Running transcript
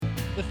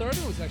The third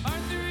one was actually.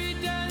 Arty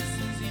does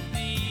as he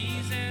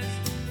pleases.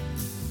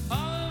 All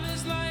of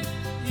his life,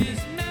 his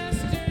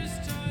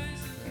master's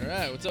toys. All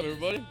right, what's up,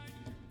 everybody?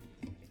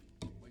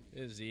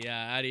 This is the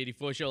Arty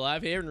 84 show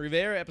live here in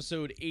Rivera,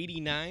 episode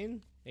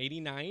 89.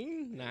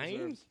 89?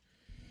 9?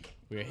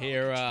 We're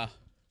here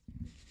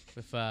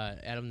with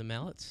Adam the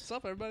Mallets What's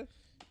up, everybody?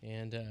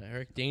 and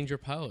Eric Danger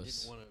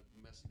Powers. Didn't want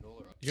to mess Nola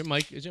up.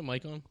 Is your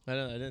mic on? I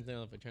didn't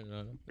know if I turned it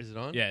on. Is it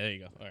on? Yeah, there you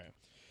go. All right.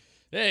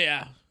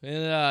 Yeah.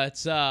 And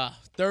it's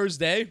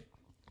Thursday.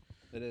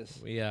 It is.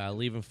 We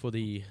leaving for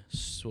the.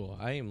 So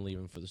I am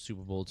leaving for the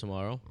Super Bowl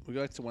tomorrow. We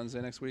go back to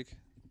Wednesday next week.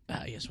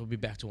 Yes, we'll be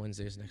back to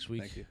Wednesdays next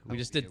week. Thank you. We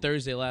just did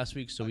Thursday last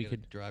week, so we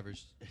could.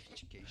 Driver's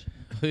education.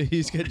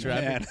 He's good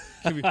driving.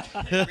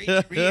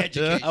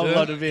 Re-education. I would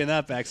love to be in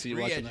that backseat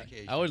watching that.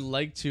 Re-education. I would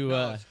like to.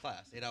 No, it's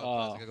class. 8-hour class. I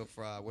Oh. gotta go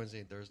for Wednesday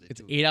and Thursday.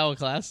 It's too. 8-hour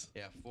class.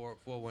 Yeah, four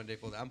 1 day,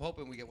 full day. I'm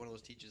hoping we get one of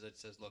those teachers that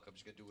says, "Look, I'm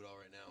just gonna do it all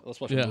right now." Let's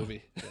watch Yeah. a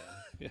movie.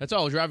 That's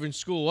all driving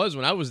school was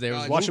when I was there.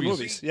 Was watching movies.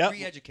 movies. Yep.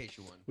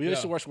 Re-education one. We used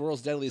Yeah. to watch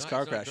World's Deadliest Not-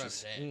 Car it's not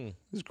Crashes. driver's ed. It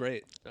was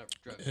great. Not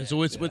driver's And ed. so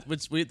what's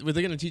they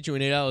going to teach you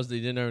in 8 hours that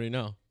you didn't already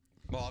know?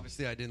 Well,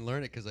 obviously I didn't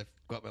learn it because I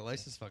got my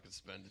license fucking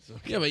suspended. So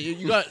Yeah, but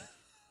you got.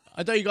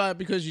 I thought you got it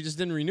because you just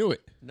didn't renew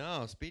it.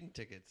 no speeding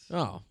tickets.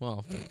 Oh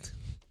well,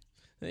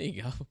 there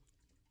you go.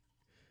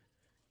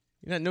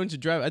 You're not known to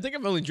drive. I think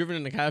I've only driven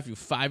in a car with you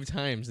 5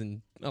 times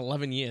in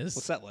 11 years.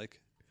 What's that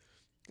like?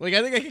 Like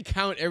I think I could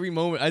count every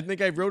moment. I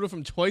think I rode with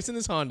him twice in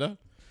his Honda,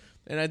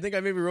 and I think I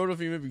maybe rode with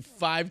him maybe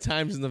 5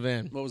 times in the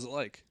van. What was it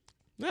like?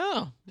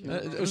 No,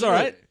 It was all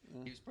right.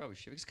 He was probably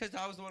shit. It's because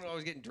I was the one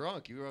always getting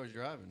drunk. You were always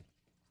driving.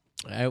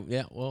 I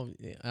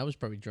was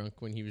probably drunk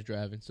when he was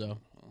driving. So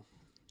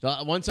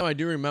one time I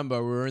do remember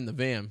we were in the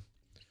van,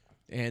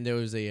 and there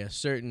was a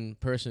certain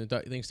person who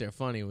thinks they're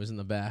funny was in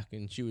the back,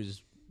 and she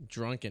was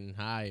drunk and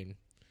high,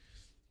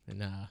 and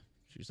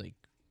she was like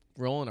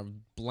rolling a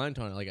blunt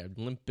on it like a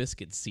Limp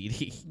Bizkit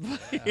CD.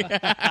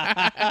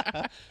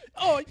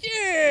 Oh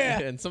yeah!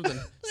 And something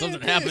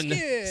happened.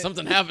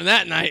 Something happened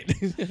that night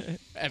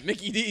at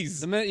Mickey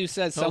D's. The minute you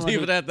said I'll someone, leave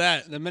who, it at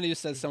that. the minute you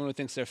said someone who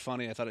thinks they're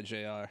funny, I thought of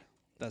Jr.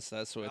 That's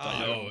what I thought.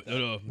 you were going with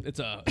that.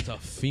 No, it's a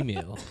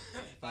female.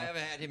 If I ever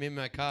had him in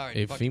my car and A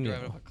he fucking female.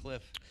 driving off a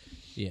cliff.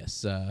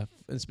 Yes,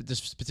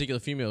 this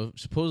particular female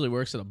supposedly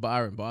works at a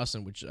bar in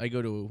Boston, which I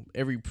go to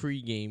every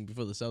pregame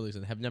before the Celtics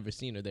and have never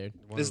seen her there.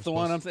 Is it the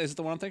one I'm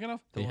thinking of?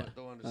 The Yeah.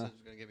 one that says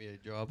she's gonna give me a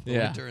job for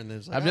Yeah. winter, and then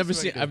it's like,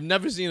 I've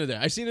never seen her there.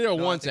 I've seen her there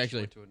once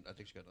actually. I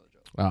think she got another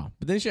job. Oh,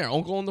 but then she had her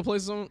uncle in the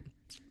place. Or something?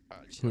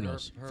 Who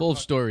knows? Full of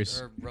stories.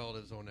 Her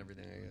relatives own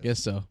everything. I guess. Guess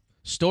so.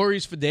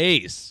 Stories for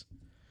days.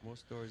 More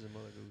stories than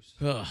Mother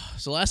Goose.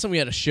 So last time we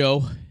had a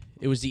show,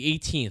 it was the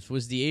 18th.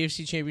 Was the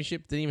AFC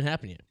Championship? Didn't even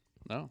happen yet.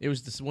 No. It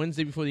was this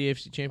Wednesday before the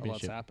AFC A lot's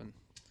Championship. happened.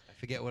 I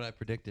forget what I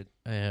predicted.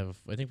 I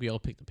think we all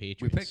picked the We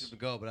Patriots. picked them to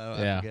go, but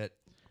I Yeah. forget.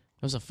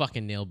 That was a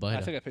fucking nail biter.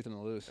 I think I picked them to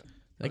lose.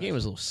 That game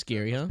was a little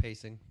scary, huh?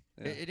 Pacing.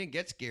 Yeah. It didn't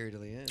get scary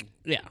till the end.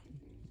 Yeah.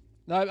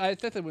 No, I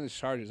thought they win the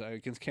Chargers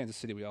against Kansas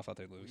City. We all thought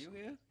they'd Were lose. you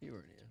here? You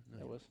weren't here.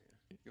 No, I was.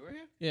 You were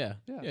here? Yeah.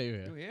 Yeah. Yeah,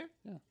 you're You were here.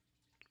 here?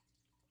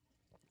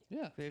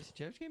 Yeah. The AFC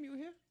Championship game? You were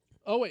here?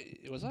 Oh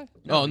wait, was I?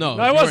 Oh, no.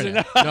 No, I you wasn't.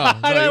 weren't here. No, I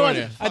you weren't wasn't.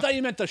 here. I thought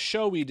you meant the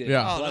show we did.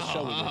 Yeah. The Oh, last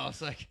show we did. I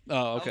was like,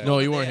 Oh, okay. No,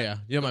 you over weren't there.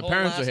 here. Yeah, my The whole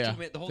parents were last here. 2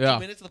 minutes, the whole Yeah. 2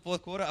 minutes of the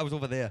fourth quarter, I was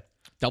over there.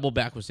 Double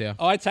back was there.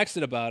 Oh, I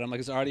texted about it. I'm like,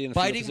 is Arty in a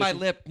fetal Biting my position?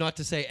 lip not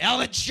to say,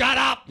 Ellen, shut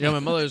up! Yeah, my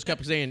mother just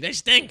kept saying, they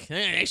stink.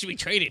 They should be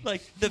traded.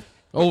 Like, the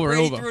Over and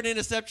Brady over. threw an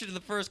interception in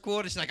the first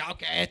quarter. She's like,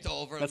 okay, it's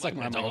over. That's like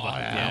my "It's mother. over."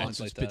 Yeah, It's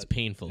like it's that.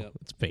 painful. Yep.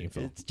 It's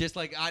painful. It's just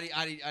like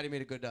Adi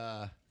made a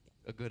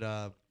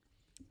good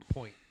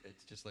point.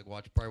 It's just like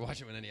probably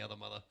watch him with any other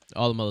mother.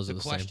 All the mothers The are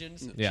the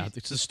questions. same. Yeah, she's-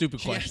 it's the stupid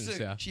questions.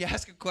 Yeah. She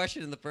asked a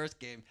question in the first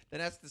game, then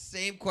asked the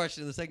same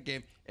question in the second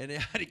game, and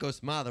Adi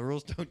goes, "Ma, the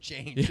rules don't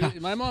change." Yeah.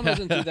 My mom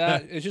doesn't do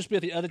that. It's just be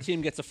if the other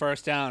team gets a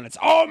first down. It's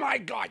oh my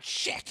god,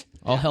 shit.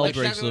 All hell Like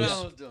breaks exactly what loose.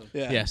 I was doing.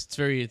 Yeah. Yes,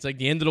 it's like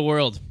the end of the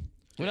world.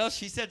 What else?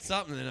 She said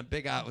something, and a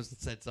big eye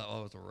said something.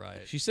 Oh, it was a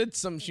riot. She said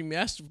some. She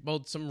asked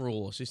about some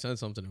rule. She said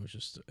something. It was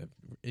just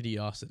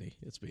idiocity.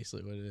 It's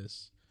basically what it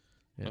is.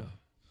 Yeah.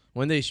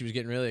 One day she was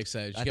getting really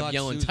excited. She I kept thought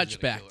yelling, Sue's gonna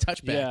touchback, kill her.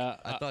 touchback. Yeah.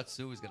 I thought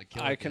Sue was gonna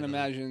kill. I her can the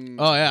other day. imagine.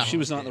 Oh, yeah. She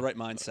was not in the right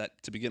mindset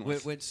to begin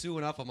with. When Sue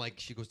went up, I'm like,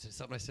 she goes to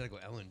something I said. I go,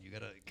 Ellen, you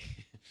gotta.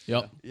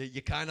 Yep.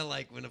 You kind of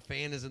like when a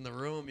fan is in the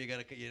room, you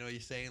gotta, you're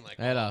saying like,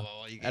 I had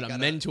you a gotta-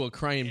 men to a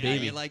crying yeah,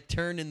 baby. You're like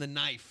turning the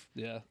knife.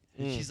 Yeah.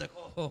 And she's like,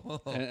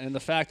 oh. And the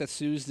fact that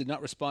Suze did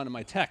not respond to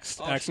my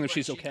text asking if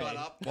she's She okay. got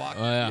up, walked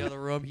Oh, yeah. to the other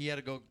room. He had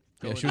to go.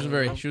 Yeah, in she the wasn't other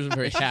very. room. She wasn't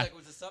very She's happy. like,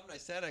 was there something I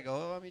said? I go,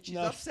 oh, I mean, she's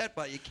No. upset,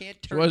 but you can't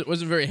She turn.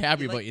 wasn't very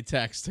happy You like- about your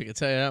text. I can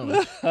tell you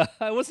that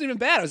one. It wasn't even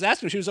bad. I was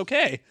asking if she was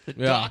okay. The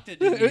Yeah. doctor And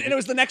didn't even, it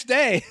was the next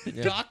day.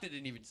 doctor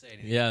didn't even say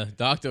anything. Yeah,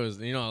 doctor was.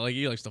 Like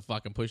he likes to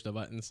fucking push the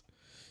buttons.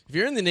 If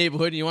you're in the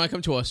neighborhood and you want to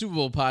come to a Super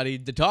Bowl party,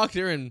 the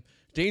doctor and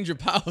Danger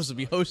Powers will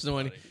be hosting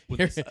one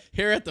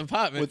here at the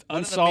apartment. With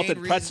One of the unsalted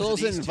main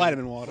pretzels reasons and these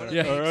vitamin two- water. one of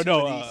the main Or reasons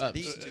no, for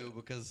these two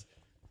because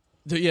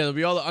There'll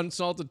be all the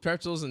unsalted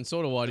pretzels and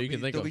soda water you can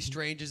think There'll of. be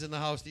strangers in the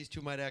house. These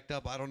two might act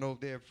up. I don't know if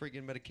they're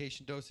freaking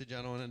medication dosage.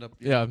 I don't end up.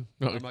 Yeah. I'm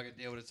not gonna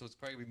deal with it. So it's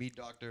probably gonna be meat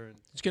doctor and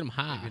Just get them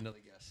high. maybe another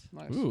guess.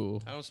 Nice.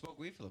 Ooh. I don't smoke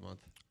weed for the month.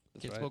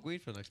 That's Can't right. smoke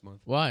weed for the next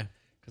month Why?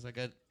 because I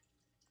got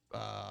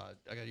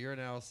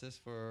urinalysis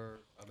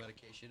for a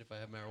medication. If I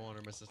have marijuana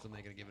in my system,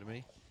 they're gonna give it to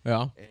me,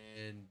 Yeah.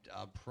 and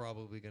I'm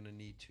probably gonna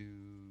need to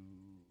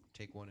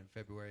take one in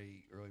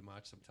February, early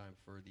March, sometime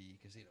for the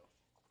casino.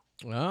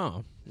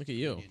 Oh, look at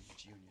you.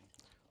 It's union.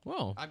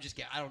 Well, I'm just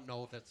I don't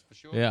know if that's for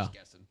sure. Yeah. I'm just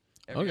guessing.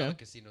 Every Okay. other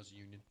casino's a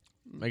union.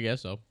 I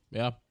guess so.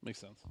 Yeah. Makes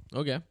sense.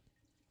 Okay.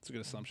 It's a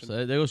good assumption.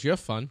 So there goes your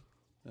fun.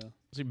 Yeah.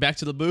 So back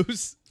to the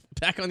booze.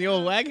 Back on the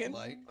old wagon.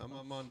 Like I'm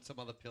on some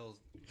other pills,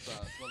 some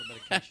other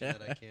medication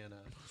that I can.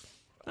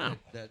 Oh.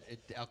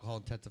 Alcohol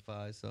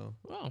intensifies, so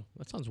Wow,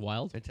 that sounds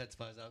wild.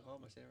 intensifies alcohol.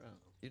 Am I saying it right?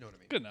 You know what I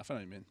mean? Good enough. I know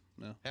what you mean.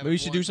 Yeah. Having Maybe you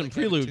should do one, some like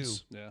having preludes.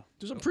 two. Yeah.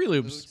 Do some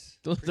Preludes.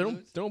 preludes. They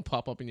Preludes? don't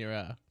pop up in your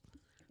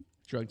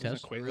drug Wasn't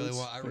test. it I really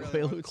want. I Quaaludes?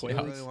 really want, I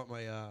Quaaludes? really want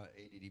my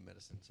ADD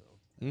medicine. So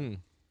Mm.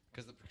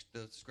 because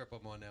the script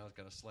I'm on now has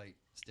got a slight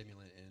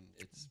stimulant, and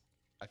it's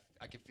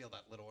I can feel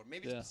that little one.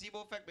 Maybe it's Yeah.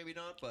 placebo effect, maybe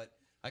not, but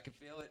I can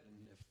feel it,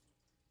 and if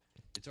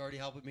it's already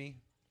helping me.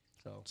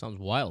 So Sounds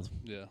wild.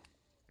 Yeah.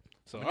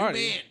 So I'm a new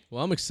Arty. man.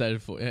 Well, I'm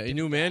excited for you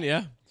new man.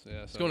 Yeah, So,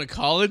 yeah. he's So, going to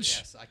college.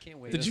 Yes, I can't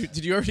wait. Did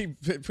you already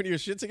put your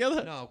shit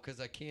together? No, because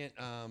I can't.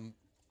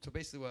 So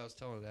basically, what I was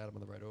telling Adam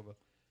on the ride over.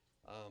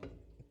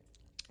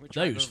 We No,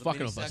 tried he to was go to the fucking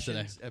mini with us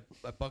today. sessions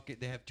At Bucket,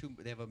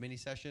 they have a mini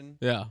session.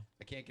 Yeah.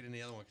 I can't get in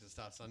the other one because it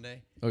starts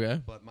Sunday. Okay.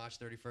 But March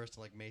 31st to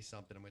like May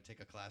something, I'm gonna take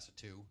a class or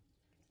two,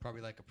 probably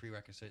like a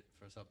prerequisite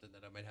for something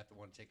that I might have to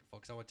want to take.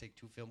 Because I want to take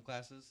 2 film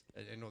classes.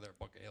 I know they're at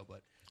Bucket Hill,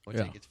 but I want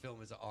to Yeah. take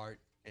film as art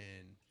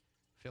and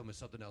film is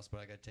something else.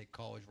 But I got to take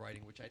college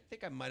writing, which I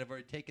think I might have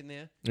already taken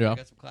there. Yeah. I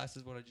got some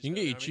classes. What I just You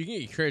can got get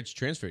your credits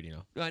transferred. You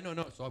know. I know,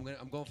 no. So I'm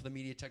going for the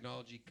media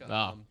technology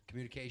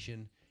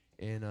communication,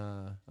 and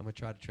I'm gonna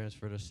try to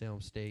transfer to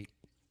Salem State,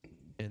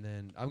 and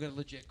then I'm gonna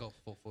legit go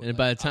full. And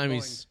by the time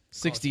he's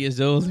 60 years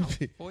old, no,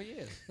 4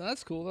 years.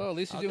 That's cool though. At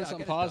least you're I'll doing get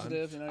something it done.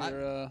 positive. You know,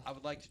 you're. I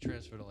would like to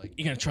transfer to like.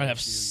 you're gonna try to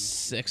have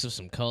sex with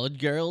some college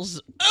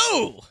girls.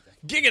 Oh,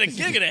 giggity,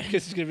 giggity.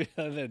 Because it's gonna be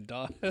their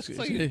daughter. It's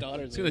like your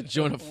daughter's. He's gonna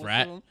join a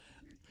frat.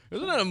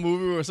 Isn't that a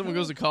movie where someone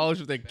goes to college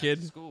with their Back kid?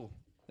 to school.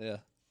 Yeah.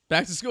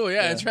 Back to school.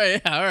 Yeah, that's right.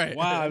 Yeah, all right.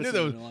 Wow, I I've knew seen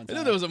there it was, in a long I knew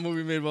time. there was a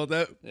movie made about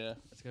that. Yeah.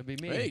 It's gonna be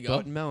me. There you go.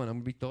 Thornton Mellon. I'm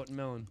gonna be Thornton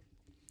Mellon.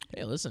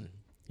 Hey, listen,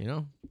 you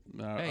know,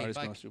 Hey, Arty's if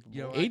I, going to Super Bowl.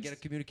 you know, I AIDS- get a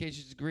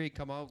communications degree,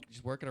 come out,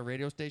 just work at a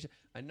radio station.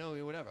 I know,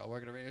 whatever. I'll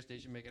work at a radio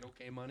station, make it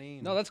okay money.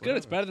 No, that's good.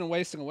 It's whatever. better than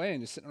wasting away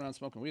and just sitting around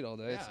smoking weed all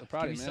day. Yeah, It's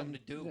proud of give you, me man. something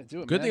to do. Yeah,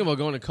 do it, good man. thing about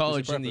going to There's a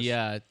college in the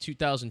purpose.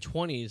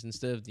 2020s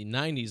instead of the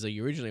 90s like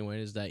you originally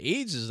went is that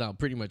AIDS is now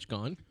pretty much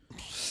gone.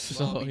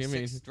 So Well, I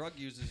mean, 6 drug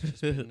users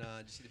just been. Did you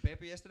see the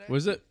paper yesterday?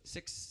 was it?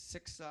 Six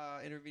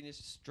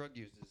intravenous drug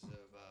users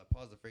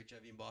positive for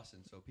HIV in Boston.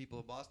 So people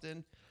in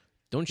Boston,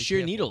 Don't Be share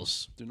careful.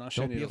 needles. Do not Don't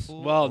share be a needles.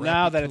 fool, Well,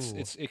 grab now your that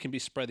tool. it can be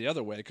spread the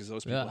other way because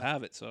those people Yeah.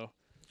 have it. So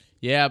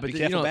Yeah, but Be you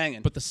careful know,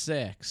 banging. but the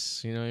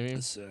sex, you know what I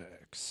mean?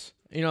 sex.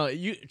 You know,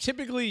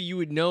 you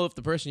would know if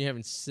the person you're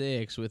having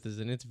sex with is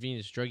an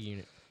intravenous drug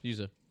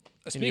user.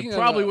 And Speaking you of,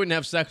 probably wouldn't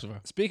have sex with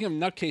her. Speaking of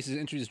nutcases,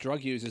 introduced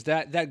drug users,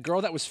 that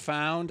girl that was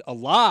found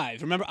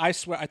alive. Remember, I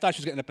swear, I thought she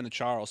was getting up in the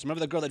Charles.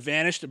 Remember the girl that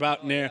vanished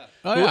about near, yeah.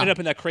 Oh, who yeah. ended up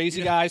in that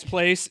crazy guy's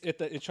place at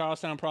the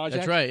Charlestown Project?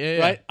 That's right, yeah,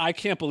 yeah. Right? I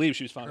can't believe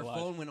she was found her alive.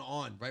 phone went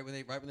on right when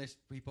he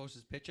posted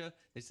his picture.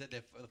 They said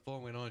that the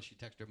phone went on. She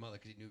texted her mother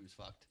because he knew he was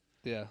fucked.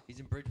 Yeah. He's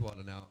in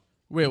Bridgewater now.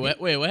 Wait,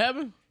 what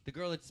happened? The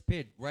girl that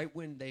disappeared right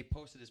when they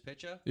posted his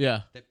picture.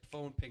 Yeah. That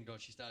phone pinged on.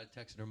 She started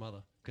texting her mother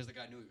because the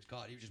guy knew he was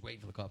caught. He was just waiting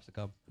for the cops to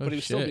come. Oh, But he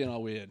was still shit. being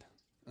all weird.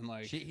 And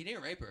like, He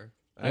didn't rape her.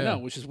 I Yeah. know,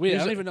 which is weird.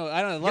 He's I don't a- even know.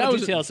 I don't know. A guy lot of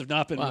was a- details have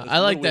not been. Wow, with I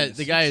like no that witness.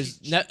 the guy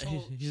She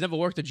told- he's never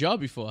worked a job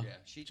before. Yeah,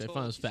 she Which I told.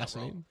 found was she's not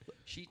fascinating. wrong.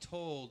 She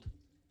told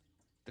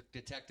the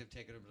detective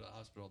taking him to the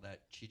hospital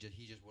that he just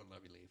wouldn't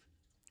let me leave.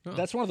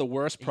 That's one of the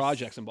worst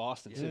projects in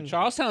Boston. Too. Yeah.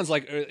 Charlestown's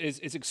like is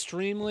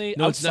extremely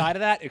No, it's not. outside of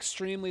that.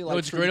 Extremely like.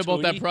 What's great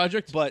about that fruity,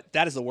 project? But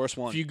that is the worst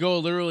one. If you go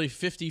literally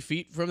 50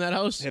 feet from that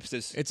house,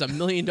 Hipsters. it's $1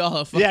 million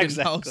fucking Yeah,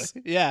 exactly. house.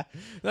 Yeah,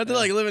 Not to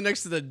like living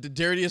next to the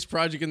dirtiest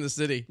project in the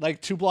city. like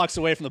 2 blocks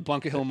away from the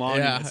Bunker Hill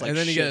Monument. Yeah, It's like and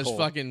then you get his shithole.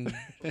 fucking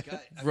The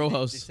guy, Row they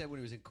house. said when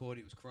he was in court,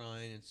 he was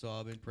crying and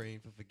sobbing,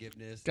 praying for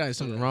forgiveness. Guy, and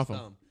something sucking wrong his with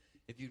him. thumb.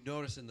 If you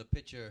notice in the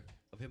picture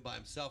of him by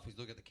himself, he's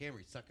looking at the camera,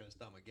 he's sucking his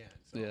thumb again.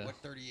 So Yeah.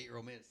 what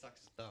 38-year-old man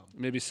sucks his thumb?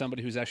 Maybe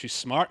somebody who's actually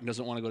smart and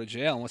doesn't want to go to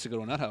jail and wants to go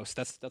to a nut house.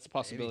 That's a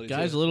possibility.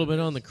 guy's too. a little bit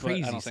on the But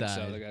crazy I don't think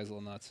side. so. The guy's a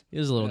little nuts. He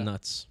is a little Yeah.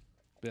 nuts.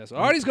 Yeah, so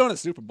Arty's going to the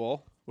Super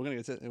Bowl. We're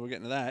getting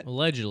to that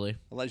Allegedly.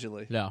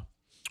 allegedly. Yeah.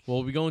 Well,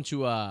 we'll be going to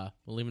we're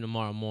leaving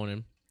tomorrow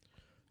morning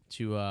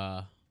to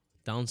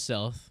down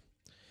south.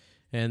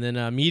 And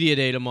then media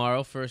day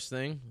tomorrow, first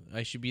thing.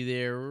 I should be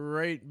there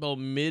right about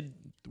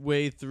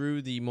midway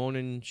through the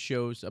morning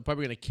shows. I'm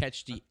probably gonna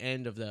catch the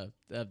end of the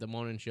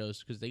morning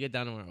shows because they get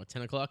down around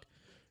 10 o'clock.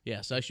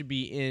 Yeah, so I should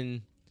be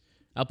in.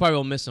 I'll probably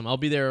will miss them. I'll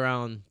be there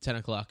around 10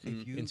 o'clock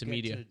If you into get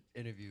media. to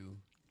interview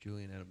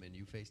Julian Edelman,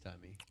 you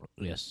FaceTime me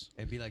Yes.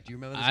 and be like, "Do you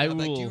remember this?" I I'm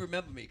like, "Do you will-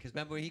 remember me?" Because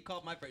remember when he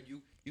called my friend,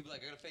 you'd be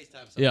like, "I gotta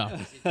FaceTime Yeah.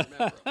 somebody." See if you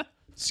remember him.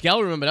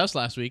 Scal remembered us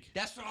last week.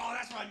 That's what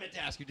I meant to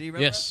ask you. Do you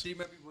remember? Yes. Did you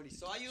remember when he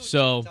saw you?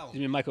 So- Tell him.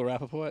 You mean Michael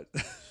Rappaport?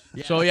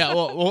 Yeah. So yeah,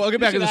 well, I'll get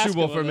back to should the ask Super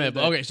Bowl him for a one minute. other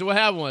But, day. okay, so what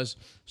happened was,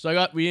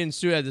 we and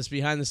Stu had this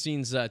behind the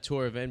scenes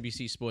tour of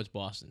NBC Sports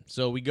Boston.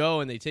 So we go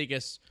and they take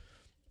us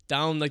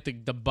down like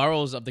the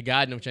burrows of the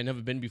garden, which I've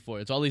never been before.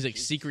 It's all these like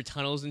secret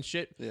tunnels and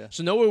shit. Yeah.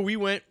 So know where we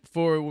went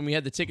for when we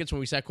had the tickets when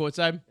we sat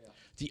courtside?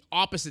 The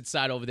opposite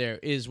side over there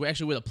is where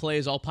the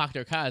players all parked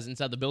their cars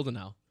inside the building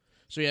now.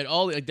 So you had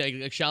all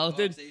like Charlotte Oh,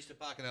 did. 'cause they used to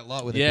park in that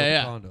lot where they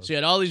Yeah. built the condos. So you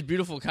had all these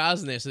beautiful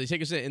cars in there. So they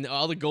take us in, and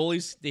all the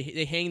goalies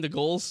they hang the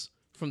goals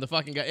from the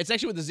fucking guy. It's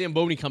actually where the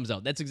Zamboni comes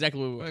out. That's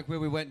exactly where we were. Like where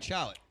we went in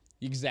Charlotte.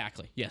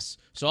 Exactly. Yes.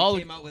 So all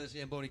Came out with a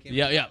Zamboni.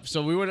 yeah.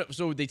 So we went.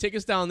 So they take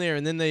us down there,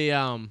 and then they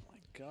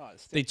God,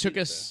 they took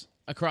us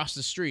across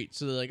the street.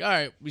 So they're like, all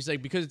right, he's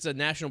like, because it's a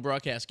national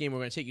broadcast game, we're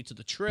going to take you to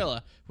the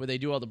trailer where they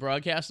do all the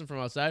broadcasting from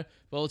outside.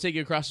 But we'll take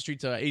you across the street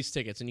to Ace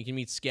Tickets, and you can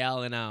meet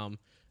Scal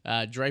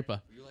and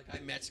Draper. You're like, I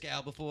met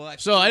Scal before.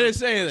 So I didn't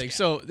say anything.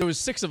 So there was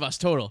 6 of us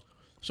total.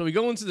 So we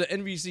go into the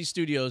NBC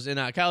studios,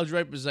 and Kyle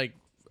Draper's like,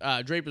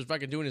 Draper's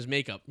fucking doing his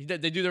makeup.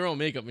 They do their own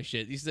makeup and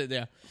shit. He's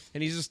there,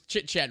 and he's just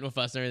chit-chatting with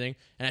us and everything.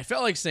 And I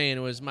felt like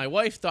saying was, my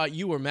wife thought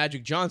you were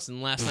Magic Johnson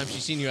last time she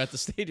seen you at the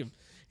stadium.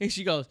 And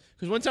she goes,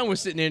 because one time we're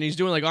sitting there, and he's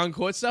doing like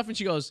on-court stuff, and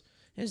she goes,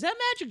 is that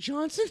Magic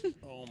Johnson?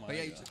 Oh my Oh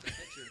yeah, you God. took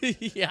the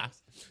picture. Yeah.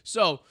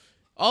 So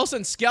all of a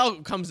sudden,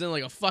 Scal comes in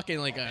like a fucking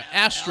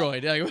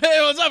asteroid. Like,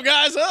 hey, what's up,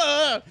 guys?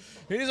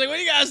 And he's like, what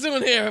are you guys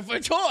doing here? If I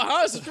told,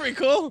 huh? This is pretty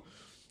cool.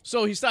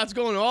 So he starts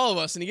going to all of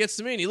us, and he gets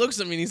to me, and he looks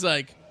at me, and he's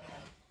like,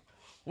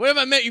 where have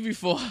I met you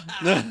before?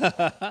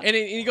 And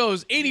he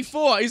goes,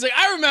 84. He's like,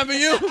 I remember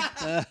you.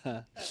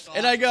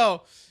 And I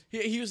go,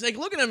 he was like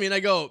looking at me, and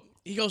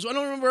he goes, I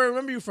don't remember where I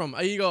remember you from.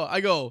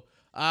 I go,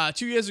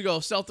 2 years ago,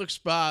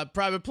 Celtics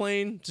private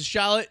plane to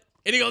Charlotte.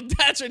 And he goes,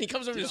 that's right. And he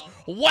comes over and just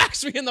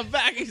whacks me in the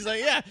back. He's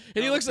like, yeah.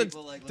 And he looks at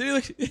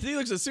he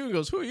looks at Sue and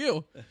goes, who are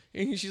you?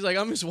 And she's like,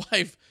 I'm his wife.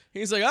 And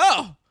he's like,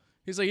 oh.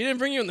 He's like, he didn't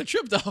bring you on the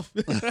trip, though.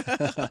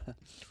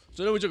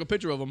 So then we took a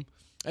picture of him.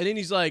 And then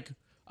he's like,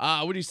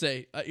 what do you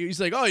say?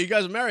 He's like, oh, you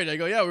guys are married. I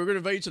go, yeah, we were going to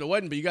invite you to the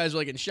wedding, but you guys were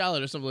like in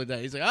Charlotte or something like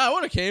that. He's like, I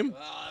would have came. Oh,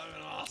 that would've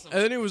been awesome.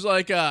 And then he was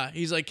like,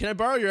 he's like, can I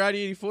borrow your Arty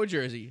 84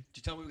 jersey? Did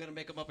you tell me we were gonna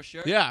make him up a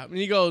shirt? Yeah, and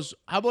he goes,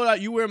 "How about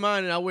you wear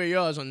mine and I'll wear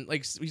yours?" On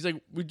like, he's like,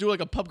 we do like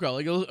a pub crawl.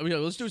 Like,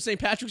 let's do it St.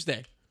 Patrick's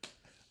Day.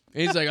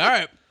 And he's like, "All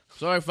right,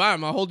 so all right,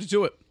 fine, I'll hold you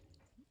to it."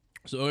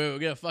 So we're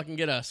gonna fucking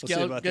get a see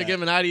Scal, about get that.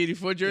 him an Arty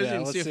 84 jersey Yeah,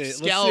 and let's see if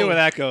see. Scal Let's see where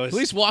that goes. at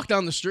least walk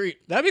down the street.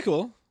 That'd be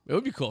cool. It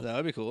would be cool.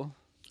 That'd be cool.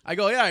 I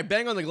go, yeah, I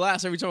bang on the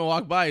glass every time I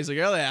walk by. He's like,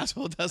 "Oh, the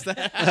asshole does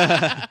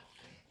that."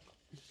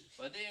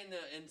 Are they in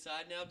the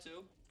inside now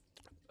too?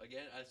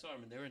 Again, I saw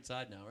them and they're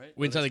inside now, right?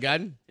 We inside the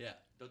garden. Yeah.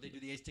 Don't they do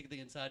the Ace ticket thing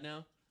inside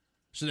now?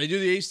 So they do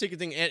the Ace ticket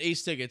thing at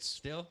Ace Tickets.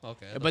 Still?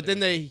 Okay. I thought But then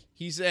were-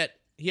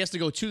 he has to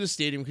go to the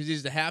stadium because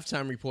he's the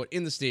halftime report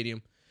in the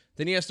stadium.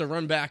 Then he has to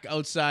run back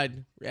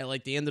outside at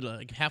like the end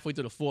of halfway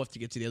to the fourth to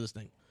get to the other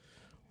thing.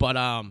 But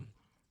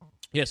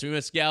yeah, so we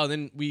met Scal, and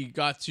then we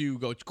got to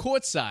go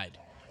courtside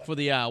for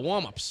the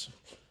warm-ups.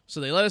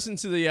 So they let us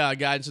into the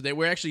garden. So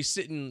we're actually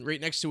sitting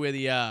right next to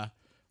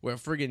where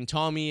friggin'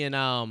 Tommy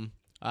and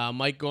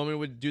Mike Gorman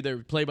would do their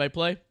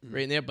play-by-play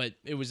right in there. But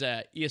it was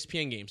a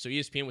ESPN game, so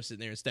ESPN was sitting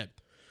there instead.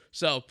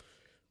 So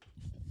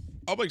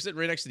I'm like sitting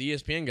right next to the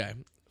ESPN guy.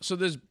 So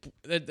there's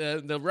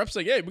the rep's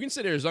like, hey, we can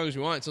sit here as long as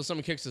we want until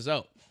someone kicks us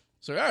out.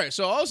 So all right.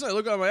 So all of a sudden I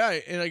look out my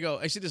eye and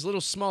I see this little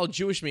small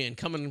Jewish man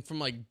coming from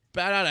like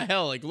bat out of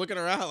hell, like looking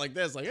around like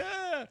this, like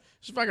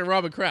it's fucking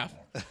Robert Kraft.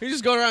 He's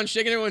just going around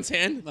shaking everyone's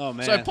hand. Oh,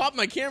 man. So I popped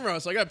my camera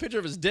out, so I got a picture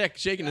of his dick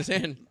shaking his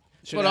hand.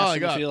 That's Should what all ask I him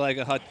to got. feel like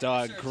a hot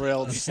dog,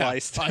 grilled,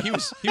 sliced.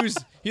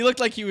 He looked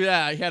like he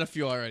had a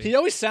few already. He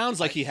always sounds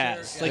like he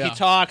has. Sure, Like yeah. he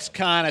talks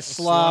kind of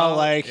slow,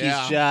 like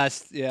Yeah. he's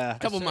just a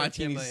couple served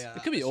him martinis. a,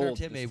 It could be I served old,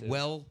 him a this dude.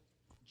 well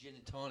gin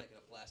and tonic in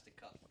a plastic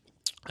cup.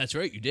 That's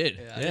right, you did.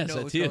 Yeah, I yes, didn't know it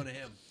that's was it. going to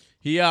him.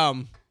 He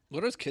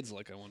What are his kids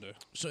like? I wonder.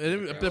 so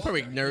they're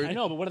probably nerd. I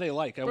know, but what are they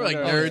like? I They're like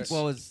wonder. nerds.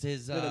 Well, it's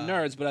his. They're the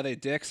nerds, but are they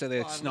dicks? Are they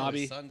I don't know, snobby?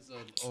 his son's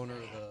the owner of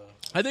the.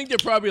 I think they're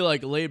probably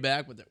like laid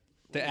back with it.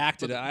 They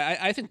acted.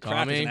 I think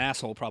Kraft is Tommy. an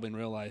asshole probably in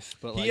real life,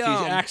 but like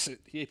He,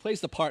 he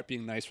plays the part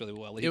being nice really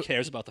well. Like, he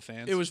cares about the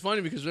fans. It was funny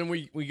because when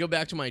we go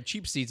back to my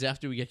cheap seats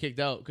after we get kicked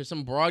out, because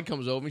some broad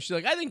comes over and she's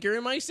like, I think you're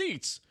in my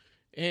seats.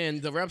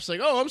 And the rep's like,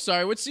 oh, I'm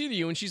sorry, what seat are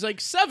you? And she's like,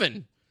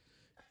 7.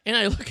 And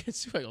I look at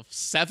Sue, I go,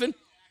 7?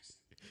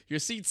 Your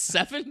seat's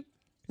 7?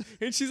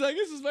 And she's like,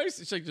 this is my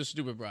seat. She's like, just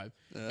stupid bribe.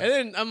 And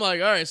then I'm like,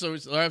 all right, so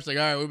the rep's like,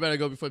 all right, we better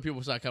go before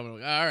people start coming. I'm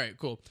like, all right,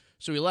 cool.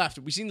 So we left.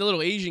 We seen the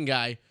little Asian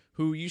guy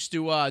who used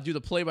to do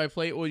the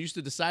play-by-play or used to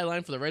do the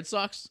sideline for the Red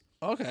Sox.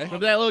 okay. Remember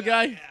that little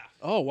guy?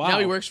 Oh wow. Now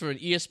he works for an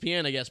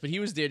ESPN, I guess, but he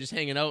was there just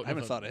hanging out. I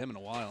haven't thought of him in a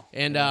while.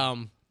 And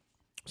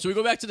so we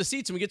go back to the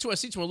seats and we get to our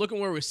seats and we're looking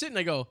where we're sitting.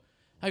 I go,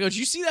 I go, did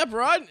you see that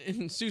broad?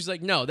 And Sue's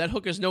like, no, that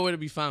hooker's nowhere to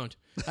be found.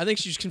 I think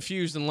she's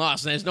confused and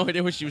lost and has no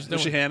idea what she was doing.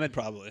 Was she hammered?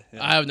 Probably.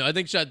 Yeah. I have no. I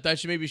think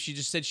maybe she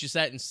just said she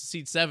sat in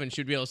seat 7.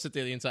 She'd be able to sit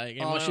there the entire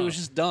game. Oh, she was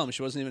just dumb.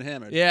 She wasn't even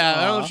hammered. Yeah,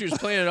 I don't know Aw. if she was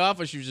playing it off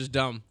or she was just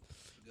dumb.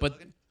 But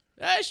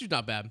she was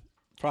not bad.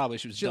 Probably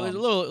she was She dumb. had a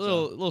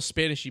little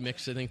Spanishy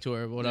mix, I think, to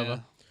her or whatever.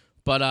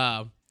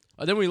 Yeah.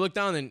 But then we look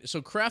down, and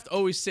so Kraft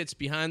always sits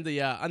behind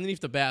the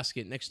underneath the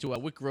basket next to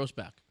Wick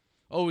Grossback.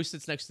 Always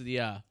sits next to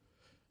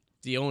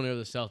the owner of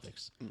the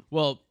Celtics.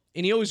 Well,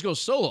 and he always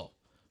goes solo.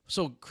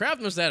 So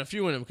Kraft must have had a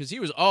few in him because he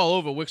was all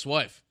over Wick's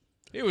wife.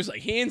 He was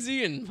like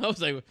handsy, and I was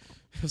like,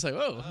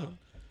 oh.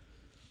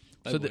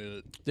 I So believe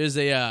it. there's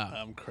a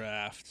I'm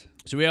Kraft.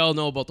 so we all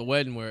know about the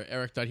wedding where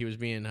Eric thought he was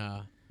being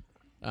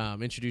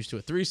introduced to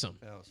a threesome.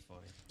 That was funny.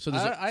 So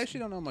there's I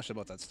actually don't know much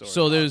about that story.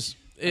 so there's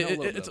know a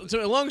little bit it's of it.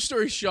 so a long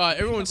story short,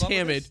 everyone's Come up with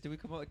hammered. this?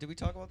 Did we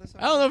talk about this?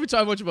 I don't know if we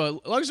talk much about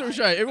it. Long story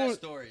short, everyone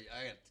Story.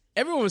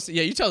 everyone was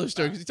you tell the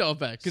story because you tell it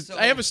back because So-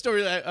 I have a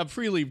story that a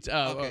pre-leaped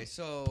Okay,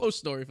 so post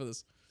story for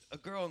this. a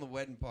girl in the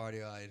wedding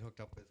party I had hooked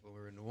up with when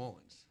we were in New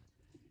Orleans.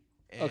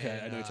 Okay, I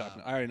And, know you're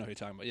talking. I already know who you're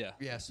talking about. Yeah.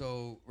 Yeah,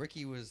 so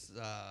Ricky was,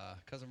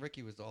 cousin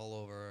Ricky was all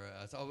over.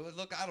 So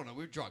look, I don't know.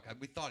 We were drunk.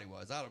 We thought he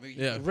was. I don't know.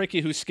 Yeah.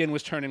 Ricky, whose skin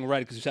was turning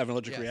red because he was having an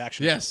allergic Yes.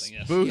 reaction. Or Yes, something.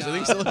 Yes. booze. I Yeah.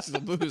 think so. Looks the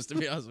booze to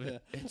be honest with you.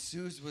 And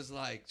Suze was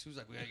like, we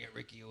gotta get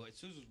Ricky.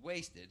 Suze was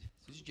wasted.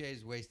 Susie J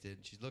is wasted.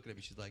 She's looking at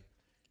me. She's like,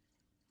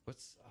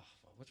 what's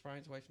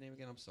Ryan's wife's name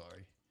again? I'm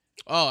sorry,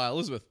 Oh,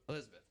 Elizabeth.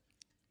 Elizabeth.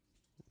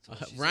 So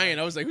she Ryan. said-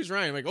 I was like, who's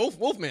Ryan? I'm like,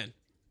 Wolfman.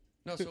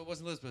 No, so it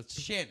wasn't Elizabeth.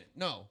 Shannon.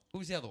 No,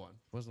 who's the other one?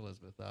 It wasn't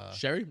Elizabeth.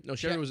 Sherry? No,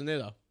 Sherry Sha- wasn't there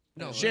though.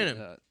 No, Shannon.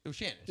 Uh, It was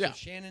Shannon. Yeah. So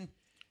Shannon.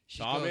 She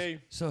Tommy. goes,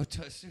 so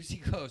Susie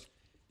goes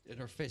in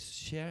her face.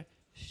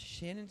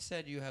 Shannon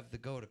said you have the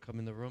go to come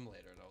in the room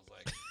later, and I was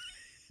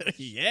like,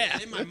 yeah.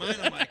 in my mind,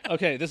 I'm like,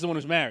 okay, this is the one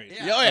who's married.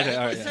 yeah, Yeah, oh, yeah. Okay,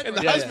 all right, I yeah. said And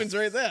the right. husband's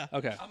right there.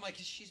 Okay. I'm like,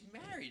 she's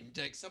married. And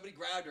like somebody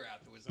grabbed her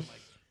afterwards. I'm like,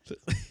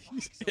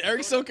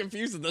 Eric's so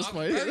confused at this I'm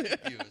point. very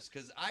confused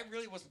because I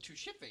really wasn't too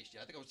shit faced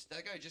yet. I think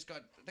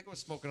I was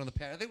smoking on the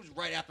patio. I think it was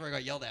right after I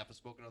got yelled at for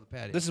smoking on the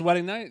patio. This is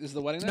wedding night. This is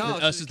the wedding night. No,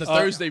 This is the Oh,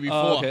 Thursday before.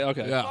 oh,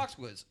 okay. Yeah.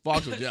 Foxwoods.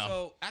 Foxwoods, yeah.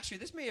 So actually,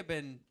 this may have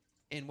been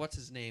in what's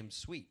his name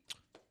suite.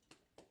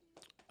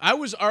 I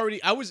was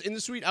in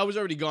the suite. I was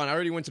already gone. I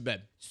already went to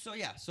bed. So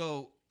yeah,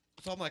 so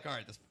I'm like, all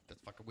right, that's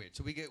fucking weird.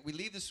 So we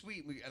leave the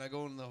suite and I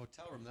go in the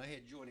hotel room. And I had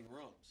adjoining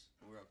rooms.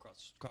 And we were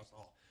across the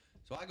hall.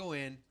 So I go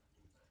in.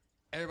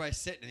 Everybody's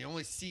sitting, and the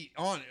only seat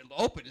on it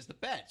open is the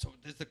bed. So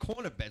there's the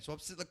corner bed. So I'm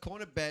sitting in the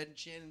corner bed, and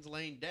Shannon's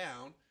laying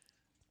down,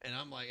 and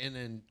I'm like, and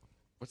then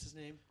what's his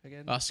name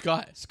again?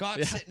 Scott. Scott's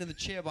Yeah. sitting in the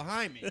chair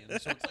behind me, and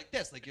so it's like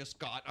this, like you're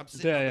Scott. I'm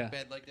sitting Yeah, on yeah. the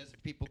bed like this,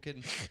 and people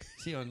can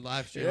see on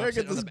live stream. Yeah, I'm get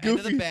sitting on this the end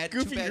of the goofy- bed,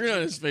 goofy two beds. grin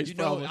on his face, You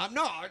know, probably. I'm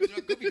not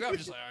goofy grin. I'm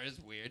just like, oh, this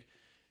is weird.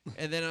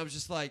 And then I was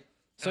just like,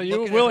 So I'm you were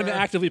looking at willing to her.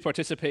 actively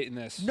participate in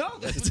this? No,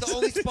 this was the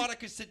only spot I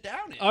could sit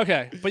down in.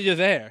 Okay, but you're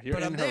there. You're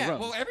But in I'm her there. room.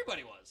 Well,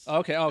 everybody was.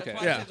 Okay, That's okay.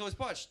 why Yeah. I said it's always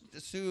push.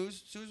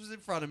 Suze was in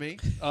front of me.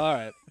 All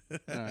right.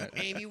 All right.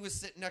 Amy was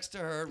sitting next to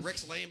her.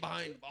 Rick's laying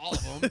behind all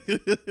of them,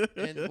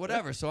 and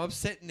whatever. So I'm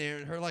sitting there,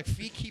 and her like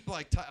feet keep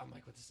like. I'm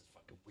like, well, this is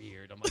fucking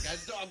weird. I'm like,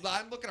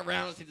 I'm looking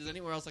around to see if there's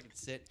anywhere else I can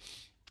sit.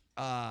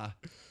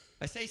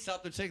 I say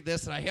something, say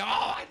this, and I hear, oh,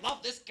 I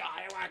love this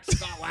guy.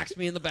 Scott whacks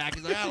me in the back.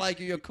 He's like, I like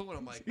you. You're cool. And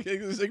I'm like,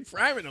 It was like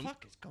priming him. what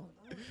the fuck is going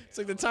on? It's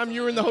like the time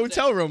you were in the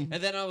hotel room.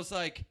 And then I was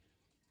like,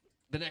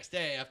 the next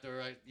day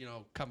after I,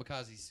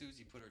 Kamikaze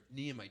Susie put her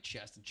knee in my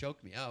chest and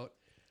choked me out,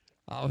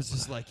 I was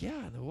just like, yeah,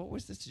 what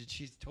was this?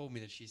 She told me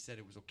that she said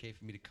it was okay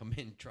for me to come in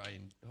and try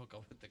and hook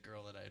up with the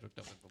girl that I had hooked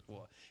up with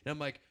before. And I'm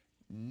like,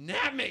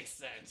 that makes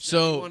sense.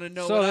 So- you want to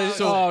know So, what I they-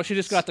 was oh, like? she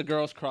just got the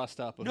girls crossed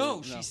up. with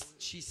No, her.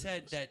 she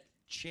said that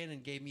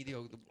Shannon gave me the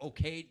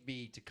okayed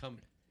me to come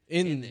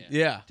In in there.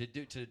 yeah. To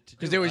do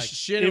Because there was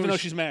Shannon. even though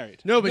was, she's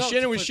married. no, but No,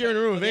 Shannon was for- sharing a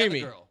room for with the other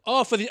Amy. girl.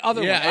 Oh, for the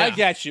other Yeah, one. I yeah.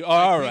 get you. Oh,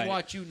 all We right.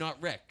 watch you,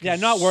 not Rick. Yeah,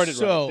 not worded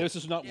So- right. This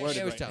is not Yeah, worded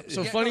it was right. tough.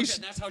 So Yeah, funny no, s-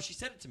 that's how she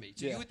said it to me.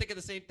 So Yeah. you would think of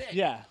the same thing.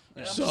 Yeah.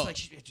 And I'm So- just like,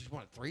 she just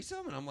want a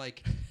threesome? And I'm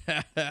like,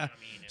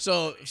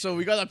 So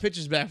we got our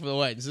pictures back for the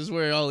wedding. This is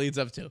where it all leads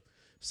up to.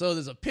 So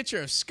there's a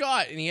picture of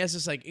Scott, and he has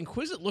this like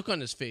inquisitive look on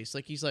his face,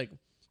 like he's like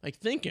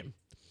thinking.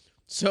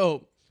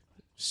 So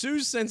Sue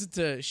sends it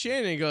to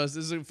Shannon and goes,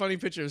 "This is a funny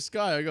picture of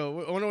Scott." I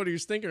go, "I wonder what he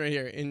was thinking right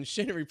here." And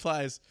Shannon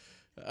replies,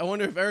 "I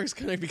wonder if Eric's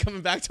gonna be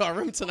coming back to our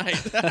room tonight."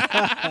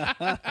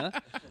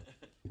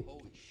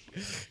 holy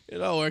shit.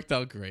 It all worked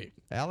out great.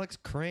 Alex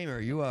Kramer,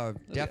 you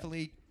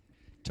definitely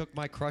took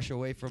my crush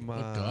away from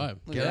God.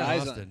 Look at Gary her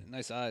eyes. Austin.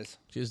 Nice eyes.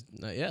 Just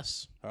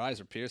yes, Her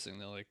eyes are piercing.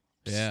 They're like,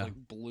 Yeah.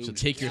 like blue. so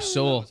take your That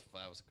soul.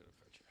 was a good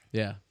picture.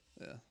 Yeah.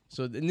 Yeah.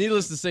 So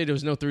needless to say, there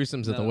was no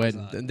threesomes at No, the there's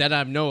wedding not. that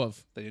I know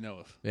of. that you know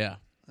of. Yeah.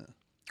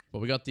 But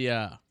we got the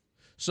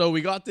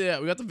we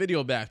got the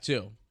video back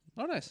too.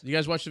 Oh, nice. You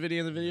guys watch the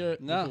video in the video?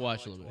 No. You can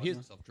watch a little bit.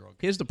 Myself drunk.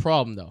 Here's the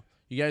problem though.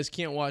 You guys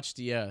can't watch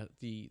the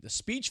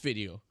speech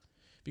video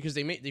because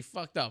they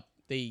fucked up.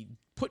 They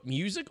put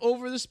music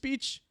over the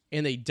speech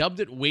and they dubbed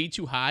it way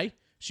too high,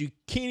 so you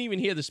can't even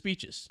hear the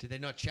speeches. Did they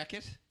not check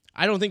it?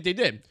 I don't think they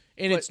did.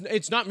 And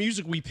it's not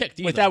music we picked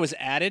either. Wait, that was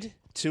added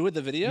to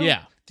the video?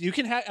 Yeah. You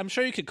can have. I'm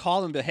sure you could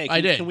call them and be, hey, I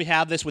did. can we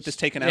have this with this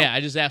taken out? Yeah, I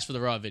just asked for the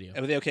raw video.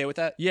 Are they okay with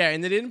that? Yeah,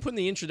 and they didn't put in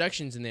the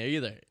introductions in there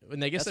either.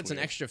 And I guess That's that's an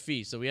weird. extra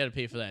fee, so we had to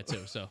pay for that too.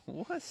 So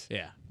What?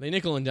 yeah, they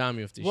nickel and dime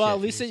you with the Well, shit.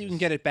 at least that you can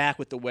get it back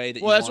with the way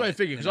that. Well, you that's want what I it,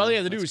 figured. Because you all they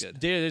know? have to do That's is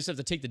good. they just have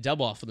to take the dub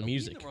off for the We in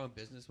music. the wrong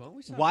business. Why don't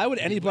we start Why would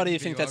doing anybody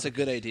wedding think that's a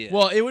good videography? idea?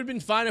 Well, it would have been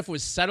fine if it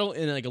was settled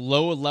in like a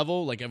lower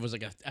level, like it was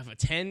like a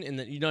 10, and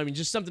then, you know what I mean,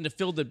 just something to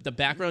fill the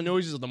background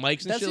noises of the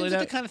mics and that shit seems like like that.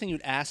 the kind of thing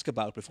you'd ask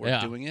about before Yeah.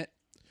 doing it.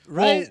 Well,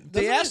 Right?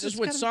 they Doesn't it? asked us It's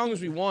what kind of- songs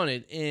we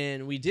wanted,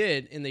 and we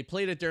did, and they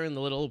played it during the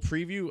little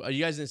preview.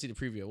 You guys didn't see the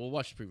preview. We'll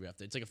watch the preview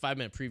after. It's like a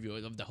 5-minute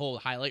preview of the whole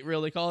highlight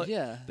reel, they call it.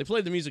 Yeah. They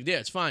played the music there.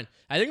 It's fine.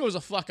 I think it was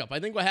a fuck up. I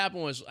think what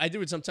happened was, I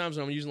do it sometimes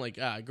when I'm using like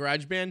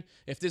GarageBand.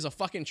 If there's a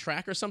fucking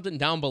track or something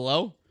down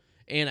below,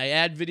 and I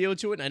add video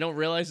to it, and I don't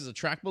realize there's a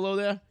track below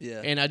there,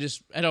 Yeah. and I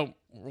don't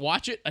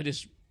watch it. I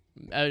just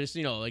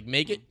like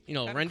make it,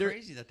 Kinda render it.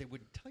 crazy that they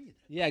wouldn't tell you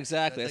that. Yeah,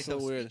 exactly. Like That's so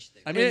those weird. speech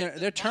things. I mean, Yeah.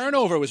 their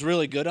turnover was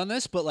really good on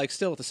this, but like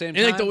still at the same And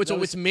time. like the that was-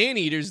 what's Man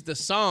Eaters, the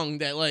song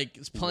that like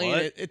is playing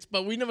What? it.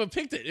 But we never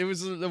picked it. It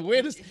was the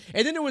weirdest.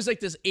 And then it was like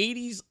this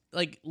 80s,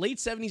 like late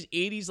 70s,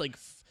 80s,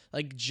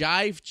 like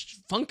jive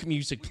funk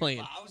music playing.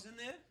 Vows in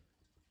there?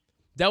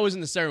 That was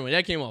in the ceremony.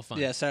 That came out fine.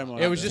 Yeah,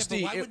 ceremony. It was Yeah, just but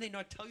the. why it- would they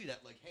not tell you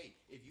that? Like, hey,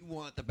 if you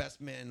want the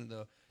best man in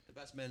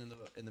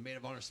the maid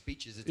of honor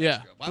speeches, it's Yeah.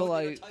 extra. Why But would they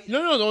like- not tell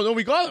you that? no,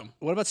 we got them.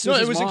 What about No,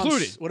 Susie's it was mom's?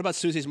 included. What about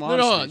Susie's No, mom's?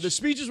 no, speech? the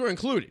speeches were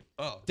included.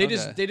 Oh, They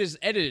Okay. just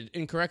edited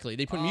incorrectly.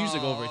 They put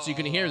music over it so you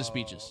couldn't hear the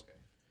speeches. okay.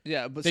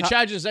 Yeah, but They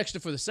charged us extra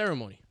for the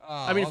ceremony. Oh,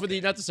 I mean, for okay.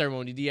 not the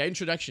ceremony, the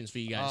introductions for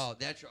you guys. Oh,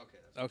 that's okay.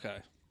 That's okay.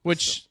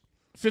 Which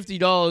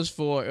 $50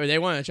 for, or they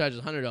want to charge us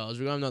 $100.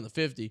 We're going down to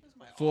 50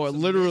 my for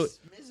awesome literally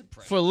Miz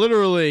impression. for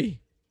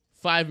literally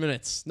 5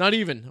 minutes. Not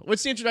even.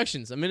 What's the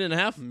introductions? A minute and a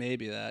half?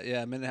 Maybe that.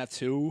 Yeah, a minute and a half,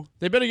 2.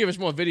 They better give us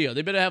more video.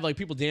 They better have like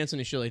people dancing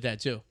and shit like that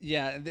too.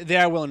 Yeah, they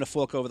are willing to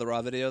fork over the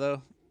raw video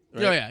though.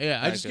 Right? Oh yeah.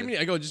 I Right, just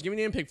good. just give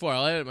me the MPEG 4.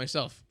 I'll edit it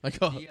myself. I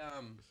go. The,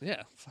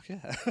 Yeah, fuck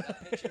yeah.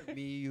 that picture of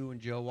me, you, and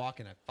Joe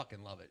walking, I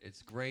fucking love it.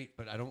 It's great,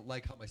 but I don't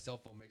like how my cell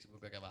phone makes it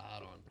look like I have a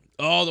hat on.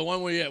 Oh, the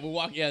one where we're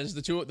walking. Yeah, there's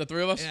the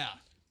three of us. Yeah.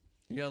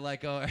 You're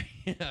like, oh,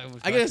 yeah,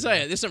 I gotta tell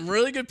you, there's some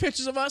really good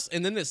pictures of us,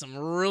 and then there's some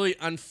really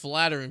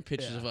unflattering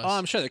pictures of us. Oh,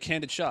 I'm sure they're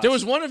candid shots. There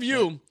was one of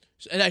you,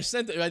 and I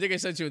think I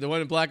sent you the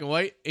one in black and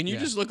white, and you Yeah.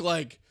 just look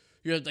like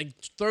you're like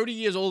 30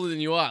 years older than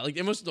you are. Like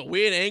it was the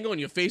weird angle and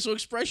your facial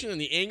expression and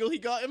the angle he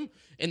got him,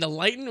 and the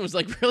lighting was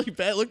like really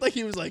bad. It looked like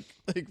he was like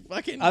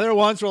fucking. Other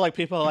ones were like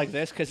people are like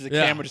this because the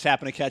Yeah. camera just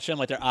happened to catch them,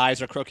 like their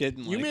eyes are crooked.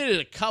 And You like, made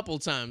it a couple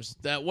times.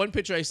 That one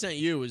picture I sent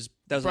you was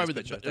That was a nice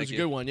probably picture. it was Thank a you.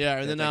 good one. Yeah,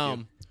 and Yeah, then thank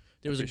you.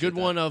 there was a Appreciate good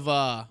that. one of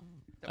I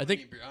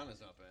think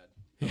Brianna's not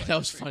bad. Yeah, that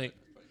was funny.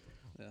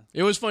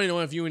 It was funny the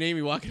one of you and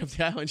Amy walking up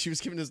the aisle and she was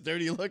giving this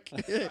dirty look.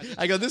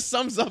 I go, this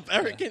sums up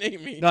Eric and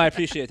Amy. no, I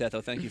appreciate that though.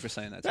 Thank you for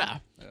saying that. to Yeah.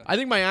 me. I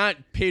think my aunt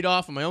paid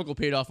off and my uncle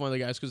paid off one of the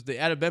guys because the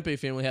Adebempe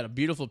family had a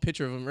beautiful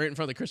picture of him right in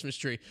front of the Christmas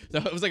tree. So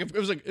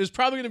it was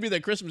probably gonna be the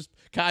Christmas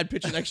card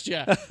picture next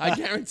year. I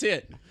guarantee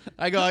it.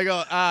 I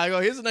go.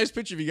 Here's a nice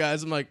picture of you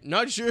guys. I'm like,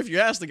 not sure if you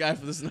asked the guy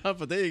for this or not,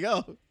 but there you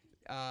go.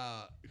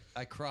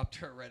 I cropped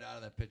her right out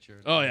of that picture.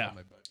 and Oh, put it yeah. on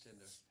my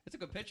Tinder. It's a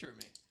good picture of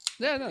me.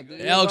 Yeah, no.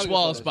 Alex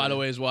Wallace, by the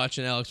way, is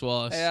watching. Alex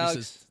Wallace. Hey, He Alex.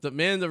 says, the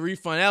man, the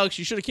refund. Alex,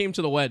 you should have came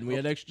to the wedding. We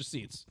had extra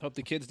seats. Hope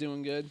the kid's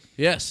doing good.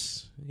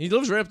 Yes, he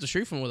lives right up the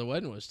street from where the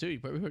wedding was too. You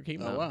probably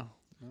came out. Oh wow.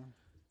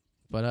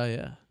 But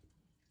yeah.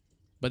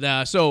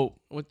 But so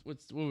what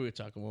were we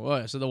talking about? Oh,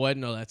 yeah, so the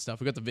wedding, all that stuff.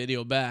 We got the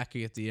video back.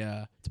 We get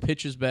the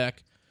pictures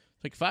back.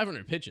 Like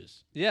 500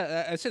 pictures.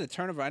 Yeah, I'd say the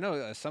turnover. I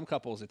know some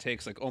couples it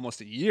takes like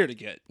almost a year to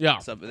get. Yeah.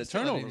 Stuff, but the I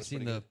turnover haven't was seen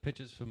pretty the good.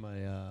 pictures from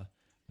my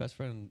best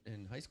friend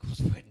in high school's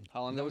wedding.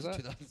 How long ago was that?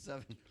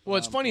 2007. Well,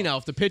 it's funny now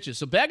with the pictures.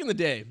 So back in the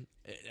day,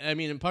 I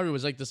mean, and probably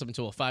was like this up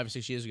until 5 or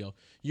 6 years ago.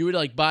 You would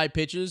like buy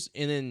pictures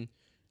and then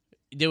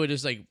they would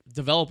just like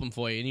develop them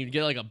for you, and you'd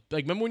get like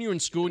remember when you were in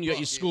school and you got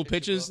your book, school yeah, picture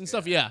pictures book, and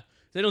stuff? yeah. Yeah,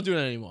 they don't do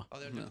that anymore. Oh,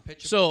 they're doing the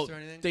picture So books or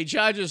anything? they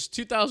charge us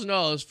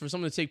 $2,000 for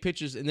someone to take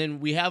pictures, and then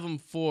we have them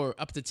for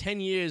up to 10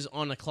 years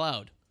on the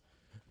cloud,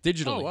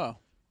 digitally. Oh wow.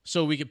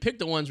 So we could pick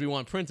the ones we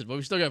want printed, but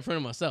we still got to print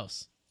them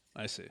ourselves.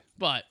 I see.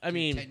 But I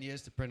mean, 10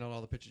 years to print out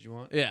all the pictures you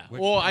want? yeah.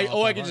 Where'd you Or print I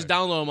all could just 500?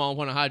 download them all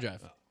on a hard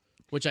drive,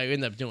 which I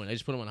ended up doing. I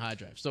just put them on a hard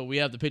drive, so we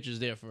have the pictures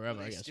there forever.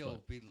 Will I they guess. still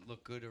But.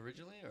 look good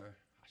originally, or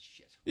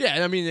shit?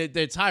 Yeah, I mean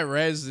it's high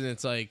res and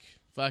it's like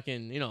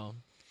fucking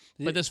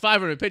but there's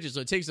 500 pictures,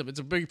 so it takes up. It's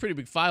a pretty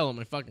big file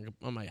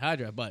on my hard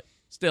drive, but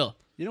still.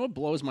 You know what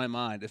blows my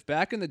mind? If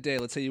back in the day,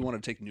 let's say you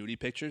wanted to take nudie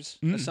pictures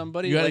of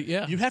somebody, You gotta- like,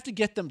 yeah. you have to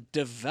get them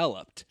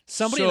developed.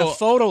 Somebody in So, a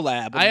photo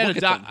lab would I had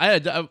look a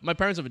at them. my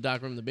parents have a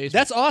doc room in the basement.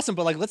 That's awesome,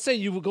 but like, let's say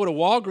you would go to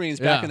Walgreens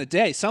back Yeah. in the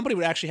day, somebody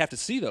would actually have to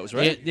see those,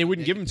 right? They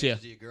wouldn't give them to you,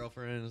 Pictures of your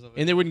girlfriend or something?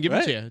 and they wouldn't give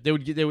Right. them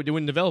to you. They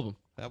wouldn't develop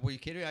them. Were you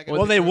kidding? I got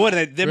Well, they pictures-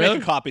 would. They're Really?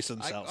 making copies of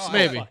themselves.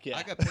 Maybe. Fuck yeah.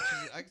 I got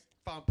pictures. I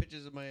found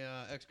pictures of my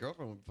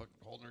ex-girlfriend fucking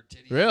holding her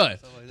titties. Really? and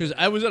stuff like Because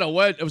that. I was at a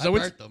wedding. I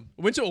burnt them.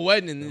 Went to a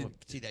wedding I don't and wanna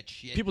see that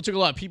shit. people took a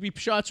lot of pee-pee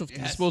shots with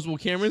Yes. disposable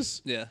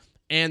cameras. Yeah.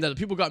 And the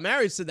people who got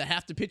married said that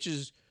half the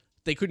pictures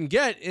they couldn't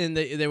get, and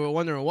they were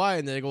wondering why.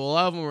 And they go, well, a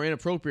lot of them were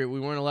inappropriate. We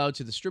weren't allowed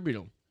to distribute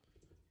them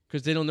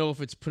because they don't know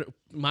if it's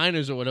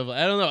minors or whatever.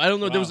 I don't know.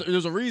 Wow. There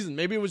was a reason.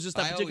 Maybe it was just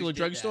that I particular always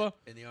did drugstore.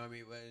 that in the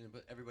Army,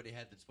 but everybody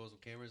had disposable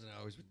cameras, and I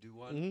always would do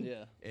one. Mhm.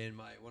 Yeah. And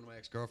one of my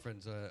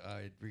ex-girlfriends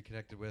I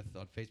reconnected with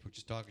on Facebook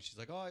just talking. She's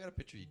like, "Oh, I got a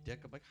picture of your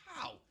dick." I'm like,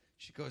 "How?"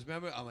 She goes,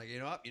 "Remember?" I'm like, "You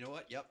know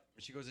what? Yep."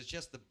 And she goes, "It's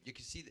just you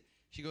can see the."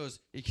 She goes,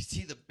 "You can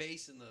see the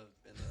base in the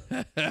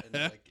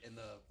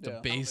The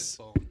pelvis base.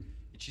 bone."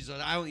 And she's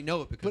like, "I only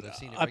know it because I've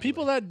seen it." Are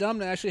people regularly." that dumb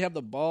to actually have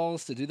the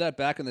balls to do that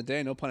back in the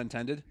day? No pun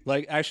intended.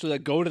 Like actually,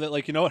 like go to that.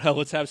 Like you know what? Hell,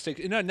 let's have steak.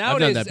 You know,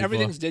 nowadays that before.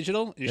 everything's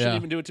digital. You shouldn't Yeah.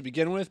 even do it to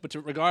begin with. But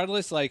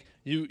regardless, like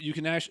you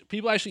can actually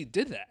people actually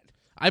did that.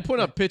 I put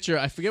a picture.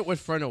 I forget what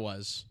friend it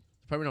was.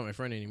 Probably not my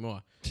friend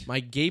anymore. My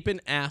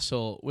gaping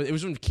asshole. It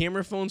was when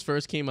camera phones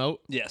first came out.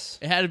 Yes.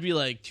 It had to be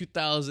like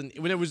 2000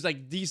 when it was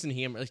like decent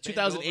hammer, like Bend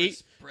over, 2008.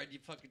 spread your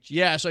fucking cheeks.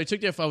 Yeah, so I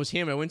took that if I was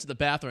hammered. I went to the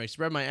bathroom. I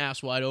spread my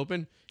ass wide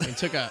open and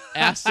took a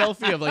ass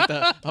selfie of like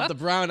the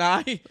brown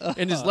eye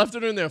and just left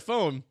it in their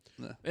phone.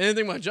 And didn't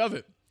think much of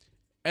it.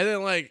 And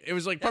then like it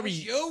was like That probably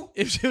was you?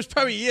 It was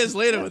probably years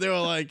later where they were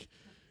like,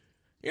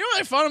 you know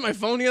what I found on my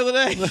phone the other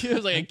day? It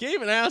was like I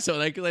gave an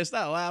asshole. And I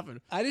started laughing.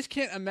 I just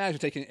can't imagine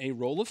taking a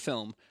roll of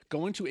film,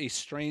 going to a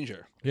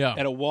stranger Yeah.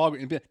 at a Walgreens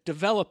and be like,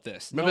 develop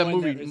this. Remember that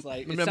knowing movie? it's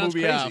like, Remember it that sounds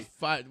movie?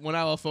 crazy. 1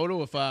 Hour Photo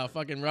with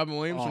fucking Robin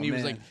Williams Oh, when he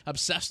was man. like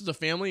obsessed with the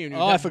family. And he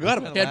Oh, had- I forgot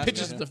Wasn't about He had that.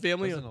 pictures Yeah. of the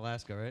family. It was in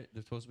Alaska, right?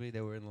 They're supposed to be.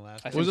 They were in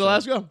Alaska. I Was think it so.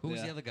 Alaska? Who was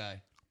Yeah. the other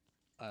guy?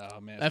 Oh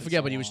man, I it's been forget,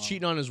 so but he was long.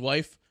 cheating on his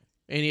wife,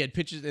 and he had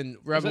pictures. And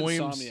Was Robin that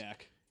Williams. Insomniac.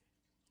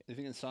 You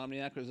think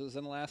Insomniac was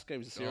in Alaska? He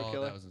was a serial Oh,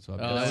 killer. that was in Swap.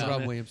 Oh, That was yeah.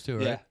 Robin Williams too,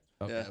 right? Yeah.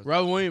 Okay, Yeah. that was-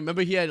 Robin Williams.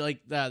 Remember, he had like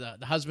the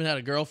husband had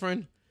a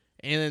girlfriend,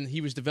 and then he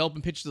was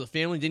developing pictures of the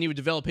family. Then he would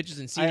develop pictures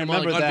and see I him on,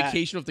 like, remember on that.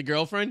 vacation with the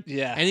girlfriend.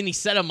 Yeah. And then he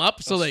set him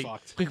up so That's like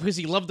fucked. because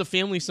he loved the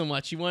family so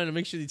much, he wanted to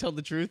make sure he told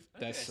the truth.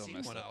 That's I so seen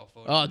messed 1 up. Hour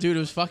Photo. Oh, dude, it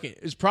was fucking.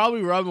 It was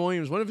probably Robin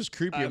Williams, one of his I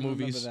creepier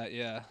movies. remember that.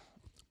 Yeah.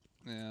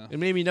 Yeah. It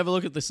made me never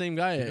look at the same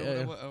guy. You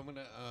know what I'm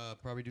gonna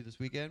probably do this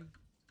weekend?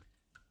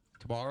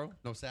 Tomorrow?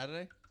 No,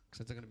 Saturday?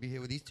 Since I'm gonna be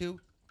here with these two,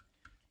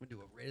 I'm gonna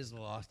do a Raiders of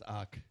the Lost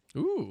Ark,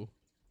 Ooh,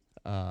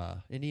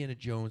 Indiana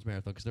Jones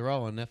marathon because they're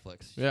all on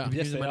Netflix. yeah. You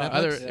Yes, using they my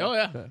are. Netflix? Oh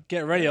yeah.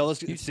 Get ready. Let's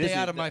get You stay Disney.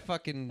 out of my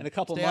fucking. in a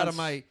couple stay out of months.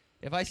 my.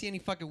 If I see any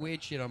fucking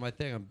weird shit on my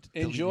thing, I'm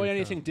deleting Enjoy your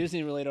anything account.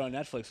 Disney related on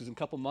Netflix. Because in a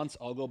couple months,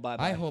 I'll go bye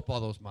bye. I hope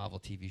all those Marvel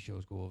TV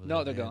shows go over.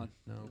 No, there, they're man. gone.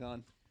 No. They're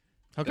gone.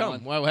 How Go come?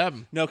 on. Why? What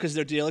happened? No, because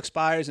their deal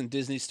expires and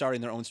Disney's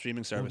starting their own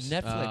streaming Well, service.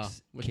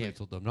 Netflix which makes-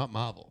 canceled them, not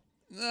Marvel.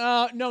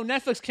 No,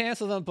 Netflix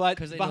canceled them, but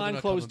 'Cause they know they're behind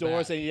not closed coming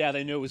doors, back.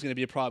 they knew it was going to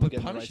be a problem. But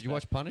getting the Punisher, rights you back.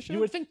 watch Punisher? You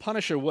would think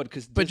Punisher would,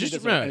 because But just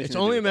remember, it's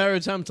only a matter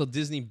of time until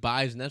Disney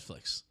buys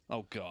Netflix,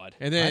 Oh God.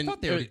 and then I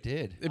thought they already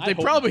did. If I they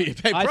hope probably not.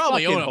 they I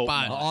probably fucking own a hope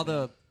buy. not. All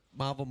the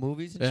Marvel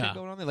movies and Yeah. shit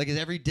going on there. Like, is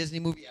every Disney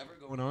movie ever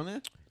going on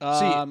there?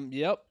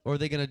 Yep. Or are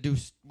they gonna do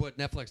what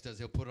Netflix does?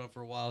 They'll put it on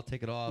for a while,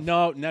 take it off.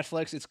 No,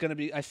 Netflix. It's going to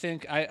be. I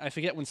think I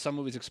forget when some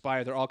movies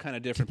expire. They're all kind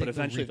of different, think but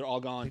they'll eventually re- they're all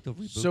I gone. think they'll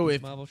reboot So these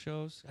if- Marvel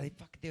shows. They're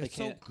They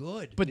so can't.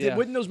 good. But Yeah.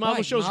 wouldn't those Marvel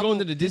Why? shows go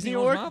into the Disney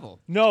owns org? Marvel.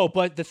 No,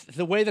 but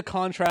the way the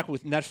contract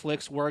with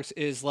Netflix works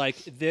is like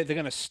they're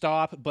going to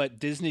stop, but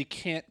Disney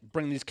can't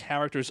bring these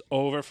characters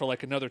over for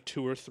like another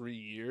 2 or 3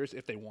 years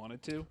if they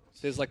wanted to.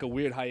 There's like a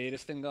weird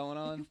hiatus thing going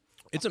on.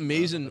 It's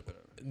amazing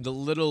the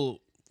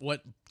little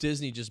what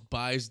Disney just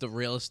buys the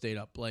real estate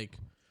up like.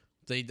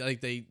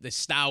 The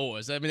Star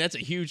Wars. I mean, that's a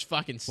huge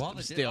fucking Well, they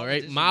did steal, all the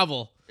right? Disney-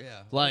 Marvel.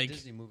 Yeah, Like-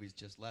 Disney movies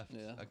just left.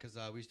 Yeah. Because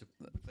we used to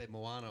play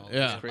Moana.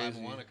 Yeah. We buy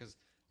Crazy. Moana because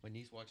my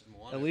niece watches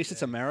Moana. At least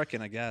it's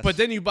American, I guess. But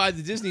then you buy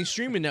the Disney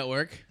streaming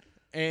network,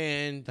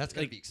 and That's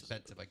gonna like, be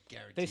expensive. I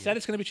guarantee. they said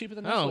it's going to be cheaper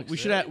than oh, Netflix. we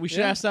should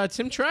Yeah. ask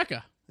Tim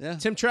Tracker. Yeah.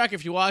 Tim Tracker,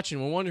 if you're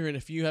watching, we're wondering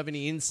if you have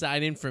any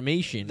inside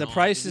information. The on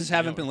prices Disney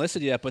haven't Network. been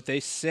listed yet, but they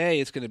say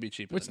it's going to be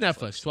cheaper. What's than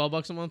Netflix?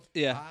 $12 a month?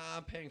 Yeah,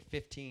 I'm paying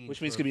 15,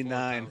 Which means for it's gonna be 4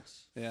 9.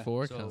 accounts. yeah.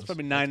 Four So accounts.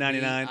 probably that's me.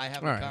 $9.99. I have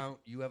All an right. account.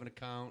 You have an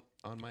account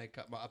on my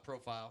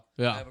profile.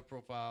 Yeah. I have a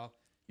profile.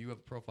 You have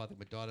a profile. I think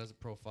my daughter has a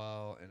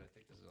profile, and I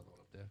think there's another one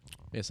up there.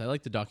 Yes, I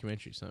like the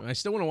documentaries. I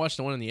still want to watch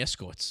the one on the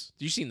escorts.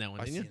 You seen that one?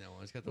 I've Didn't you? seen that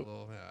one. It's got the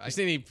little. I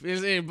seen any.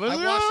 I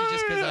watched it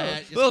just 'cause I had-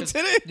 just little 'cause-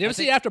 titty. You ever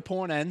see After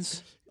Porn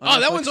Ends? Oh,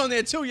 that one's on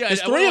there too. Yeah, There's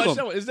I 3 wanna of watch them.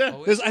 that one. Is there?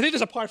 Oh, I think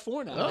there's a part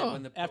 4 now. Oh.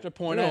 When the- After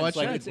porn No, ends, watch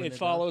like that. When it they're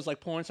follows like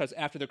porn stars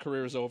after their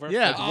career is over.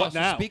 Yeah. Like, Oh, what so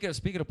now?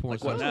 Speaking of porn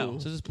Like, what stars, now?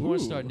 so this porn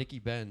star Ooh. Nikki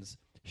Benz,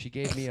 she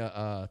gave me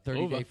a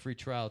 30-day Over. free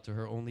trial to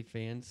her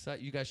OnlyFans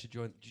site. You guys should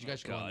join. You guys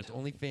should go on God. this.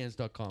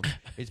 OnlyFans.com.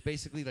 It's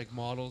basically like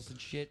models and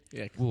shit.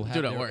 Yeah, will do have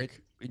it at their-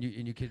 work. and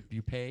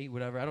you pay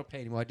whatever. I don't pay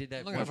anymore. I did that.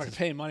 I'm not gonna once. fucking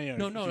pay money.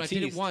 No, I did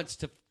it teased. once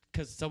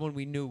because someone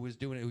we knew was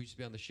doing it who used to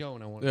be on the show,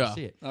 and I wanted Yeah. to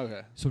see it.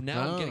 Okay. So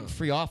now I'm getting Oh.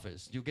 free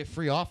offers. You get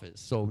free offers.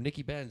 So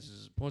Nikki Benz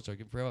is a porn star,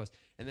 get free offers.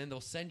 And then they'll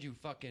send you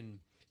fucking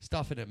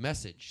stuff in a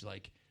message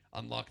like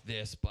unlock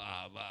this,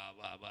 blah, blah,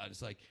 blah, blah.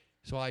 It's like,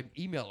 so I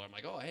email her. I'm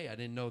like, oh, hey, I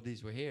didn't know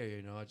these were here,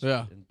 you know. I just,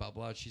 Yeah. And blah,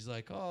 blah. She's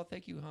like, oh,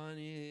 thank you,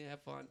 honey.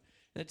 Have fun.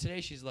 And then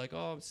today she's like,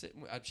 oh, I'm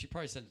sitting. She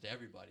probably sent it to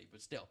everybody,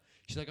 but still,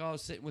 she's like, oh, I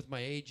was sitting with my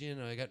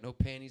agent. I got no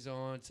panties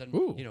on.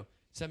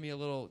 Send me a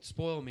little,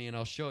 spoil me, and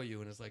I'll show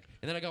you. And it's like,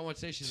 and then I got one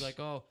today. She's like,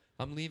 oh,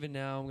 I'm leaving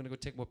now. I'm gonna go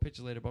take more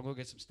pictures later, but I'm gonna go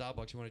get some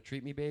Starbucks. You want to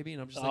treat me, baby?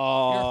 And I'm just like,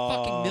 you're a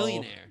fucking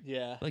millionaire.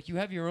 Yeah. Like you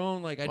have your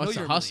own. Like I know What's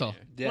you're a hustle?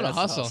 Yeah, What a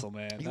that's hustle.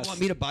 man. You want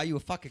me to buy you a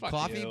fucking Fuck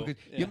coffee you.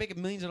 because Yeah. you're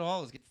making millions of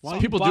dollars? Get Why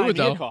fucking People buy do it, me a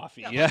though.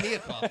 coffee. buy Yeah. me a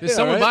coffee. There's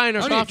someone right? buying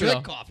I her don't even coffee, though.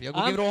 drink coffee. I'll go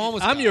give it to a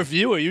homeless I'm guy. your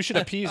viewer. You should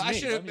appease me. I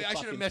should Buy me a have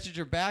fucking- messaged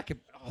her back. And,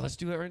 let's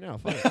do that right now.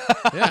 Fuck it.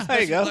 Yeah.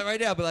 There you go. Like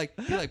right now, but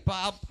be like,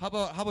 Bob, how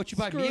about you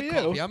buy Screw me a you.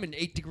 coffee? I'm in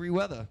 8-degree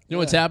weather. You know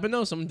what's happened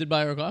though? Someone did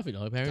buy her coffee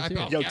though. Apparently.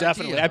 I Yo, guarantee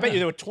definitely. it. I bet you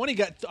there were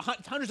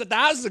hundreds of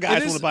thousands of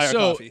guys want to buy our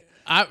coffee.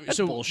 That's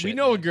So bullshit, we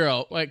know a man.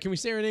 girl. Like, can we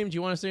say her name? Do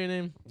you want to say her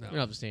name? No. We don't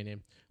have to say her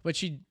name. But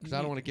she. Because I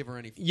don't want to give her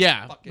any.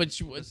 Yeah, fucking but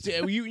she was.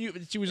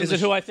 publicity. She was. Is on it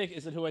the who I think?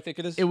 Is it who I think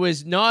it is? It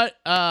was not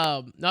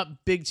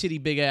big titty,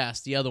 big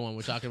ass. The other one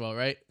we're talking about,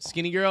 right?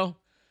 Skinny girl,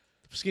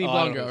 skinny Oh, I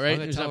blonde don't girl, know. right? I'm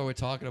gonna It was tell that her we're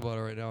talking about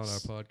her right now on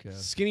our podcast.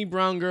 skinny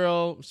brown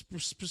girl,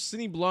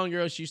 skinny blonde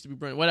girl. She used to be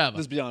brown. Whatever.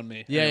 This is beyond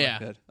me. Yeah, Anyway, yeah.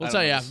 good. We'll I tell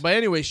don't you. know Yeah. this. But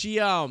anyway,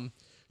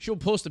 she'll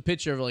post a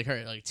picture of like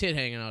her like tit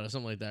hanging out or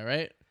something like that,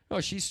 right? Oh,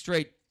 she's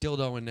straight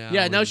dildoing now.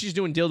 Yeah, now and- she's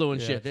doing dildo and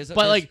Yeah, shit. there's a-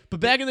 But there's- but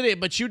back in the day,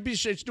 but she'd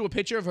do a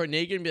picture of her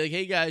naked and be like,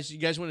 "Hey guys, you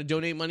guys want to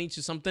donate money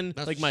to something?"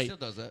 That's like what my she still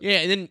does that.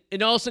 yeah,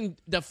 and all of a sudden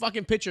the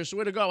fucking picture,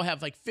 swear to God, will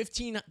have like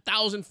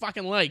 15,000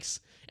 fucking likes.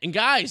 And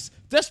guys,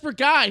 desperate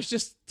guys,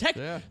 just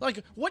Yeah.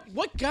 like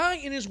what guy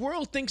in his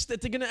world thinks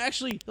that they're gonna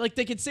actually like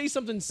they could say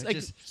something like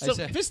just- I said-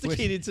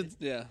 sophisticated to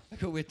Yeah.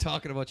 Like we're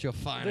talking about your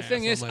fine. The ass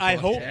thing on is, my I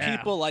hope podcast.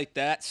 people like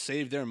that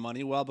save their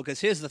money well,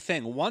 because here's the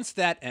thing: once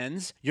that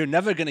ends, you're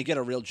never going to get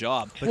a real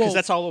job because Well-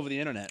 that's all over the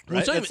internet, Well,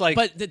 right? it's It's like,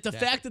 but the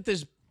fact that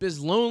there's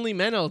lonely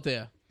men out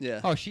there.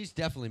 yeah, Oh, she's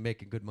definitely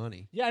making good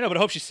money. yeah, I know, but I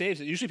hope she saves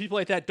it. Usually, people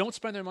like that don't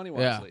spend their money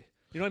Yeah. wisely.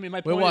 You know what I mean?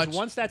 My We'll point watch- is,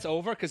 once that's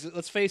over, because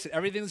let's face it,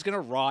 everything's going to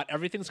rot,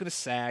 everything's going to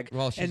sag,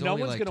 Well, she's and no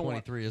only one's like going to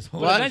 23 years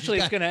old. Well, She's eventually,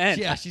 it's got- going to end.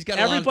 Yeah, she's got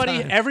a lot of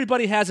everybody. time.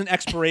 Everybody has an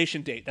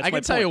expiration date. That's I my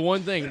can tell you point.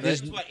 one thing. There's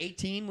She was, what,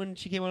 18 when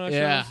she came on our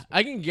Yeah, shows?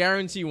 I can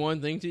guarantee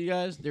one thing to you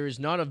guys. There is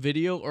not a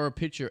video or a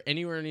picture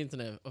anywhere on the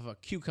internet of a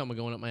cucumber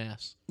going up my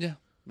ass. Yeah,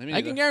 maybe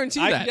I can neither. guarantee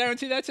I that. can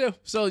guarantee that too.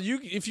 So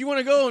if you want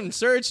to go and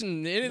search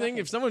and anything,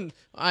 if someone,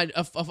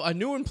 a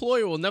new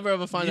employer will never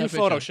ever find You that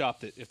picture.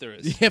 photoshopped it if there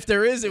is. If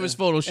there is, it was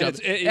photoshopped.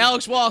 It's-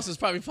 Alex Wallace is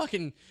probably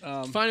fucking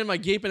finding my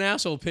gaping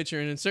asshole picture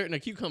and inserting a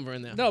cucumber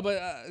in there. No,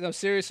 but no,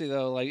 seriously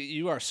though, like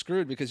you are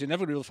screwed because you're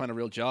never going to be able to find a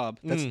real job.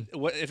 That's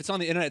what if it's on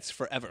the internet, it's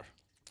forever.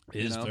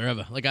 it is know?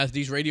 forever. Like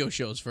these radio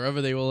shows,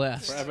 forever they will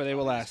last. Forever they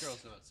will This last.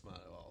 girl's not smart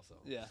at all. So.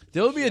 Yeah.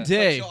 There will be a Yeah.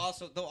 day.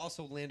 They'll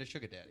also land a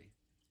sugar daddy.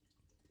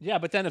 Yeah,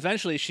 but then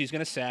eventually she's going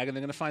to sag and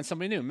they're going to find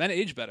somebody new. Men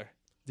age better.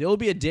 There will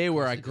be a day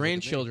where our they do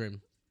look at me.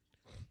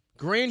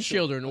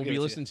 grandchildren will I'll give be it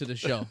to listening to the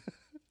show.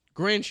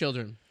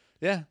 Grandchildren.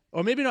 Yeah.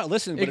 Or maybe not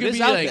listening, It but could it is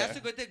be out like- there. That's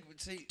the good thing.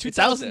 See, It's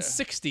out there.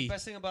 2060. the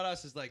best thing about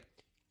us is like,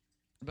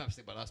 the best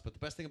thing about us, but the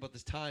best thing about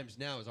this times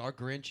now is our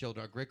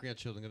grandchildren, our great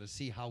grandchildren, are going to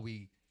see how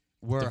we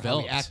were,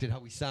 Developed. how we acted, how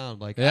we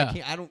sound. Like, Yeah.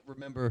 I don't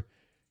remember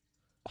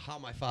how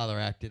my father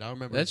acted. I don't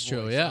remember. That's his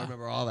true, voice. yeah. I don't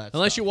remember all that.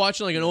 Unless stuff. you're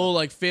watching like an old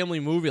like family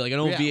movie, like an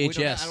old Yeah, we don't-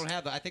 VHS. I don't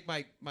have that. I think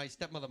my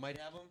stepmother might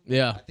have them.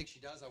 Yeah. I think she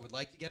does. I would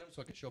like to get them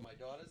so I can show my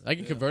daughters. I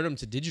can convert them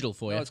to digital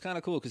for No, you. it's kind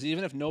of cool because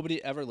even if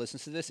nobody ever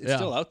listens to this, it's Yeah.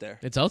 still out there.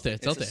 It's out there.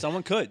 It's out there.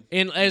 Someone could.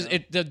 And as you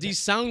know? these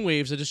sound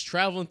waves are just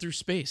traveling through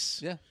space.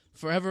 Yeah.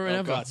 Forever and Oh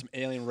ever. God, some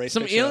alien race.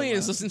 Some fiction.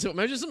 aliens listen to it.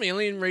 Imagine some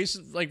alien race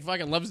like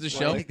fucking loves the I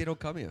show. think they don't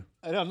come here.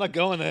 I know, I'm not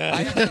going there.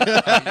 Like,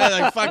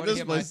 fuck Wanna this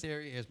hear my place.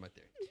 theory? Here's my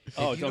theory.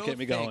 Oh, If you don't get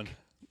me think going.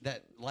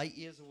 That light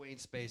years away in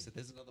space, that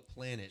there's another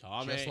planet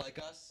Tommy. just like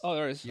us. Oh,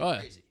 there is. You're Oh, yeah.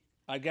 crazy.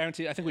 I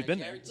guarantee. I think we've I been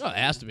there. guarantee Oh, it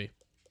has to be.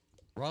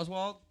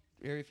 Roswald,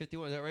 Area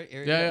 51, is that right?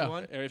 Area Yeah, yeah.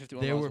 51? Area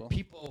 51. There were Roswell.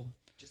 people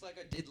just like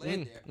I did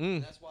land there. mm.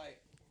 And that's why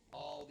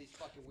all these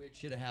fucking weird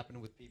shit are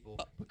happening with people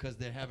because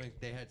they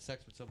had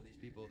sex with some of these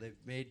people. They've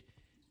made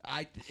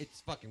it's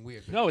fucking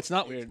weird. but No, it's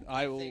not weird.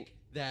 I will. think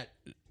that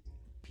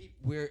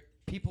where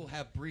people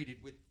have breeded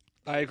with.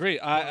 I agree.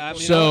 I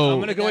mean, So- I'm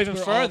going to go That's even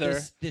where all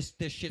further. This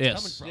shit's Yes.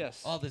 coming from.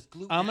 Yes. All this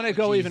gluten. I'm going to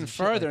go allergies even and shit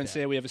further like and that.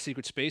 say we have a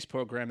secret space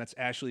program that's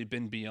actually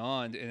been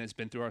beyond and it's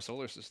been through our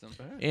solar system.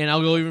 And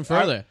I'll go even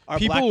further. Our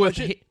people black with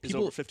budget is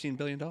people. over $15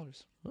 billion. Oh,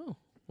 The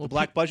well,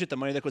 black budget, the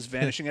money that was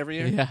vanishing every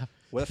year. Yeah.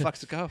 Where the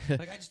fuck's it go?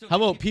 Like, I just don't How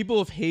think about people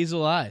with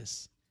hazel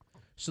eyes?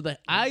 So the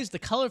eyes, the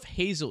color of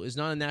hazel is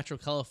not a natural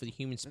color for the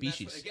human and that's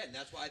species. what- again,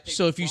 that's why I think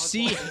So if you Roswell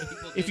see, and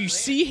people if did you land.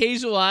 see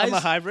hazel eyes, I'm a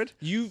hybrid.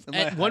 you've I'm a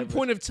at one hybrid.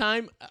 point of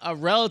time a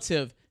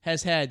relative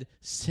has had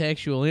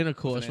sexual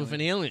intercourse with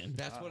an alien.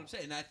 That's what I'm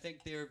saying. And I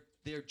think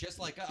they're just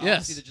like us. Yes.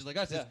 Obviously, they're just like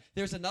us. Yeah.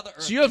 There's another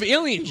Earth. So you have there's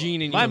alien two of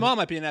gene in you. My mom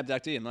might be an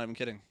abductee. I'm not even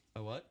kidding.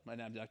 A what? My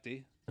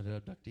abductee. An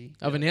abductee.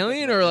 Of an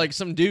alien or like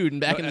some dude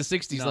back in No, the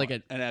 60s, no, like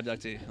a. an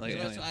abductee. Like So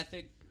an that's- alien. I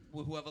think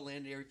whoever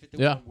landed Area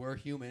 51 Yeah. were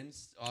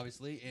humans,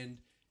 obviously, and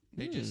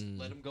they just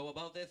let them go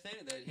about their thing.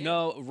 That, hey,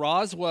 No,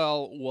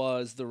 Roswell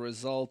was the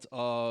result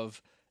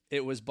of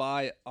It was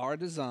by our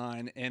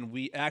design, and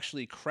we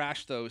actually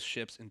crashed those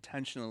ships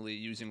intentionally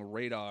using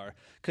radar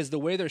because the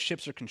way their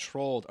ships are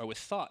controlled are with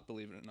thought.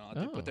 Believe it or not,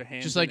 they put their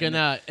hands just like in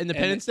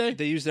Independence Day.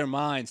 They use their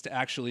minds to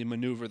actually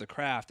maneuver the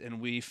craft,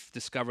 and we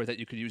discovered that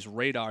you could use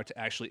radar to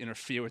actually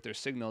interfere with their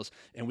signals,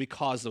 and we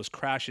caused those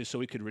crashes so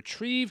we could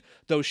retrieve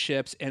those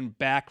ships and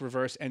back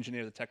reverse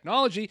engineer the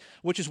technology,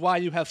 which is why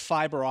you have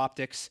fiber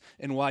optics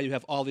and why you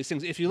have all these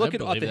things. If you look at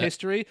believe the that.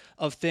 history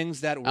of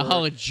things that were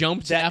How it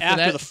jumped that after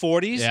that? the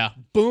 40s, Yeah.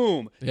 boom.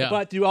 Yeah.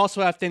 But you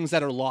also have things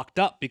that are locked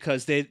up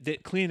because they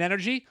clean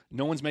energy,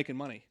 no one's making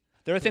money.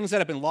 There are things that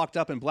have been locked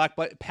up in black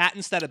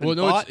patents that have been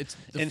bought, it's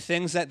and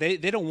things that they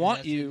don't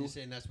want you. You're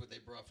saying that's what they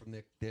brought from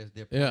their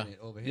Yeah. planet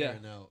over Yeah. here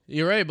now.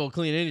 You're right about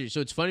clean energy. So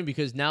it's funny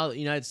because now the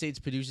United States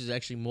produces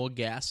actually more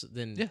gas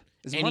than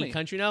it's any money.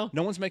 country now.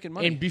 No one's making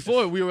money. And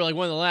before we were like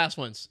one of the last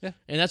ones. Yeah.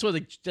 And that's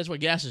why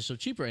gas is so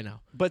cheap right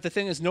now. But the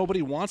thing is,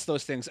 nobody wants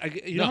those things.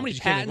 You know No, how many 'cause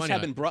you can't make patents money have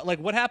on been it. brought? Like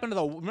what happened to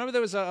the? Remember there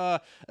was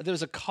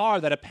a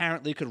car that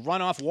apparently could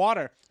run off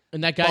water.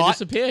 And that guy bought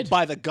disappeared.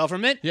 by the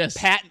government. Yes.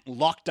 Patent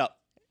locked up.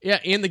 Yeah,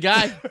 and the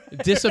guy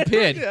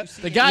disappeared. Yeah.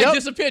 The guy Yep.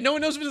 disappeared. No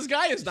one knows who this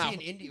guy is now. See,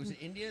 in India, was it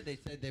India? They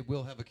said they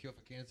will have a cure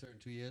for cancer in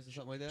 2 years or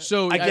something like that.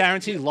 So I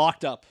guarantee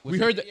locked up. we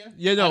heard that. India?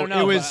 Yeah, I no, don't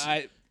know, it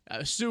but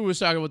was. Sue was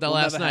talking about that Will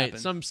last never night. happen.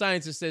 Some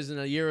scientist says in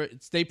a year,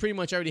 they pretty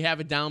much already have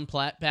it down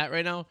pat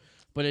right now.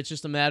 But it's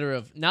just a matter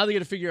of now they got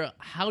to figure out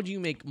how do you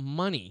make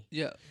money.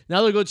 yeah,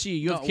 Now they'll go to you.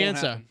 You No, have it won't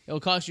cancer. happen. It'll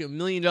cost you $1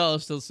 million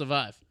to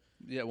survive.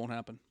 yeah, it won't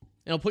happen.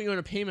 And it'll put you on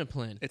a payment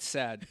plan. It's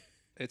sad.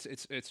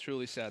 It's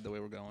truly sad the way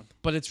we're going.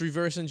 But it's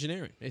reverse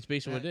engineering. It's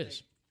basically what I it is.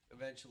 think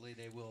Eventually,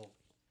 they will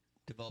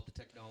develop the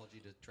technology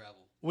to travel.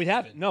 We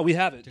have it. No, we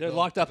have it. To They're go-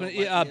 locked to up. go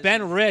In, light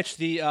Ben years. Rich,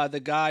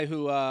 the guy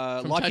who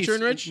Lockheed Tetra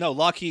and Rich? No,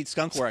 Lockheed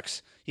Skunk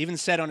Works. He even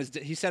said on his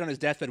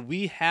deathbed,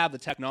 we have the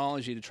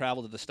technology to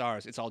travel to the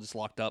stars. It's all just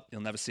locked up.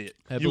 You'll never see it.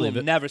 I You believe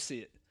will it. never see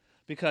it.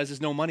 Because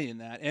there's no money in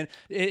that. And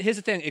here's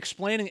the thing,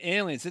 explaining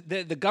aliens.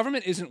 The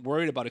government isn't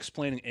worried about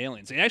explaining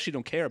aliens. They actually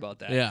don't care about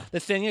that. Yeah. The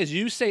thing is,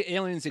 you say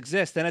aliens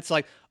exist, then it's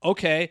like,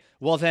 okay,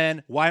 well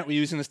then, why aren't we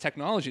using this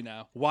technology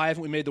now? Why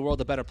haven't we made the world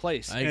a better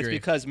place? I And agree.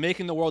 it's because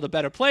making the world a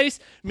better place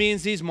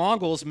means these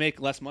Mongols make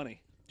less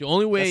money. The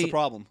only way. That's the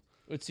problem.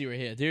 Let's see right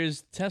here.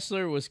 There's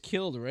Tesla was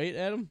killed, right,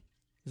 Adam?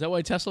 Is that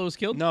why Tesla was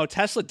killed? No,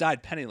 Tesla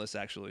died penniless,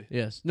 actually.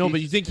 Yes. No,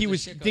 but you think he Because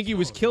was the shit got think he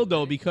was stolen, killed though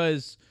right?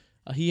 because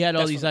he had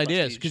all That's these from the ideas.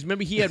 Prestige. Because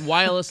remember he had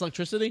wireless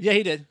electricity. Yeah,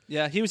 he did.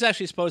 Yeah, he was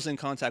actually supposedly in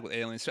contact with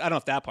aliens. I don't know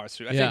if that part's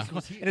true. I Yeah.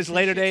 think in his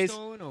later days.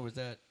 Stolen, or was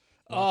that?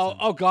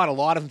 Oh God, a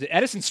lot of them did.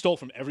 Edison stole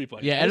from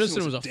everybody. Yeah,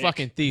 Edison was a dick.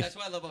 fucking thief. That's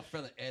why I love our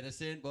friend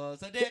Edison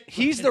was a dick.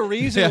 He's the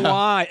reason Yeah.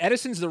 why.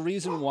 Edison's the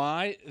reason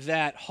why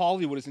that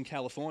Hollywood is in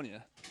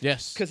California.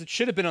 Yes. Because it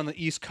should have been on the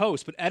East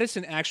Coast, but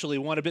Edison actually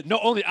wanted it. No,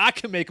 only I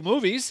can make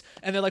movies,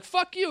 and they're like,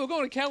 "Fuck you, we're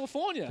going to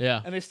California."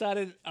 Yeah. and they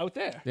started out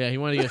there. Yeah, he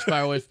wanted to get as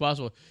far away as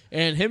possible.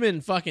 And him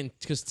and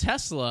because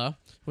Tesla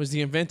was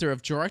the inventor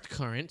of direct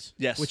current,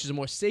 Yes. which is a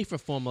more safer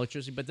form of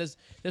electricity, but does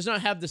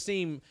not have the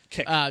same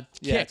Kick. kick.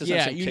 Yeah, it doesn't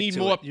have the same you kick need to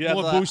more it. You have,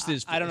 more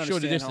boosters. I don't for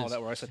shorter understand how distance.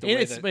 that works, like the And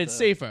way it's that but it's the-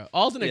 safer.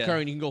 Alternate Yeah.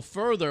 current, you can go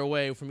further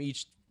away from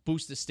each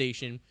booster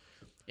station.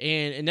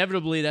 And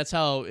inevitably, that's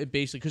how it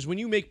basically. Because when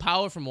you make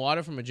power from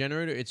water from a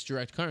generator, it's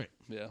direct current.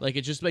 Yeah. Like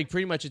it's just like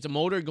pretty much it's a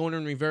motor going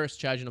in reverse,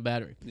 charging a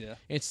battery. Yeah.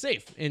 It's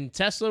safe. And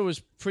Tesla was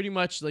pretty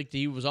much like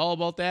he was all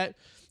about that.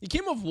 He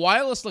came up with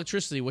wireless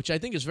electricity, which I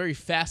think is very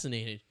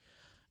fascinating.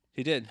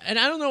 He did. And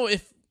I don't know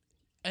if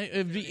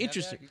it'd be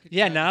interesting.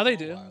 Yeah, now they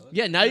do.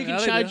 Yeah, now you Yeah, can now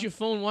they charge do. your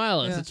phone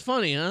wireless. Yeah. It's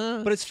funny,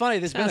 huh? But it's funny.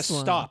 There's Tesla.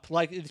 been a stop.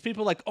 Like it's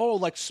people like, oh,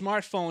 like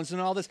smartphones and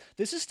all this.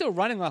 This is still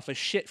running off of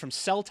shit from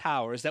cell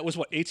towers. That was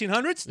what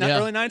 1800s, not Yeah.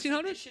 early This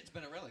 1900s. shit's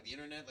been around, like the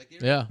internet. Like the Yeah.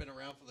 internet's been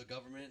around for the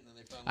government, and then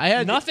they found. I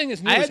had Nothing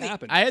is new I has had the,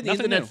 happened. I had the Nothing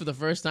internet new. for the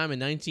first time in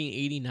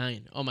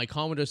 1989 on my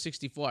Commodore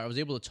 64. I was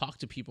able to talk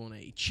to people in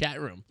a chat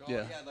room. Oh,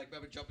 Yeah. yeah, like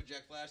remember Jumpin'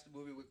 Jack Flash, the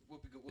movie with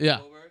Whoopi Yeah.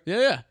 Goldberg?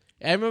 Yeah.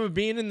 I remember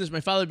being in this. My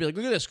father would be like,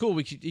 "Look at this,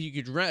 cool. You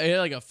could rent it had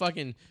like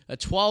a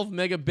 12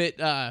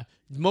 megabit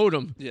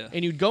modem, Yeah.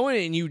 and you'd go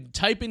in and you'd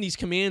type in these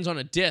commands on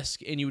a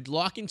disk, and you'd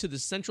lock into the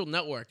central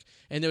network,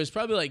 and there was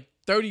probably like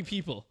 30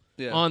 people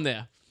Yeah. on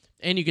there,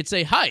 and you could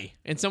say hi,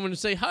 and someone would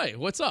say hi,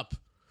 what's up?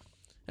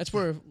 That's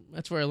where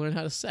I learned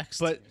how to sext.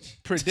 But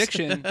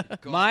prediction,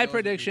 my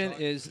prediction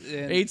is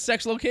in 8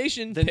 sex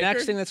location. the picker.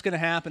 next thing that's going to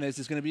happen is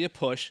there's going to be a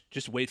push.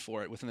 Just wait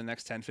for it within the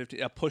next 10,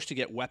 15, a push to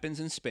get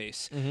weapons in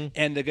space. Mm-hmm.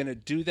 And they're going to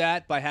do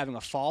that by having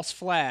a false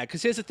flag.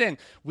 Because here's the thing.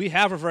 We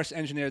have reverse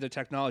engineered their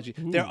technology.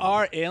 There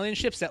are alien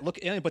ships that look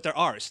alien, but they're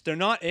ours. They're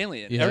not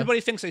alien. Yeah.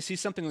 Everybody thinks they see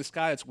something in the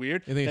sky that's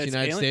weird. You think that it's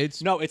United alien.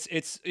 States? No, it's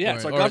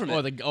our or,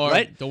 government. or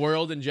right? the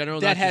world in general.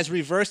 That not has just-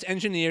 reverse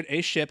engineered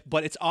a ship,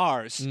 but it's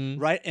ours,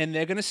 Mm-hmm. right? And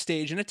they're going to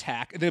stage an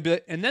attack. They'll be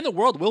like, and then the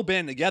world will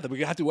band together. We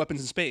have to do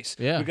weapons in space.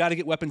 Yeah. We got to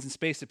get weapons in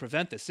space to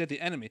prevent this. They're the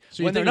enemy.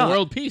 so you when think they're the not.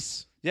 world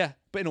peace. Yeah,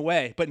 but in a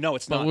way. But no,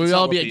 it's But not. we'd It's not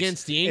all be world peace.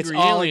 against the It's angry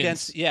all aliens.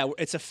 against. Yeah,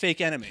 it's a fake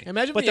enemy.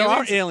 Imagine if but the there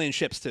aliens- are alien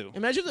ships too.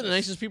 Imagine if they're the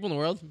nicest people in the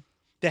world.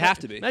 They have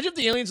to be. Imagine if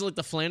the aliens are like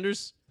the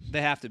Flanders.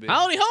 They have to be.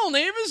 Howdy ho,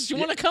 neighbors! You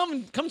want to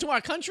come to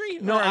our country?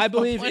 No, Or our I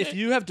believe planet? if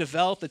you have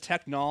developed the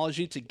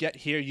technology to get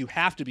here, you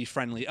have to be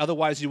friendly.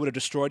 Otherwise, you would have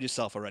destroyed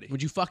yourself already.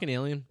 Would you fuck an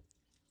alien?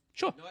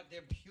 Sure. No,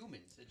 they're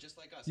humans. They're just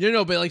like us. You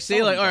know, but like say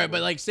Some of like them all right, probably.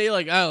 but like say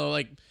like I don't know,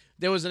 like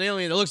there was an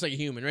alien that looks like a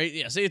human, right?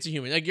 Yeah, say it's a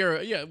human. Like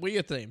what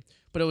your thing?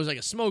 But it was like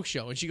a smoke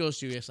show, and she goes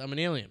to yes, I'm an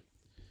alien.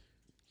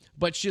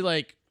 But she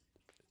like,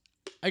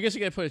 I guess you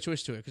gotta put a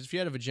twist to it because if you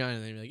had a vagina,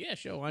 then you'd be like, yeah,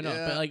 sure, why not?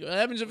 Yeah. But like, what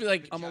happens if you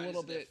like, I'm a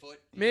little Vaginas in their bit- foot.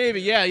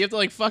 maybe yeah, you have to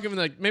like fuck them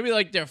and like maybe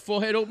like their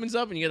forehead opens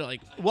up and you gotta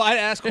like Well, I'd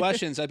ask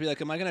questions. I'd be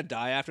like, "Am I gonna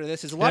die after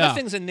this?" There's a lot Yeah. of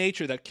things in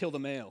nature that kill the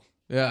male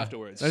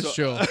afterwards. That's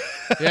So- true.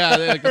 Yeah,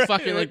 they're like the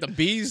fucking like the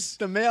bees.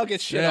 The male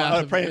gets shit Yeah,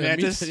 on. Praying the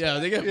mantis. bees- yeah,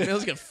 they get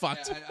males get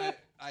fucked. Yeah,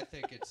 I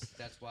think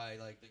that's why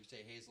like you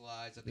say hazel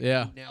eyes. I think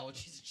Yeah.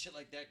 analogies and shit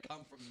like that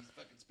come from these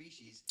fucking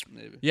species.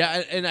 Maybe.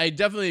 Yeah, and I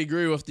definitely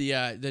agree with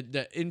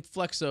the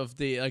influx of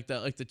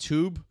the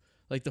tube,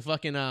 like the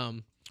fucking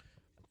from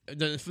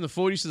the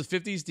 40s to the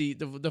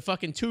 50s, the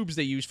fucking tubes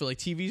they use for like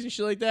TVs and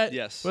shit like that.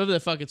 Yes. Whatever the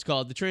fuck it's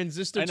called, the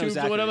transistor I know tubes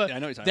exactly. or whatever. Yeah, I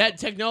know what you're talking that about.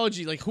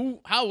 technology, like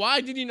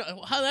why did you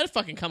know how did that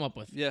fucking come up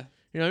with? Yeah.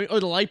 You know what I mean? Or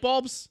the light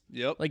bulbs,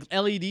 Yep. like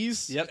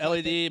LEDs. Yep.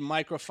 LED,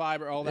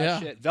 microfiber, all that Yeah.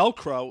 shit.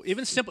 Velcro,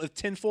 even simple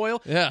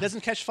tinfoil. Yeah. Doesn't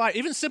catch fire.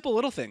 Even simple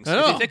little things. I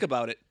If know. you think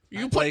about it. You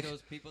I can think put.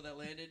 those people that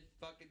landed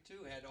fucking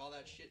too had all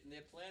that shit in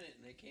their planet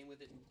and they came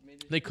with it and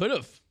made it. They could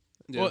have.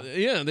 Yeah. Well,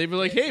 yeah, they were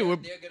like, hey, they're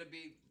gonna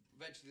be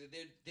eventually.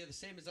 They're the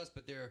same as us,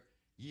 but they're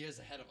years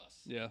ahead of us.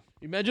 Yeah.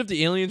 imagine if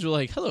the aliens were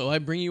like, hello, I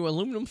bring you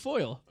aluminum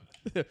foil.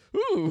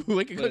 Ooh,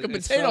 we can cook a But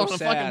it's potato so on a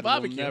sad. fucking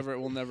barbecue.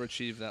 We'll never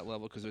achieve that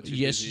level because we're too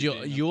Yes, busy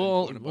being you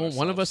all. important Well, about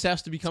one of ourselves. us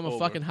has to become It's a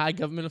over. fucking high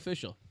government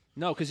official.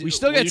 No, because We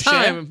still got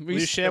time. Will you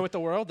share with the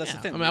world? That's the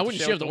thing. I mean, We I have to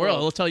wouldn't share with the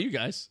world. I'll tell you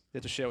guys. You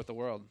have to share with the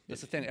world.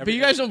 That's the thing. But you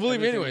guys don't believe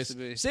me everything anyways. has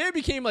to be- Say I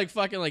became like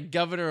fucking like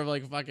governor of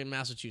like fucking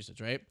Massachusetts,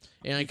 right?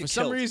 And like get for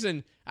some killed.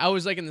 reason I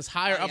was like in this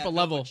higher Yeah, upper no,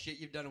 level. but shit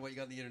you've done and what you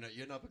got on the internet.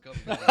 You're not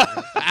becoming.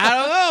 I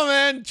don't know,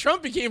 man.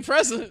 Trump became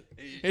president,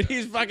 and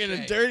he's fucking a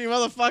Touche. dirty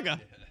motherfucker.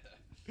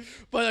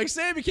 But like,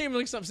 say I became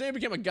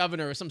a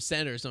governor or some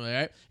senator or something,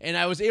 right? And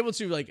I was able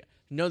to like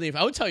know the.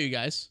 I would tell you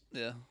guys.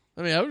 Yeah.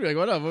 I mean, I would be like,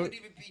 whatever. Wouldn't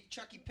even be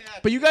Chucky Pat.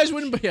 But you guys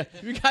wouldn't. Yeah,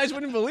 you guys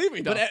wouldn't believe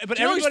me. Though. But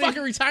you know he's everybody-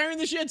 fucking retiring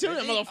this year too.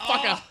 That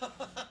motherfucker.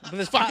 But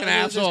this Fucking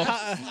asshole.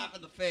 slap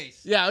in the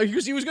face. Yeah,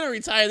 because he was gonna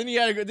retire. Then he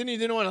had. Then he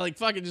didn't want to like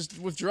fucking just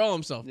withdraw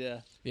himself.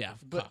 Yeah. Yeah,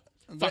 But-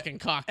 fucking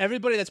cock.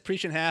 Everybody that's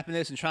preaching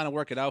happiness and trying to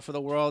work it out for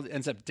the world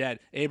ends up dead.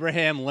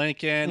 Abraham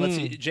Lincoln. Let's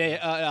see.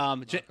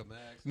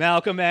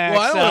 Malcolm X.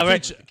 Well, I don't wanna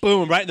right, preach-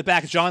 boom, right in the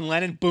back. John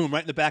Lennon. Boom,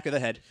 right in the back of the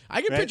head.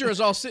 I can Right? picture us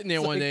all sitting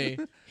there one day,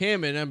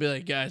 him, and I'd be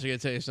like, guys, I gotta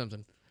tell you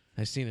something.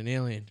 I seen an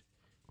alien.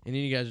 And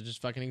then you guys would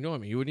just fucking ignore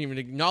me. You wouldn't even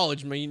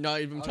acknowledge me,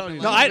 not even telling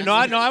you. No,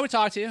 I would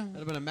talk to you. That'd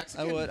have been a I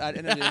Mexican. would. I'd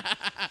interview.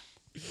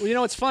 Well, you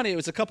know what's funny? It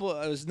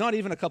was not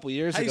even a couple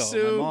years Hey, ago.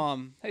 Sue. My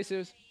mom. Hey,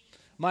 Suze.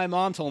 My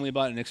mom told me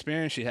about an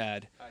experience she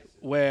had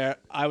where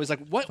I was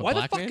like, "What? A Why the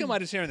black fuck man? am I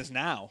just hearing this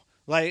now?"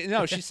 Like,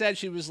 no, she said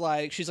she's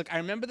like, I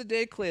remember the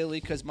day clearly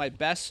because my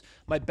best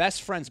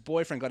friend's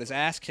boyfriend got his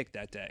ass kicked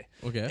that day.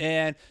 Okay.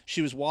 And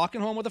she was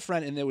walking home with a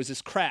friend, and there was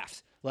this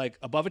craft like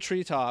above a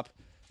treetop,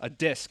 a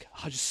disc,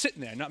 just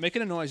sitting there, not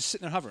making a noise, just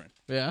sitting there hovering.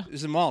 Yeah. It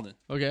was in Malden.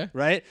 Okay.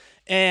 Right?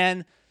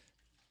 And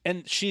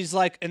she's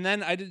like, and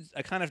then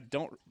I kind of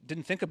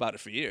didn't think about it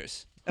for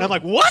years. And I'm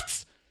like,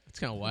 what? It's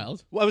kind of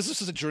wild. Well, was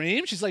this a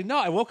dream? She's like, no,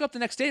 I woke up the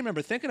next day,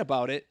 remember thinking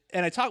about it,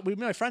 and me and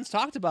my friends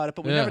talked about it,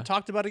 but we Yeah. never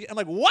talked about it again. I'm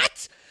like,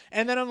 what?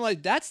 And then I'm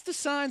like, that's the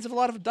signs of a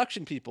lot of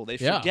abduction people. They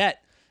Yeah.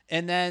 forget.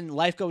 And then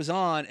life goes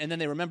on, and then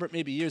they remember it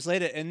maybe years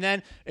later. And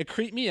then it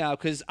creeped me out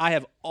because I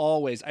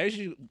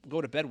usually go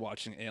to bed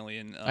watching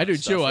Alien. I do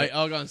stuff, too. right?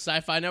 I'll go on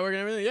Sci-Fi Network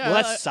and everything. Yeah.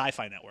 Well, that's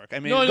Sci-Fi Network. I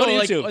mean, no, go to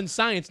like YouTube. on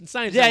Science. Yeah,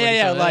 Network yeah, and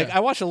yeah. stuff, Like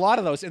I watch a lot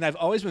of those, and I've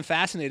always been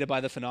fascinated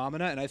by the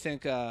phenomena. And I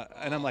think, and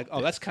I'm like,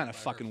 oh, that's kind of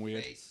fucking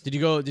weird. Did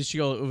she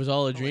go? It was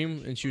all a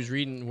dream, and she was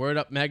reading Word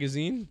Up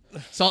magazine,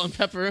 Salt and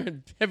Pepper,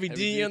 and Heavy D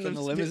D on from the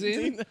the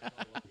limousine?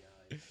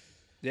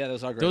 Yeah,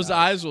 those are great. Those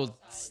eyes will.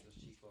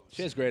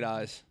 She has great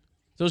eyes.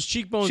 Those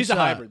cheekbones. She's a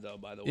hybrid, though,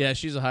 by the way. Yeah,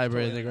 she's a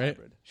hybrid, I Totally think, a right?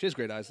 hybrid. She has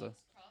great eyes, though.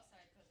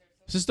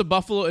 Is this the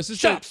Buffalo? Is this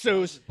Shut up, the,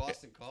 Suze.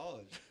 Boston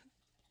College.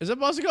 is that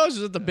Boston College? Or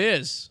is it the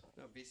Bears?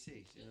 No, BC.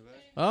 You know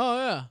that? Oh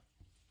yeah.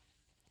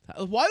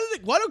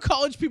 Why do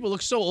college people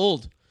look so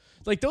old?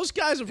 Like those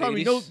guys are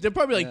probably 80s? they're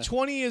probably like Yeah.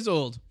 20 years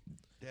old,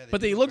 Yeah,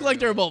 but they do look like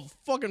they're very old. about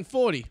fucking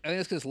 40, I think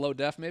it's because low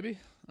def, maybe.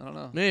 I don't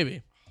know. maybe. I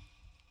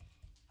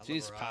love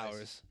She's her eyes.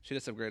 powers. She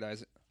does have great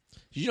eyes.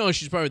 You know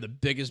she's probably the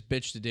biggest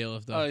bitch to deal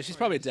with though. Oh, she's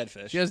probably a dead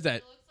fish. She has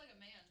that. looks like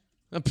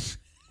a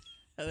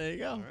man. There you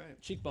go. All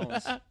right.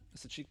 cheekbones.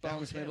 It's the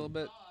cheekbones, maybe a little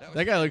bit.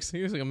 That guy looks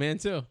like a man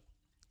too.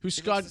 Who's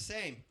He Scott? looks the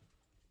same.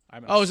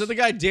 Oh, is that the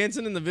guy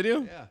dancing in the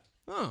video? Yeah.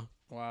 Oh,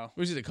 Wow.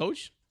 was he the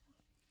coach?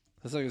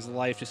 Looks like his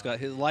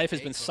life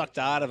has been sucked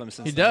out of him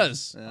since. He then.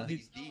 does. Yeah.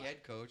 He's the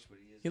head coach, but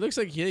he is. He looks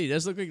like he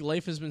does look like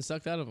life has been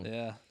sucked out of him.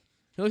 Yeah.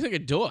 He looks like a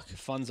dork.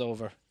 Fun's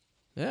over.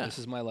 Yeah. This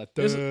is my life.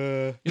 He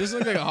doesn't, he doesn't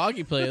look like a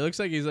hockey player. He looks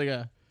like he's like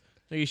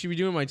he should be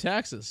doing my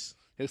taxes.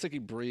 He looks like he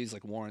breathes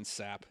like Warren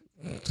Sapp.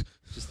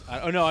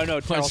 I know.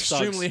 Terrell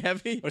extremely Suggs.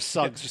 heavy. Or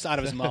Suggs, just out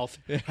of his mouth.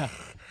 Yeah.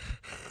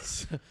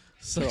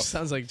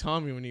 Sounds like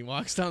Tommy when he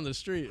walks down the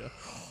street. He's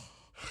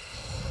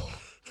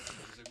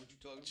like, what you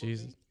talking about?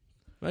 Jesus. me?"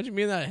 Imagine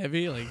being that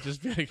heavy, like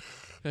just be like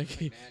Man,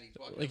 he's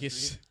walking like down he's the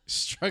street.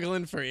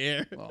 struggling for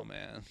air. Oh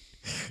man,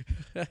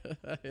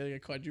 Like a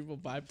quadruple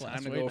bypass.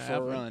 time to waiting go for a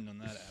happen. run when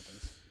that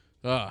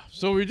happens.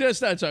 So we just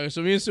started talking.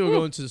 So me and Sue are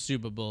going to the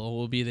Super Bowl.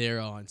 We'll be there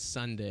on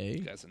Sunday,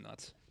 You guys are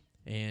nuts.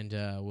 and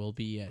we'll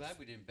be at. Glad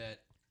we didn't bet.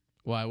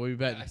 Why? What are we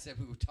betting? I said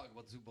we would talk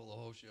about the Super Bowl the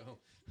whole show.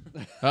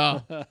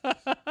 Oh,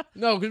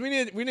 no, because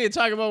we need to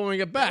talk about when we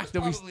get back.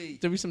 There'll probably-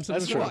 be some That's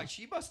something. true.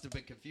 She must have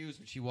been confused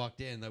when she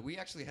walked in. Like, we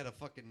actually had a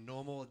fucking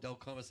normal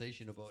adult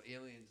conversation about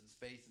aliens and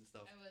space and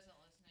stuff. I wasn't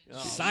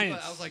listening. She-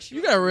 Science. I was like, she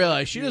You must gotta be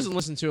realize she confused. doesn't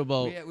listen to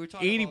about We were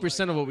talking about, 80%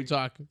 of how what we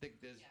talk. think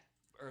there's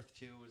Earth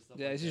 2 and stuff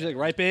Yeah, like he's that. usually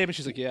like, right, babe? And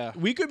she's like, yeah.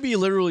 We could be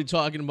literally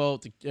talking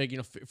about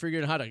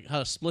figuring how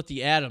to split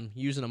the atom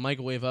using a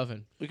microwave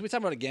oven We could be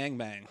talking about a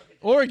gangbang.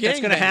 or a gangbang. That's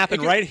going to happen It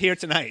could- right here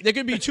tonight. There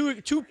could be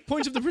two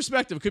points of the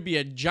perspective. It could be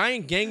a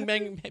giant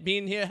gangbang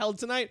being here held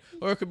tonight,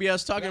 or it could be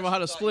us talking about how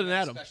to split an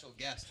atom. Special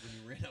guest when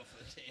you ran out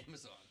for the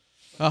Amazon.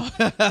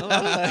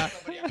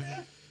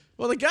 Oh.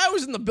 Well, the guy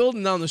was in the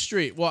building down the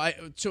street. Well, I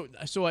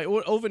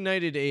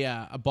overnighted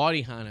a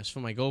body harness for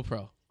my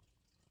GoPro.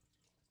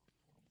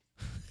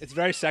 It's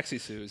very sexy,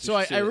 Suze. So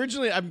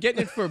I'm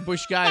getting it for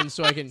Bush Gardens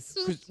so I can.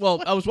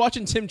 Well, I was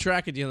watching Tim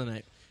Tracker the other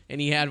night, and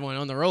he had one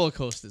on the roller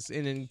coasters.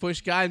 And in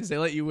Bush Gardens, they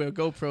let you wear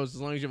GoPros as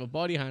long as you have a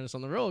body harness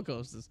on the roller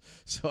coasters.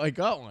 So I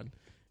got one.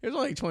 It was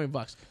only like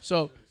 $20.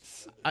 So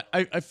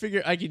I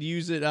figured I could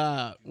use it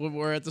when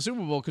we're at the Super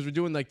Bowl because we're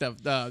doing like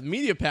the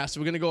media pass. So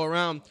we're gonna go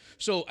around.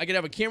 So I could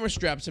have a camera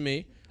strapped to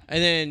me.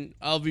 And then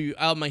I'll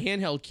have my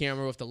handheld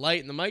camera with the light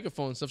and the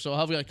microphone and stuff. So I'll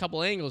have like a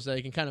couple angles that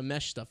I can kind of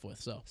mesh stuff with.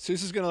 So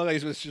Suze is going to look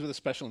like she's with a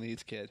special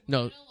needs kid.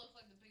 no, You're gonna look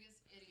like the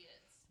biggest idiots.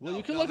 Well,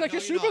 you can look like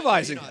you're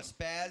supervising him.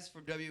 Spaz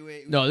from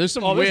WA. no, there's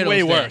some Oh, this weirdos is way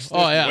there. worse.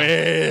 Oh yeah. Way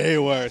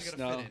It's worse.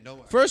 gonna No. fit in, don't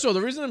worry. First of all,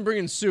 the reason I'm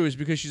bringing Sue is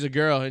because she's a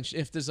girl, and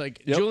if there's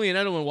like Yep. Julian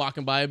Edelman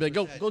walking by, I'd be like,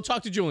 go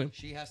talk to Julian.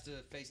 She has to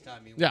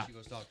FaceTime me when Yeah. she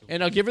goes talk to him.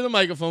 And I'll give her the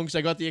microphone because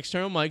I got the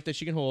external mic that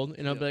she can hold,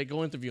 and I'll be like,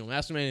 go interview him,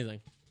 ask him anything.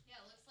 Yeah,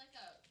 it looks like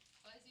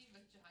a fuzzy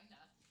vagina.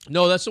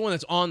 No, that's the one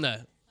that's on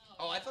the.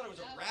 Oh, I thought it was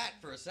a rat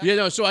for a second. Yeah,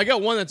 no. So I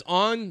got one that's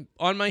on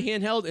my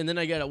handheld, and then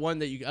I got one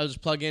that I'll just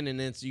plug in, and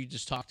then you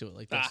just talk to it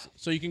like this.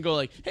 So you can go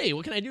like, hey,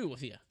 what can I do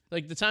with you?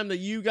 Like the time that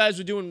you guys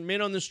were doing Man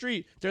on the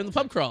Street during the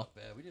pub crawl.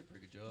 Yeah, we did a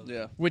pretty good job.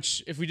 Yeah.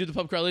 Which, if we do the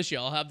pub crawl this year,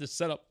 I'll have this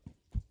set up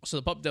so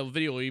the pub devil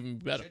video will even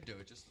be We better. should do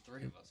it, just the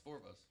three of us, four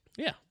of us.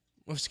 Yeah,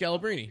 with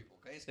Scalabrini. People,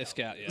 okay? If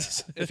Scout, yeah.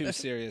 If he was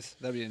serious,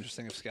 that'd be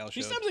interesting if Scout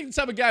He showed. sounds like the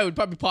type of guy who would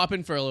probably pop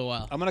in for a little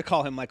while. I'm going to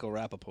call him Michael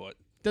Rappaport.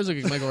 Does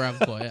look like Michael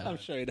Rappaport, yeah. I'm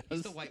sure he He's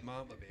does. the white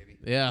mamba, baby.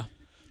 Yeah.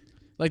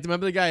 Like,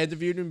 remember the guy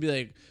interviewed him and be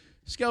like,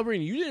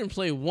 Scalabrini, you didn't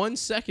play 1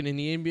 second in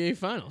the NBA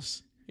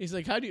Finals. He's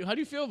like, how do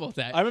you feel about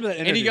that? I remember that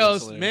And he interview, that's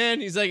goes, hilarious.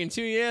 man, he's like, in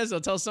 2 years, I'll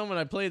tell someone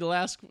I played the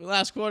last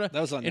quarter. That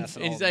was on and,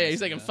 SNL, and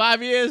he's like, in yeah.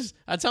 5 years,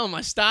 I tell him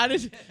I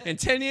started. In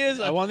 10 years,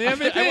 I won the I MVP.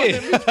 won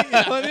the MVP.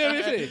 I won the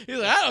MVP. He's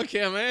like, I don't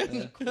care,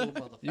 man. Cool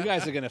motherfucker. You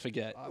guys are going to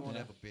forget. I want to Yeah.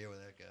 have a beer with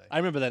that guy. I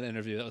remember that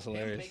interview. That was Him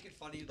hilarious. making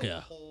fun of you the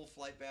Yeah. whole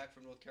flight back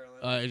from North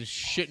Carolina. Just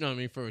shitting on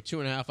me for a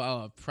 2.5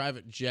 hour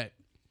private jet.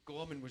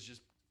 Gorman was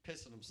just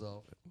pissing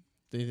himself.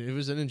 It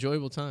was an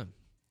enjoyable time.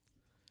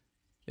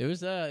 It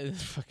was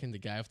fucking the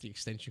guy with the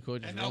extension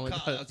cord. Just ML rolling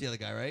Carr, down- that's the other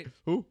guy, right?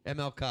 Who?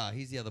 ML Carr,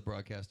 he's the other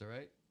broadcaster,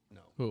 right?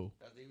 No. Who?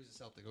 He was a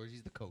Celtic, or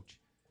he's the coach.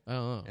 I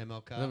don't know.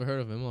 ML Carr. Never heard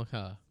of him.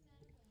 ML.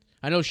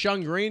 I know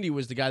Sean Grandy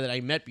was the guy that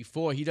I met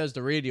before. He does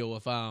the radio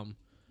with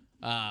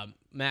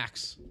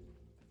Max.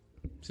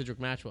 Cedric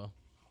Maxwell.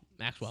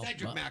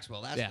 Cedric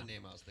Maxwell, that's Yeah. the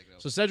name I was thinking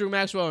of. So Cedric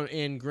Maxwell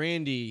and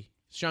Grandy,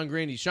 Sean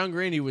Grandy. Sean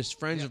Grandy was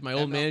friends Yeah, with my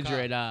old ML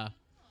manager Carr.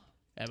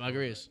 at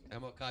Margaritas.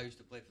 ML Carr used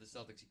to play for the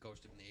Celtics. He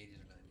coached him in the 80s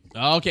or 90s.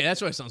 Oh, okay,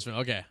 that's why it sounds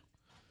familiar. Okay.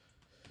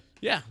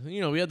 Yeah,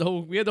 we had the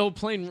whole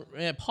plane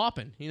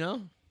popping.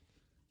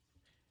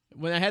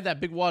 When I had that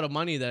big wad of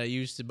money that I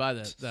used to buy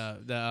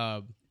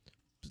the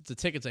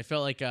tickets, I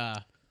felt like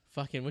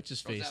fucking what's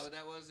his Oh, is face? that what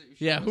that was? That you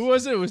Yeah, showed who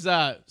us? was it? It was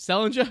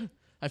Selinger?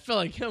 I felt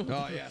like him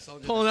Oh, yeah.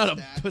 Soldier pulling out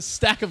Stack. a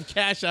stack of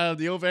cash out of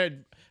the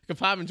overhead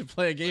compartment to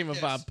play a game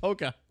Like of this.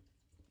 poker.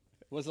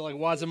 Was it like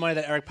wads of money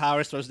that Eric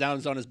Powers throws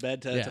down on his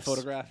bed to Yes.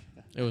 photograph?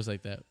 It was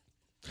like that.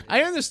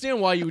 I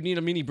understand why you would need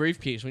a mini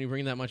briefcase when you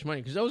bring that much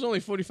money because that was only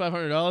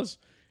 $4,500,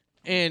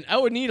 and I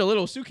would need a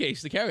little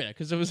suitcase to carry that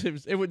because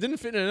it didn't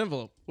fit in an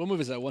envelope. What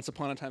movie is that? Once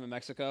Upon a Time in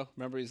Mexico.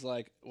 Remember, he's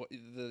like,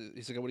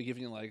 he's like, I would have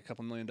given you like a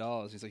couple $1 million.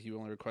 He's like, you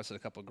only requested a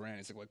couple grand.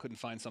 He's like, well, I couldn't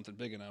find something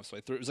big enough, so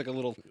I threw. It was like a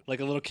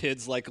little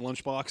kid's like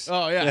lunchbox.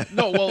 Oh yeah,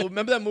 no. Well,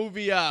 remember that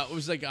movie? It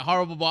was like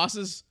Horrible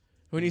Bosses.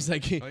 When he's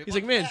like, bought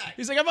the man, bag.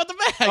 he's like, I bought the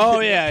bag. Oh,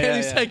 yeah, and yeah,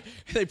 he's yeah. like,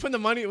 they put the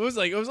money. It was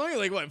only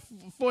like what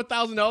 $4,000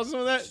 or something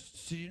like that.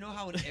 So you know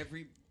how in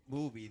every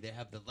movie they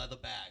have the leather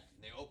bag?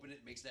 They open it, it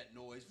makes that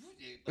noise.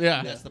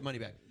 Yeah. That's the money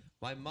bag.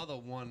 My mother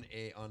won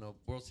on a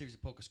World Series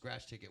of Poker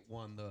scratch ticket.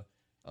 Won the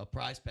a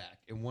prize pack,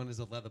 and one is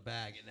a leather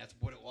bag, and that's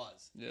what it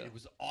was. Yeah. And it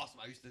was awesome.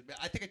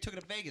 I think I took it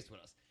to Vegas with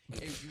us.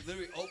 And you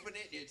literally open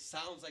it, it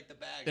sounds like the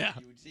bag Yeah.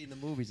 you would see in the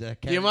movies.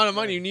 The amount of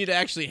money you need to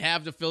actually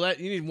have to fill that,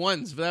 you need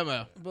ones for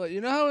them. But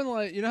you know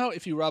how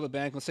if you rob a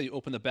bank, let's say you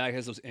open the bag, it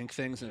has those ink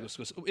things, and it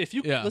goes. If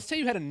you Yeah. let's say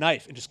you had a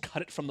knife and just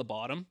cut it from the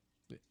bottom.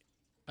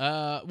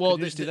 Well, Could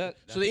you just do that?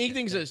 So the ink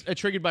things are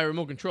triggered by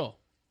remote control.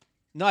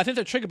 No, I think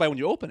they're triggered by when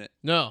you open it.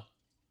 No.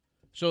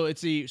 So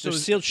it's the So so they're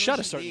sealed shut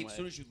a certain As way.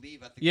 soon as you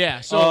leave, I think yeah.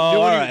 the So bag- you know, all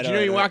when right, you know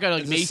all you right, walk out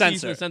like It's a Macy's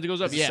sensor. and the sensor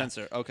goes up. It's a Yeah.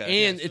 sensor.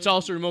 Okay. And it's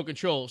also remote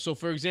control. So,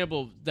 for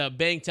example, the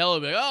bank teller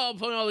will be like, "Oh, I'm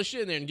putting all this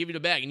shit in there," and give you the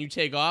bag, and you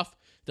take off.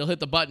 They'll hit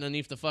the button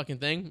underneath the fucking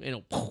thing, and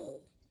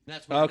it'll.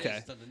 That's what it is. Okay.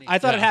 It's underneath. I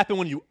thought it Yeah. happened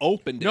when you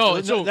opened it. No,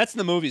 But so- that's in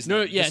the movies. No,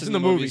 then. yeah, This it's is in the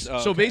movies. Oh,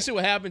 So okay. basically,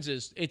 what happens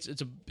is it's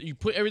you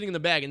put everything in the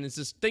bag, and it's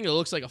this thing that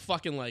looks like a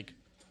fucking like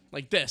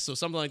this. So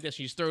something like this,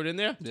 you just throw it in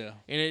there, Yeah.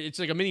 and it's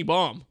like a mini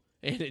bomb,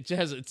 and it's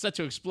set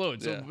to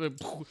explode. So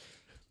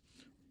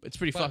it's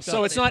pretty fucked So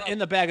up. it's not in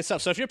the bag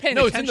itself. So if you're paying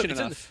no, it's in attention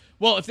the, enough,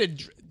 well, if they're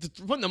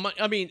putting the money,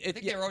 I mean, I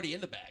think they're already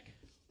in the bag.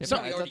 They're Some-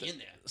 probably I already in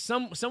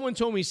there. someone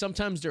told me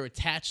sometimes they're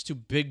attached to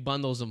big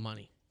bundles of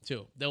money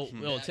too. They'll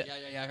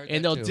Yeah, I heard and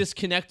that they'll too.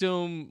 disconnect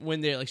them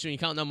when they're like, so when you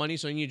count that money,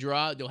 so when you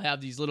draw, they'll have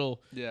these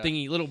little Yeah.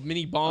 little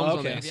mini bombs on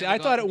okay. there. See, I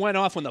thought it went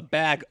off when the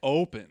bag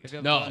opened. Have you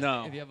ever No. gotten,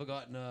 No. Have you ever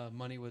gotten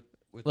money with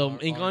Little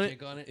ink on orange it?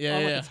 ink Yeah,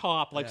 on yeah. like the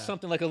top, like Yeah.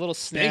 something like a little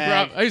snag.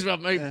 Bank rob. I used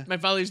to, my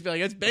father used to be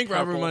like, "That's bank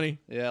robbery Purple. money."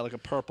 Yeah, like a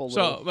purple.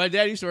 So little, my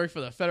dad used to work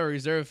for the Federal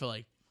Reserve for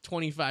like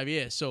 25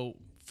 years. So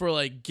for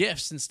like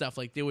gifts and stuff,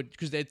 like they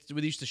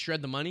used to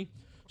shred the money.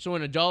 So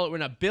when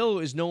a bill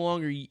is no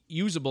longer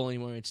usable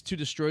anymore, it's too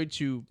destroyed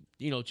to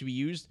to be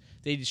used.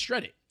 They just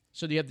shred it.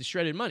 So they have the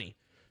shredded money.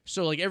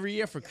 So like every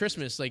year for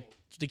Christmas, like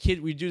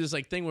we do this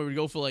like thing where we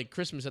go for like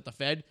Christmas at the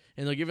Fed,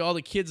 and they'll give all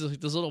the kids like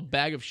this little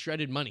bag of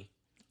shredded money.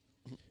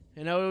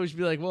 And I would always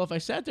be like, well, if I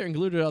sat there and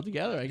glued it all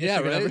together, I guess Yeah,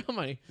 I could have right? real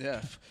money.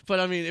 yeah. But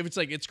I mean, if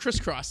it's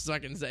crisscross, so I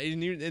can say,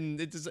 and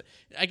it's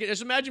I can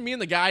just imagine me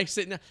and the guy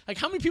sitting there. Like,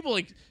 how many people I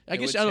It guess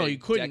would I don't know. take You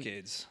couldn't,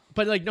 Decades.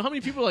 but like, know how many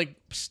people like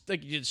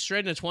you just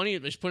shredding a 20,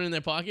 and just put it in their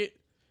pocket.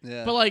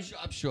 Yeah. But like,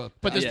 I'm sure.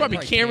 but there's Yeah, probably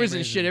cameras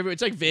and shit and- everywhere.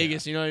 It's like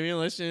Vegas, you know what I mean?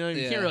 Listen, you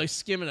Yeah. can't really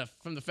skim it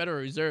from the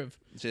Federal Reserve.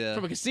 yeah.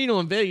 From a casino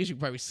in Vegas, you can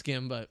probably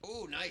skim. But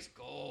Ooh, nice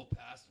goal,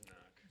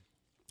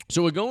 Pasternak.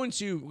 so we're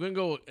gonna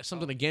go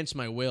something against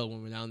my will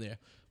when we're down there.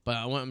 But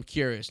I'm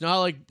curious. Now,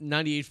 like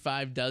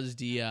 98.5 does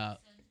the what?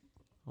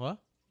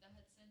 The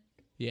Hudson.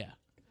 Yeah.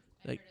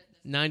 I Like heard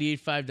of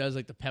this. 98.5 does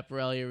like the pep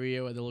rally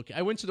area where they look.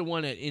 I went to the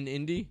one in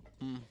Indy,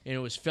 and it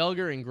was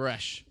Felger and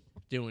Gresh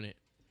doing it.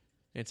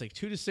 And it's like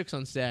 2 to 6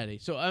 on Saturday.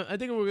 So I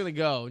think we're gonna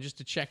go just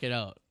to check it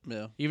out,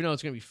 Yeah. even though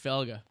it's gonna be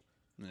Felger.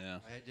 Yeah.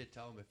 I did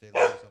tell him if they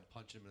lose, I'm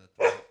punching him in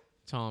the throat.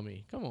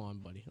 Tommy, come on,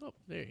 buddy. Oh,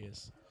 there he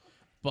is.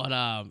 But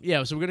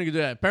yeah, so we're gonna do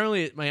that.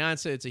 Apparently, my aunt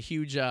said it's a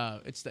huge.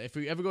 If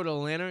we ever go to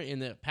Atlanta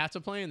and the Pats are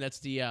playing, that's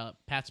the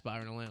Pats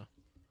bar in Atlanta.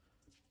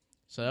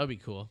 So that would be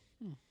cool.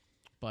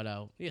 But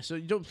yeah, so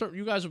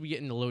you guys will be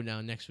getting the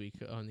lowdown next week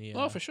on the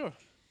Oh, for sure.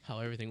 how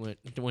everything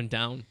went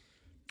down.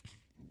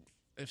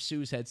 If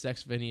Sue's had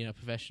sex with any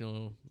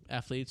professional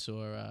athletes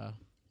or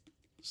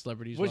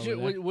celebrities, Would while you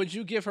we're there. would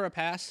you give her a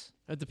pass?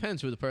 It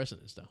depends who the person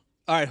is, though.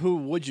 All right, who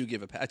would you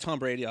give a pass? Tom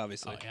Brady,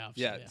 obviously. Oh,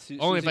 yeah, Su-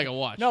 only if Susie- I can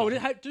watch. No,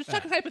 so. just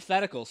talking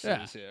hypotheticals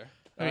Yeah. here.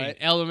 I All mean, right.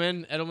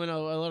 Edelman,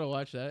 I'll let her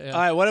watch that. Yeah. All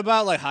right. What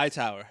about like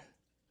Hightower?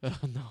 Oh,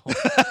 no.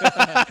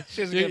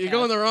 She doesn't You're, get a you're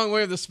going pass. the wrong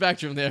way of the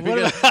spectrum there. What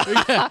You gotta- you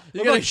What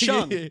gotta- about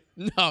Chung?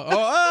 No.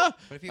 Oh,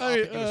 But if he I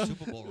mean, offered him a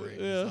Super Bowl ring,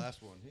 yeah. his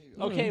last one. Here you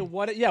go. Okay.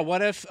 What? Yeah.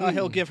 What if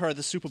he'll give her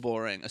the Super Bowl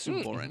ring? A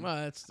Super Bowl ring. Well,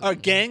 that's Or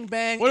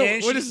gangbang. what,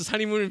 and what she- is this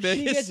honeymoon in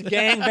She Vegas? gets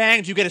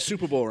gangbanged. You get a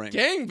Super Bowl ring.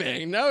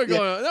 Gangbang. Now we're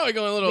going. Now we're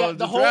going a little. Yeah,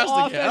 the whole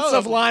drastic here.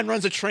 offensive line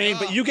runs a train,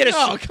 but you get a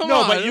No, come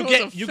no, on, but you those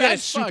get are you get a fat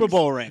Super fucks.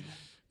 Bowl ring.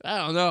 I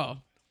don't know.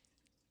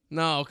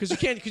 No, because you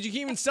can't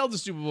even sell the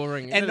Super Bowl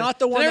ring. And not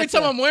the Then one every that's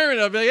time a- I'm wearing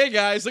it, I'll be like, "Hey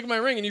guys, look at my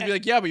ring," and you'd be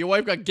like, "Yeah, but your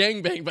wife got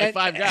gangbanged by And-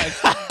 5 guys,"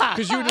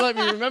 because you would let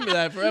me remember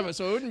that forever.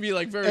 So it wouldn't be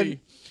like very.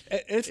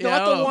 It's Yeah, not I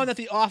the don't know. one that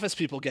the office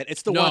people get.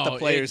 It's the one that the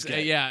players it's-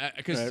 get. yeah,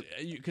 because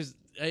Right.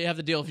 I have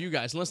to deal with you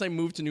guys. Unless I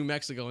moved to New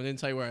Mexico and didn't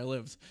tell you where I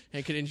lived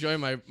and could enjoy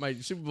my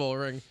Super Bowl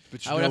ring.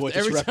 But you I would know have what to,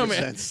 this every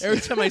represents. every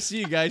time I see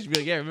you guys, you'd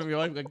be like, "Yeah, remember your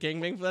wife got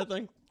gangbanged for that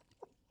thing?"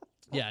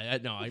 Yeah,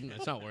 no,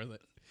 it's not worth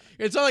it.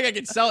 It's not like I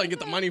could sell it and get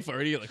the money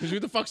for it either. Because who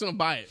the fuck's gonna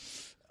buy it?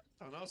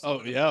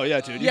 Oh yeah,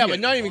 dude. Yeah, You but get-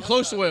 not even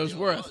close to what it was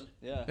worth.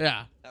 Yeah.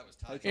 Yeah. That was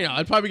tight. You know,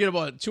 I'd probably get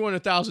about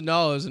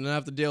 $200,000 and then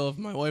have to deal with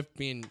my wife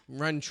being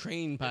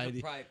trained by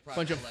the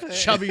bunch of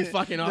chubby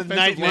fucking The offensive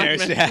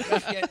nightmares. linemen. Yeah.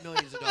 If he had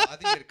millions of dollars, I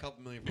think he had a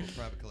couple million from a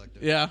private collector.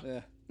 Yeah, Yeah.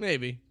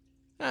 maybe.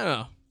 I don't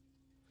know.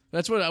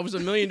 That's what I was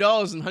 $1 million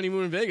in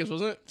honeymoon in Vegas,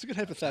 wasn't it? It's a good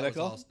That was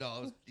hypothetical. all, no,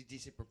 it was a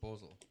decent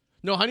proposal.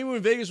 No, honeymoon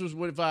in Vegas was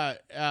with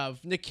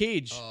Nick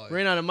Cage Oh,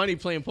 ran out of money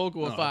playing poker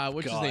with Oh,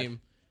 what's God. his name?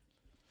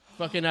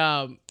 Fucking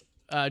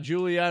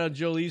Juliana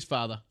Jolie's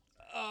father.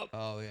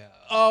 Oh yeah.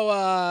 Oh,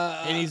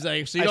 And he's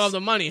like, "So you don't have the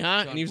money, huh?"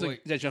 John And he was like,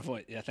 Voight. yeah, Jeff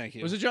Voight. Yeah, thank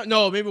you. "Was it John?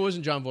 No, maybe it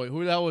wasn't John Voight.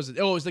 Who the hell was it?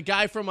 Oh, it was the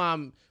guy from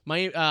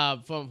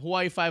from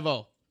Hawaii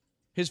 5-0.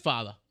 His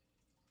father.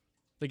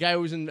 The guy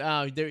who was in.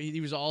 He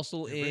was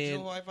also The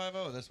in. original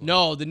Y50. This one.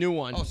 No, the new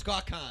one. Oh,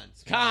 Scott Kahn.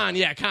 Khan.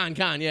 Yeah,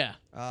 Khan. Yeah.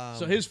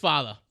 So his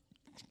father.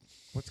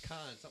 What's Kahn?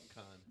 Something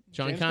Kahn.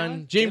 John James Caan?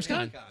 Caan? James James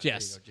Caan. Caan. There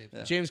Yes. you go,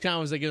 James. James Caan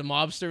was like a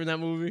mobster in that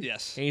movie.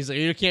 Yes. And he's like,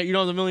 you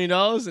don't have $1 million?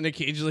 And the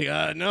kid's like,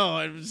 no,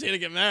 I was here to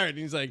get married. And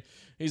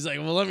he's like,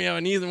 well, let me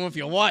have neither one with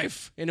your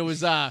wife. And it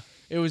was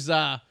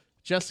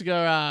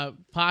Jessica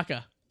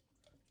Parker.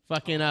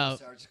 Fucking Sarah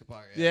Jessica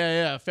Parker,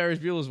 yeah, Ferris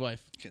Bueller's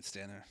wife. Can't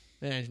stand her.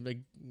 Yeah, she's like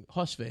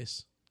horse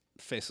face.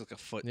 Face like a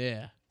foot.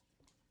 Yeah.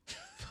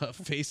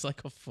 Face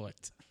like a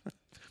foot.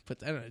 Put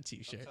that on a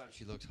t-shirt. Sometimes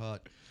she looks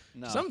hot.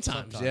 No.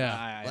 Sometimes, Sometimes. yeah.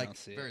 I Like don't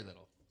see very it.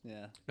 little.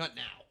 Yeah. Not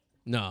now.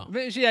 No.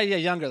 But yeah,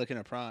 younger, like in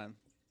her prime.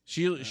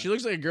 She looks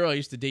like a girl I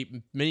used to date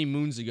many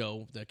moons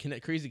ago. The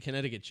crazy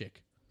Connecticut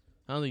chick.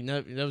 I don't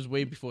think that was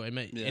way before I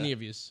met Yeah. any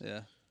of yous.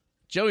 Yeah.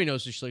 Joey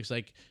knows what she looks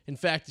like. In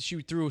fact,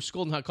 she threw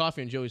scalding hot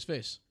coffee on Joey's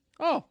face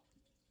Oh.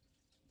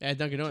 at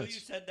Dunkin' Until you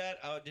Donuts. said that,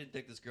 I didn't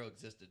think this girl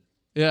existed.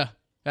 Yeah.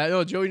 I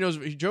know Joey knows.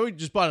 Joey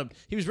just bought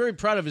he was very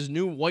proud of his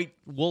new white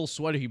wool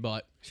sweater he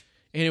bought.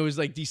 And it was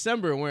like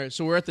December,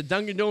 so we're at the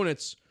Dunkin'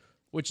 Donuts,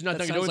 which is not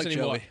That Dunkin' sounds Donuts like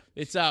anymore. Joey.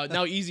 It's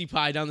now Easy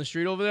Pie down the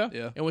street over there.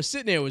 Yeah. And we're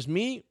sitting there. It was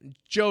me,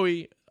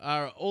 Joey,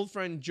 our old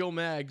friend Joe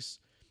Maggs,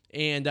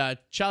 and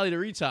Charlie the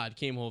retard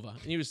came over.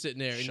 And he was sitting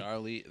there. And,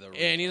 Charlie the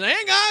and he's like,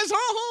 hey, guys.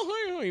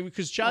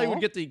 Because Charlie would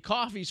get the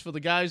coffees for the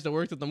guys that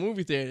worked at the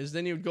movie theaters.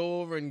 Then he would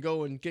go over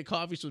and get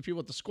coffees for the people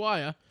at the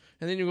Squire.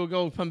 And then he would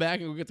come back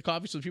and go get the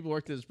coffees for the people who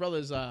worked at his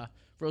brother's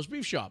roast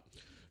beef shop.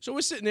 So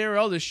we're sitting there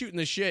all just shooting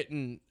the shit.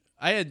 And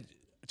I had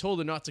told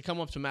her not to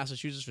come up to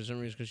Massachusetts for some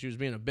reason because she was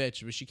being a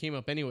bitch. But she came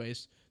up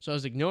anyways. So I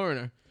was ignoring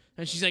her.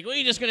 And she's like, well,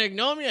 you just going to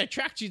ignore me? I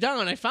tracked you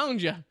down. I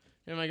found you. And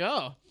I'm like,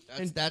 oh.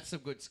 That's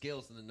some good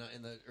skills in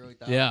the early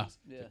 2000s. Yeah.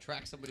 To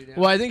track somebody down.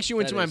 Well, I think she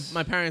went That to is-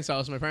 my parents'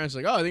 house. My parents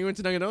were like, oh, I think you went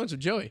to Dunkin' Donuts with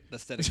Joey.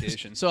 That's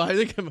dedication. So I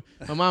think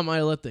my mom might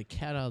have let the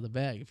cat out of the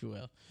bag, if you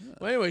will.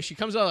 Well, anyway, she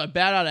comes out of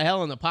bat out of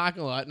hell in the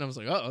parking lot, and I was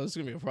like, oh, this is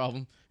going to be a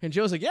problem. And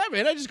Joe's like, yeah,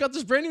 man, I just got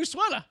this brand new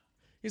sweater.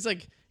 He's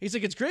like,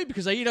 it's great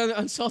because I eat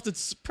unsalted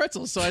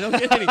pretzels, so I don't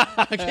get any,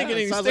 I can't get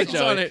any Sounds like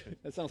stickers on Joey.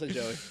 it. That sounds like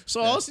Joey.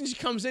 So all of a sudden she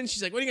comes in,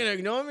 she's like, what are you going to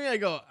ignore me?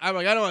 I'm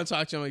like, I don't want to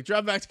talk to you. I'm like,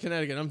 drive back to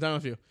Connecticut. I'm done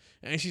with you.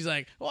 And she's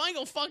like, well, I ain't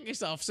gonna fuck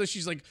yourself. So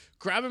she's like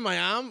grabbing my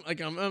arm.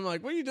 Like I'm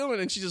like, what are you doing?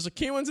 And she just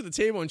came onto the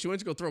table and she went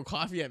to go throw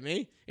coffee at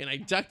me. And I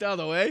ducked out of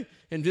the way.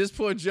 And this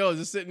poor Joe is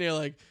just sitting there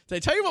like, did I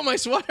tell you about my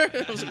sweater?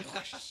 And I was like,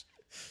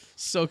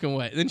 soaking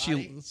wet. And then she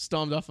Arty,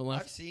 stormed off and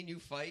I've left. seen you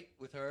fight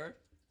with her.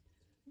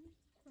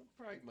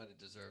 Probably might have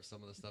deserved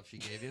some of the stuff she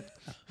gave you.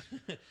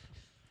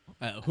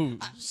 Who?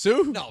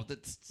 Sue? No, the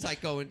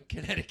psycho in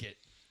Connecticut.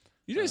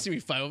 You didn't see me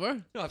fight with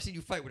her. No, I've seen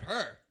you fight with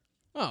her.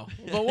 Oh,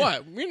 but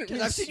what? Me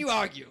and I've seen you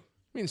argue.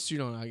 Me and Sue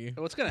don't argue.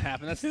 What's gonna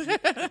happen? That's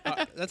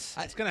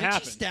it's gonna Did she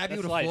happen. stab you That's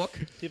with a life. fork?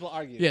 People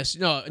argue. Yes,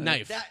 no,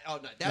 knife. That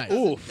Knife. doesn't-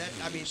 Ooh.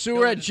 I mean, So no,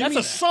 we're at that's Jimmy's.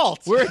 That's assault.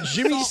 We're at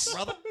Jimmy's.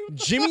 assault, brother.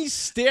 Jimmy's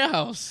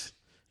Stairhouse.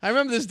 I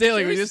remember this day like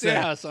we Jimmy's just said.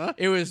 Stairhouse, huh?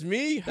 It was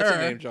me, That's a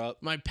her, name drop.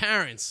 my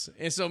parents,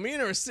 and so me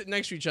and her were sitting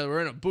next to each other.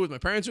 We're in a booth. My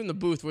parents are in the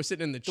booth. We're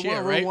sitting in the The chair,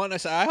 one right? room one. I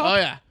said, I hope. Oh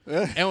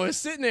yeah. And we're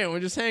sitting there. We're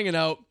just hanging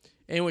out,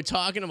 and we're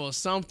talking about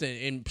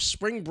something. And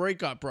spring break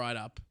got brought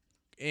up,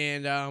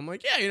 and I'm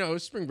like, yeah, it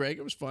was spring break.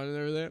 It was fun and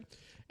everything.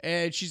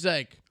 And she's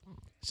like,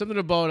 something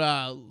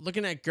about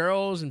looking at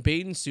girls in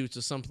bathing suits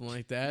or something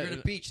like that. You're at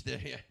a beach there.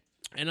 Yeah.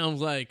 And I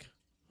was like,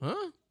 huh?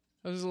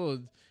 I was a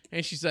little,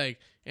 and she's like,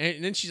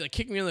 and then she's like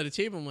kicking me under the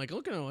table. I'm like,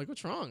 looking at her, like,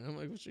 what's wrong? I'm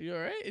like, you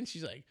all right? And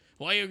she's like,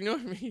 why are you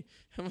ignoring me?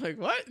 I'm like,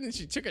 what? And then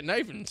she took a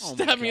knife and Oh my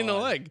stabbed me in the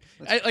God. leg.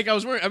 I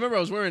remember I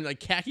was wearing like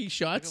khaki Like a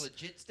shorts.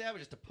 legit stab or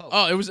just a poke?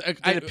 Oh, it was. Did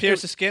it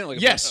pierce the skin?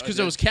 Like Yes, because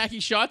it was khaki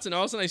shots, and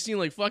all of a sudden I seen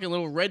like fucking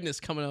little redness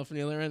coming out from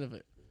the other end of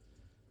it.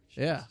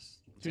 Yeah.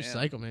 She was Damn.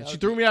 psycho, man. That She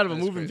would threw be- me out of a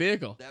that's moving crazy.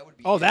 vehicle. That would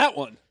be Oh, that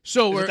one.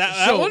 So Is we're it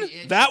that so, one?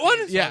 That one?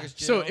 Yeah.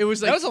 So it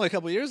was like That was only a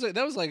couple years. That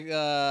was like.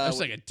 that was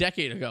like a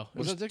decade ago. It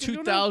Was was that a decade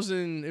ago now?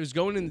 2000. It was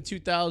going into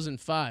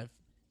 2005.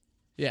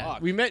 Yeah,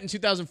 Fuck. we met in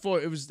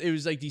 2004. It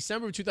was like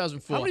December of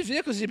 2004. How many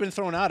vehicles have you been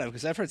thrown out of?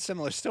 Because I've heard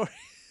similar stories.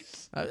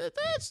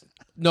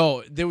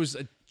 No, there was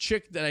a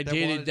chick that I That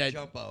dated wanted to that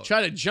jump out.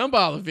 tried to jump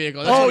out of the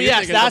vehicle. That's Oh what you're yes,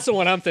 thinking that's of. the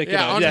one I'm thinking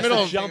Yeah, of. on the Yes, middle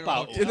the of- jump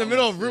out. in the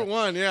middle of Route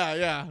 1. Yeah,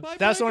 yeah.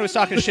 That's the one who was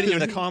talking shit at you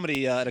in a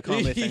comedy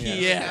thing. Yeah.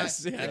 Yes,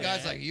 The yeah.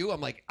 guy's like you.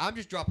 I'm like, I'm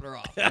just dropping her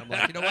off. And I'm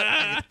like, you know what?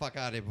 I get the fuck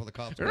out of here before the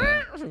cops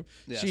come.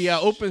 Yes. She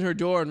opened her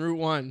door on Route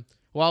 1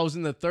 while I was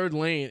in the third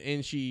lane,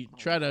 and she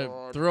tried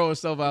to throw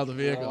herself out of the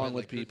vehicle. Wrong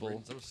with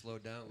people. So slow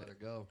down, let her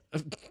go.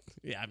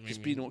 Yeah, I mean,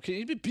 Just be, can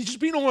you just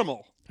be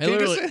normal? I, Can you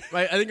just literally,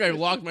 say- I think I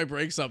locked my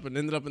brakes up and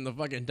ended up in the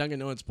fucking Dunkin'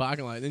 Donuts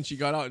parking lot. Then she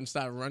got out and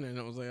started running, and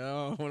I was like,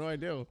 oh, what do I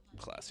do?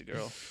 Classy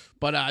girl.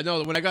 But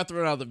no, when I got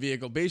thrown out of the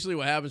vehicle, basically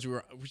what happens,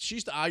 she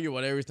used to argue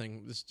about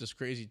everything. This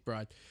crazy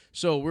broad.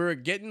 So we were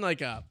getting like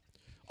a.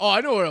 Oh,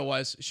 I know what it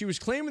was. She was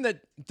claiming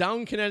that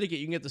down in Connecticut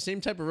you can get the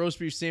same type of roast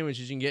beef sandwich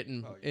as you can get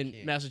in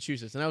can't.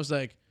 Massachusetts, and I was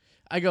like,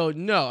 I go,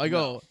 no. I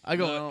go,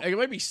 No. it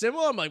might be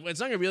similar. I'm like, well, it's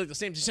not gonna be like the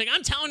same. She's like,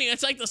 I'm telling you,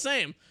 it's like the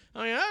same.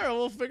 I'm like, all right,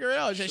 we'll figure it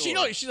out.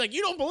 She's like,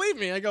 you don't believe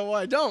me. I go, well,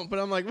 I don't. But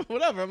I'm like,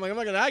 whatever. I'm like, I'm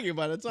not gonna argue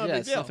about it. It's not a Yeah, big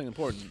it's deal. nothing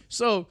important.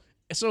 So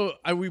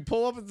we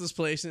pull up at this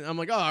place, and I'm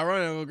like, oh, I'll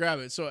run and go grab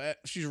it. So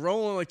she's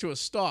rolling like to a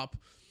stop,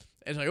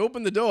 and I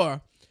open the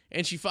door,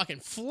 and she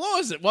fucking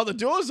floors it while the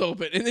door's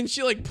open, and then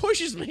she like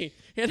pushes me,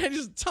 and I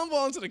just tumble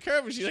onto the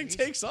curb, and she like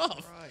takes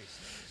off.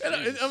 Christ.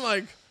 And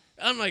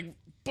I'm like,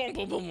 boom,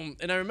 boom, boom, boom.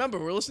 And I remember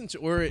we're listening to,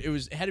 or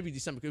it had to be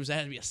December. It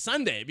had to be a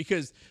Sunday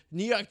because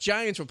New York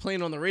Giants were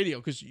playing on the radio.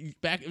 Because it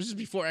was just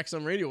before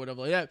XM Radio, or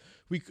whatever like that.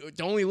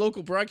 The only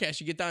local broadcast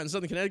you get down in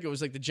Southern Connecticut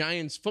was like the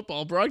Giants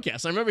football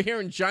broadcast. I remember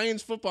hearing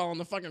Giants football on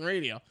the fucking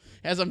radio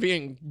as I'm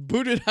being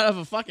booted out of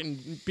a fucking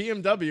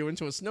BMW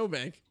into a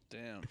snowbank.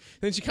 Damn.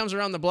 Then she comes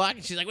around the block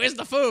and she's like, "Where's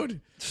the food?"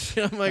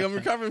 And I'm like, "I'm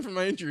recovering from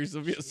my injuries.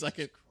 It'll be a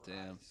second."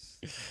 Damn.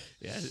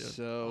 Yeah, I don't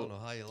So know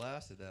how you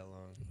lasted that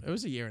long. it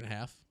was a year and a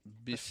half.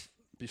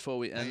 before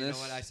we Now, end you know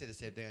this, what? I say the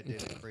same thing. I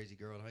dated a crazy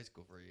girl in high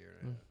school for a year.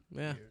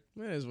 Yeah,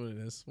 that is what it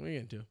is. What are you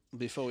gonna do?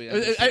 before we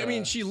end this, I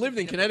mean, she lived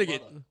in She hit my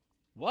Connecticut. mother.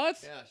 what?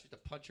 Yeah, she used to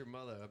punch her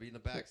mother. I'd be in the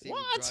back seat.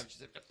 What? Drive, she'd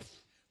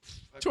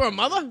say, To her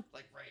mother?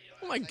 Like, right,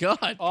 Oh my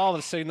god. All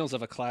the signals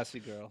of a classy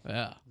girl.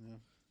 Yeah.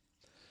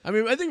 I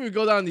mean, I think we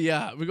go down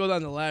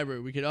the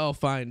library. We could all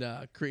find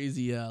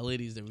crazy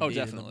ladies that we dated in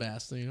the definitely.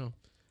 past. You know.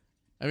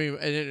 I mean,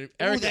 and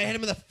Oh, Eric. they hit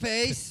him in the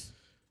face.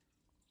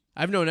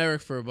 I've known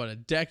Eric for about a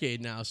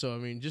decade now, so I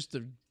mean, just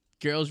the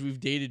girls we've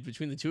dated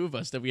between the two of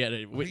us that we had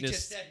to We witness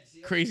just said, see,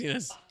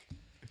 craziness.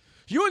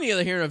 You, on the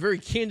other hand, are a very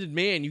candid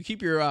man. You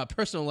keep your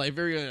personal life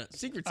very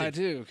secretive. I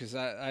do because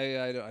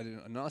I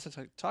don't unless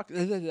I talk.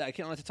 I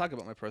can't let to talk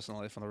about my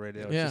personal life on the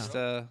radio. It's Yeah.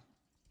 just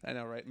I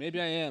know, right?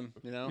 Maybe I am.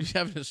 You know. You're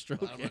having a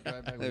stroke. I'm gonna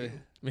drive back with Maybe.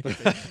 you.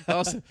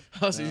 Maybe.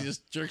 also, he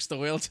just jerks the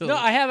wheel till. No,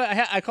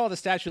 I call it the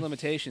statute of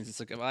limitations. It's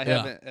like if I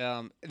Yeah.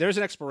 haven't. There's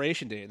an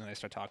expiration date, and then I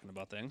start talking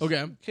about things. Okay.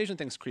 Occasionally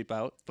things creep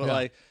out, but Yeah.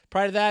 like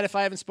prior to that, if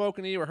I haven't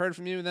spoken to you or heard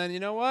from you, then you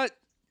know what,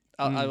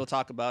 I will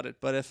talk about it.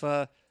 But if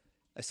I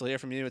still hear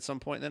from you at some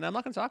point, then I'm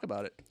not going to talk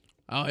about it.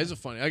 Oh, here's a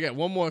funny. I got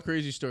one more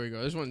crazy story.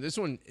 Go.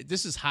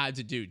 This is hard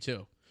to do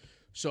too.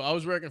 So I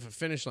was working for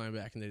Finish Line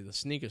back in the day, the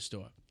sneaker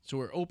store. So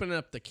we're opening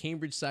up the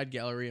Cambridge Side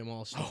Galleria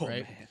Mall store, Oh,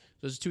 right? man.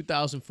 This is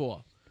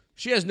 2004.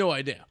 She has no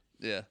idea.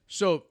 Yeah.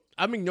 So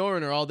I'm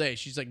ignoring her all day.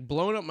 She's like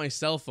blowing up my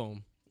cell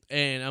phone,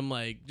 and I'm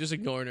like just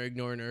ignoring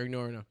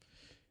her.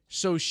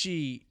 So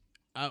she,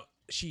 how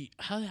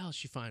the hell did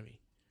she find me?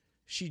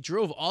 She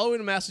drove all the way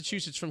to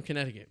Massachusetts from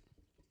Connecticut,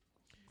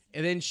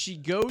 and then she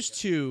goes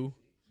to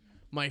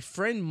my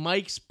friend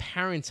Mike's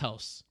parents'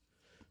 house.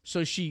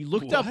 So she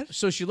looked up. What?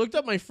 So she looked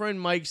up my friend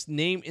Mike's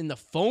name in the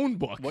phone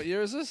book. What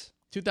year is this?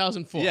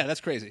 2004. Yeah, that's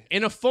crazy.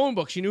 In a phone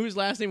book. She knew his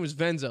last name was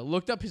Venza.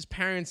 Looked up his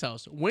parents'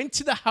 house. Went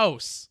to the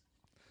house.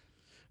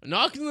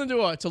 Knocked on the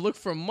door to look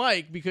for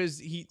Mike because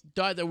he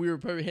thought that we were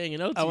probably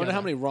hanging out together. I wonder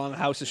how many wrong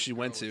houses she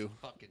went to.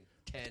 Fucking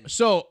 10.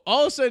 So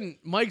all of a sudden,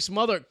 Mike's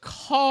mother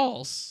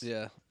calls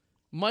Yeah.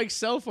 Mike's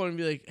cell phone and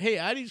be like, "Hey,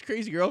 Arty's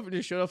crazy girlfriend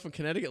just showed up from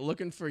Connecticut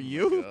looking for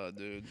you." God,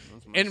 dude.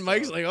 That's And messed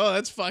Mike's up. like, "Oh,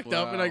 that's fucked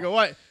up." And I Wow. go,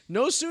 "What?"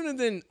 No sooner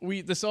than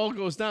this all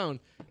goes down.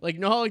 Like,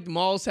 know how like the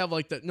malls have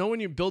like the when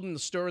you're building the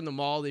store in the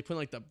mall, they put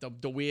like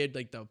the weird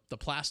like the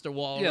plaster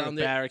wall yeah, around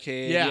the it.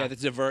 barricade. Yeah. Yeah, to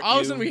divert All of a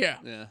you. sudden we hear,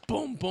 Yeah.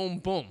 boom, boom,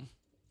 boom.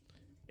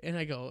 And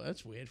I go,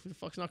 that's weird. Who the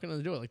fuck's knocking on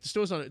the door? Like the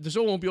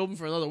store won't be open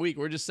for another week.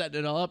 We're just setting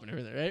it all up and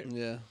everything, right?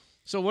 Yeah.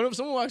 So when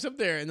someone walks up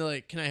there and they're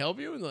like, "Can I help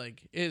you?" And they're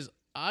like, "Is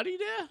Arty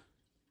there?"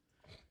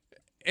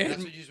 That's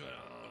And what you just went,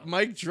 oh,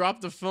 Mike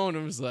dropped the phone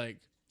and was like,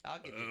 I'll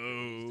give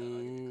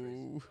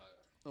you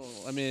 "Oh." Well,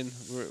 I mean,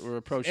 we're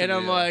approaching. And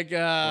I'm the, like,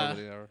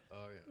 over the hour.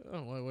 Oh, yeah.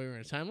 "Oh, wait, we're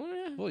in a time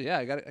limit?" Well, yeah,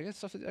 I got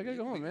stuff. I got to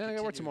go home, man. I got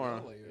to work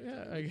tomorrow.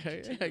 Yeah, I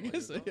guess. Yeah, I mean,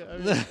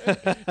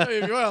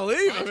 if you want to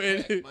leave, I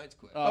mean, Mine's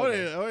quick. Oh,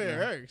 okay. oh yeah,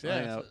 Eric's,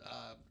 Hang yeah. out.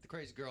 The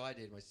crazy girl I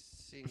dated my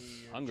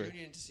Hungry.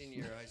 junior into senior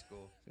year of high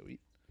school.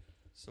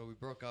 So we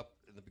broke up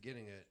in the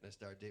beginning of it, and I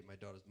started dating my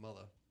daughter's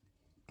mother.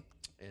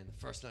 And the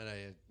first night I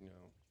had,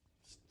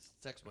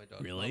 sex with my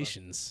daughter's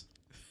Relations.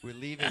 mother, we're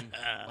leaving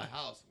my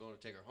house, going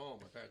to take her home.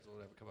 My parents won't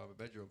ever come out of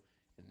my bedroom.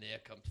 And there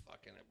comes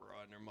fucking a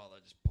broad, and her mother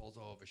just pulls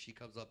over. She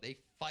comes up. They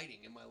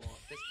fighting in my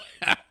lawn, fist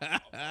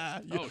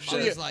fighting. Oh, She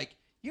was like,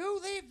 "You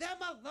leave them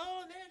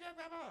alone."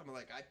 I'm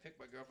like, I picked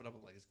my girlfriend up.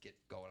 I'm like, let's get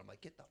going. I'm like,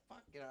 get out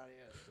of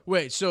here.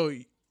 Wait, so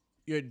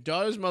your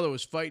daughter's mother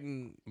was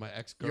fighting My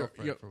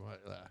ex-girlfriend your- from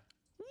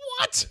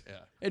what yeah,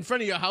 in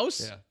front of your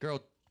house? yeah.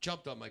 Girl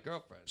jumped on my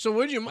girlfriend. So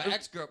what did you? My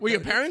ex-girlfriend. Were your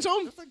parents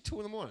home? It's like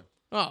 2 a.m.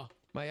 Oh,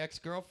 My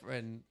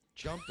ex-girlfriend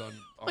jumped on.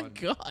 my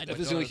God. If my this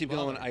is gonna daughter's keep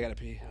going, mother. I gotta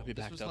pee. I'll be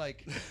This back was up.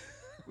 like,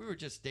 we were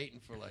just dating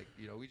for like,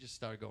 we just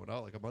started going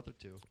out like a month or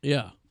two.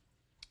 Yeah,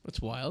 that's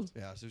wild.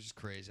 Yeah, so it was just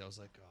crazy. I was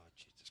like, oh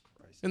Jesus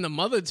Christ. And the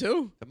mother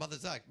too. The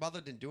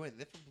mother didn't do anything.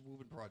 They're from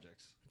moving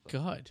projects. So,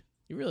 God,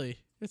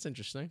 that's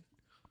interesting.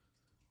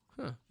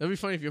 Huh? That'd be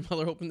funny if your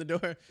mother opened the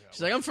door.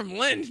 She's like, "I'm from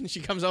Lynn," and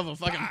she comes over,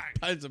 fucking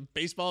finds a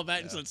baseball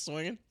bat and starts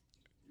swinging.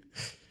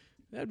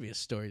 That'd be a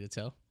story to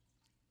tell.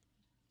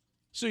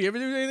 So you ever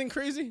do anything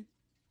crazy?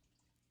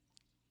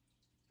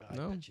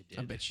 No, bet you did.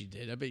 I bet she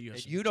did. I bet you.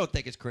 Have some, You don't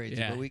think it's crazy,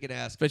 Yeah. but we can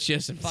ask but she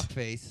has some.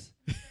 fuckface.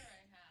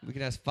 We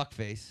can ask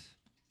fuckface.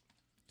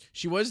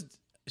 She was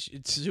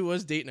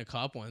dating a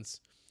cop once,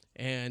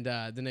 and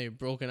then they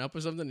broken up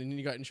or something, and then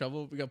he got in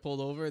trouble. We got pulled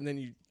over, and then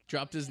he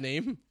dropped his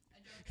name.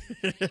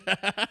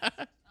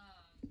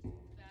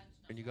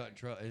 And you got in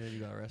trouble, and then you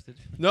got arrested.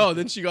 No,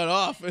 then she got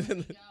off, and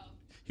then Go.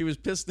 he was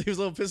pissed. He was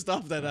a little pissed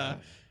off that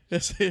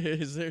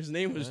his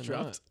name was Why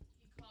dropped. not?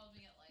 He called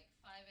me at like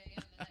 5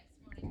 a.m. the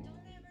next morning.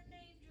 Don't ever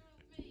name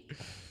drop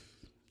me.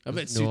 I bet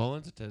New Sue.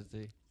 Orleans or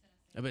Tennessee?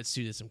 I bet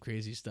Sue did some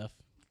crazy stuff.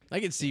 I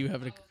can see you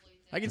having a. Probably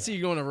I can see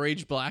you going a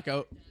rage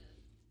blackout,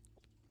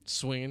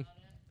 swinging,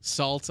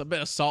 salt. I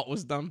bet assault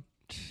was dumb.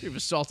 You've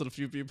assaulted a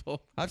few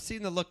people. I've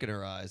seen the look in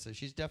her eyes. So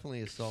she's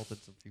definitely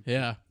assaulted some few,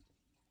 Yeah,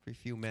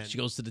 few men. she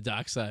goes to the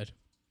dark side.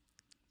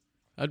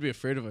 I'd be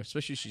afraid of her,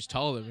 especially if she's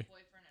taller than My me.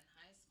 boyfriend in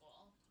high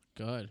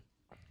school. God,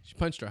 she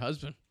punched her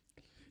husband.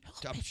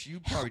 You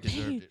probably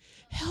deserved it.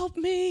 Help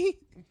me!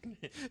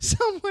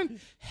 Someone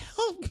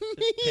help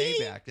me!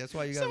 Payback. That's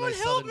why you got Someone a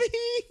nice help southern,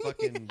 me!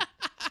 fucking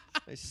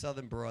nice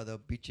southern brother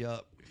beat you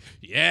up.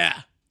 Yeah,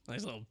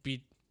 nice little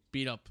beat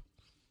up.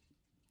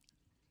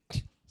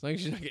 As long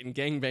as you're not getting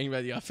gangbanged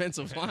by the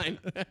offensive line.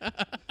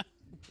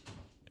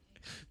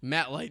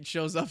 Matt Light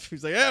shows up.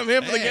 He's like, "Hey, I'm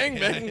here for the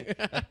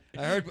gangbang."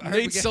 I heard we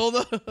Nate get,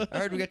 Solder. I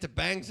heard we get to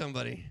bang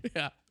somebody.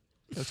 Yeah,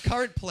 Those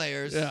current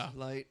players, Yeah.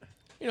 like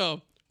you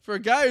know, for a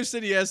guy who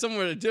said he has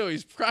somewhere to do,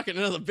 he's cracking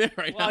another beer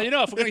right now. Well, you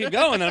know, if we're gonna keep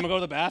going, then I'm gonna go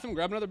to the bathroom,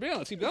 grab another beer.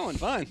 Let's keep going.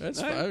 Fine. That's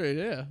All fine. right. I mean,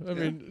 yeah. I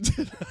mean,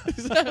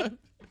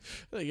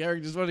 I think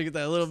Eric just wanted to get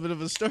that little bit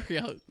of a story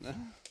out.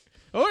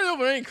 I want to know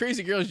about any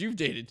crazy girls you've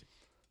dated.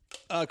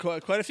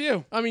 Quite a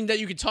few. I mean, that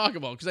you could talk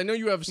about, because I know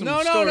you have some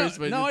No, stories.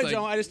 But no, it's I like,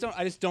 don't.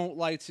 I just don't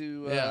like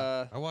to.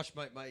 Yeah. I watched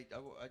my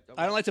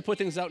I don't like to put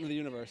things out into the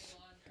universe.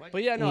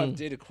 But yeah, no, I've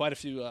dated quite a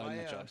few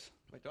nut jobs.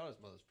 My daughter's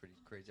mother's pretty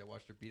crazy. I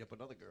watched her beat up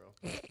another girl.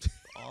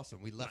 Awesome.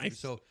 We left. Nice.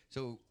 So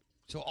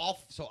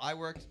I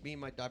worked. I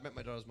met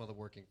my daughter's mother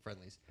working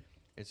friendlies,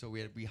 and so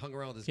we hung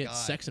around with this He had guy.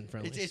 sex and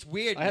friendlies. It's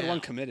weird. I had now. one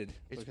committed.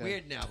 It's Okay.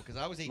 weird now because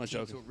I was 18,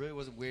 joking. so it really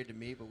wasn't weird to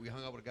me. But we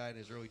hung out with a guy in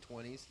his early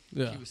 20s.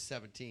 Yeah. She was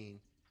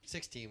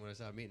 16 when I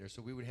started meeting her.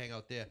 So we would hang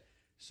out there.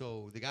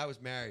 So the guy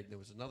was married, and there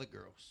was another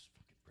girl, who's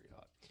fucking pretty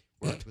hot,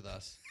 worked with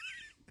us.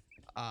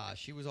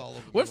 She was all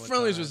over. What me one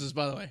friendlies time. was this,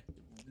 by the way?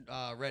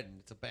 Redden.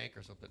 It's a bank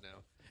or something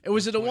now.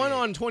 Was it the one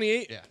 28. on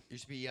 28? Yeah,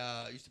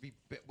 used to be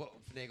what,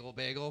 Finagle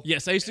Bagel.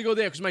 Yes, I used to go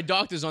there because my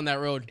doctor's on that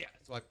road. Yeah,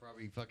 so I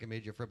probably fucking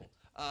made you a fribble.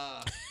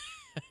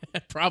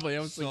 Probably. I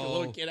was like a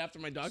little So- kid after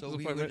my doctor's So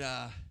we appointment.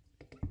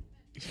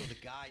 would. So the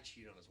guy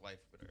cheated on his wife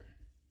with her,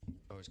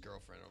 or his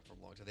girlfriend, for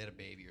a long time. They had a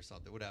baby or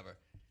something, whatever.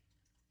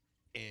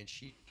 And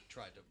she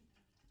tried to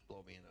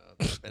blow me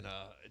and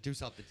do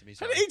something to me.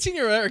 So How did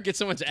 18-year-old Eric get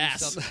someone's do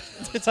ass? something-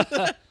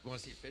 You want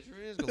to see a picture of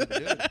it? Go look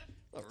at it.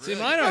 Oh, See,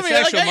 really? mine I aren't mean,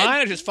 like, sexual. I had-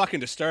 mine are just fucking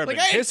disturbing.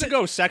 like, I had His to to-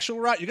 go sexual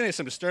route, you're gonna get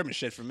some disturbing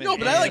shit from me. No,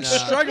 but I like And,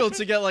 struggled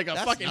to get like a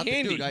That's fucking nothing,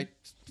 handy. dude. I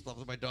slept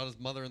with my daughter's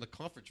mother in the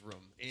conference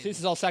room. See, this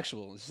is all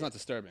sexual. This is not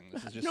disturbing.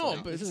 This is just no,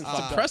 like, but this it's isn't uh,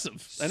 fucked up.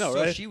 impressive. I know,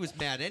 so right? she was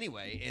mad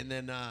anyway, and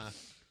then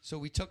so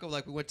we took her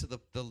like we went to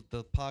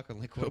the park on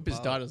like. I hope his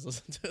daughter's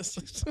listening to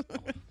this.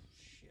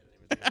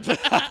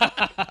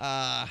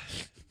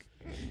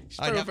 She's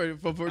I'd talking have-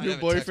 for her I'd new have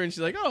a boyfriend. She's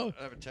like, "Oh,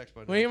 I have a text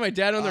by when I hear my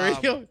dad on the Um,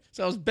 radio,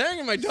 so I was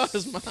banging my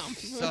daughter's mom."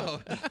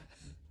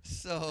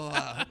 So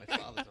my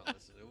father's not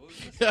listening. What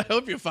was I I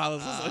hope your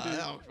father's listening.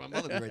 no, my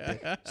mother be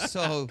right there.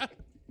 So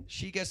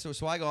she gets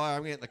so I go, all right,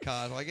 I'm getting in the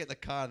car. So I get in the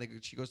car,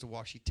 and she goes to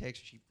walk. She takes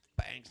her, she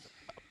bangs,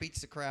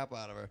 beats the crap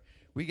out of her.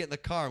 We get in the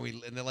car,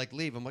 and they're like,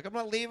 leave. I'm like, I'm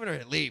not leaving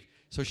her. Leave.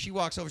 So she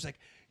walks over. She's like,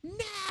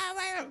 no.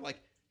 I'm like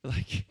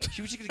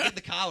she was just gonna get in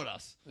the car with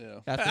us Yeah.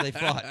 after they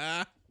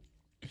fought.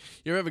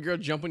 You ever have a girl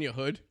jump on your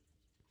hood?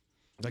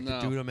 Like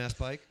No. the dude on Mass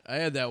Bike. I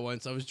had that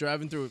once. I was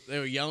driving through. They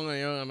were yelling.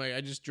 I'm like,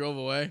 I just drove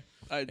away,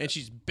 I- and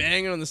she's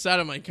banging on the side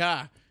of my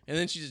car. And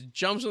then she just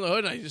jumps on the hood,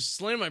 and I just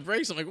slam my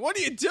brakes. I'm like, "What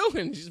are you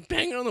doing?" She's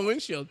banging on the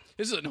windshield.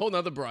 This is a whole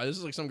nother bro. This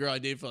is like some girl I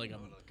dated for like a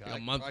I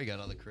month. probably got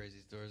other crazy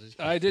stories.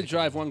 I did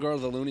drive one girl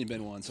to the loony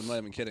bin once. I'm not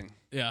even kidding.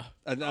 Yeah.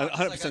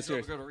 100%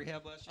 serious. Go to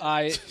rehab last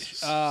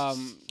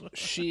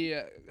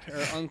year.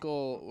 Her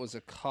uncle was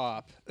a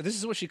cop. This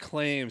is what she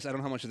claims. I don't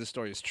know how much of this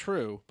story is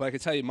true, but I can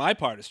tell you my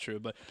part is true.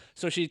 But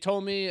so she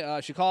told me,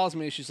 she calls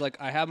me. She's like,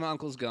 I have my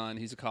uncle's gun.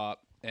 He's a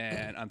cop,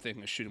 and I'm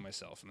thinking of shooting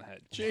myself in the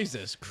head.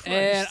 Jesus Christ.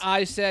 And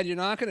I said, you're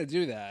not going to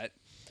do that.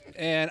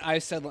 And I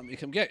said, let me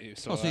come get you.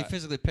 So, Oh, so you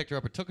physically picked her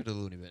up and took her to the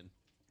loony bin.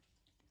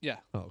 yeah.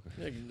 Oh,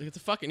 okay.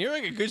 Like, you're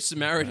like a good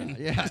Samaritan.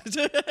 Yeah.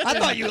 I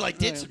thought you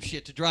did some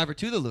shit to drive her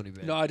to the loony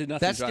bin. No, I did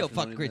nothing. That's to drive still to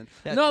the fucking loony crazy.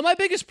 bin. No, my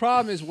biggest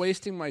problem is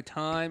wasting my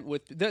time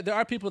with. There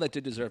are people that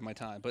did deserve my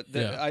time, but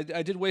Yeah.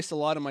 I did waste a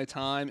lot of my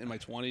time in my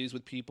 20s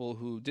with people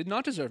who did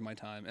not deserve my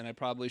time, and I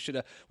probably should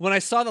have. When I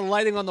saw the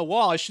lighting on the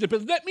wall, I should have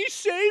been, "Let me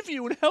save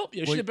you and help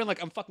you." I should have been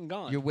like, "I'm fucking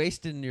gone." You're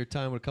wasting your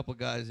time with a couple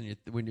guys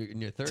when you're in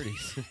your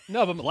 30s.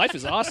 No, but life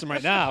is awesome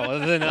right now.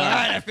 Other than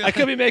right, I feel I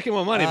could be making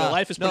more money, but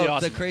life is pretty no,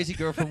 awesome. the crazy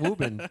girl from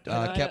Woburn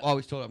kept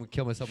always told I'm gonna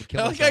kill myself.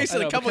 I like how you said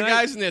I know, a couple but can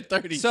I- guys in their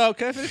 30s. So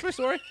can I finish my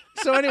story?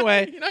 So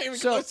anyway, You're not even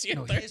so close to your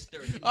No, 30s. his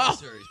 30s. Oh.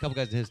 His 30s. A couple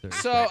guys in his 30s.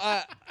 so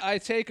I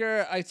take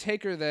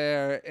her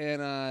there,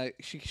 and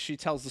she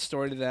tells the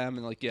story to them,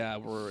 and like, yeah,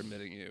 we're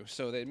admitting you.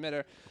 So they admit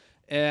her,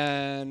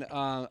 and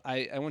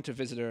I went to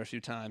visit her a few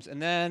times,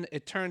 and then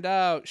it turned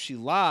out she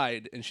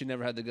lied, and she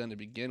never had the gun to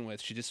begin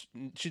with. She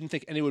didn't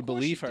think anyone would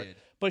believe she her. did.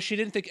 But she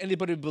didn't think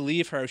anybody would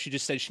believe her. She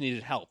just said she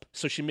needed help.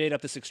 So she made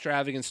up this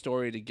extravagant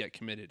story to get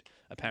committed,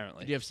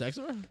 apparently. Did you have sex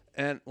with her?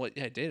 And well,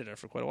 yeah, I dated her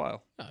for quite a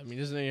while. I mean,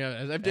 isn't he,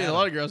 I've dated a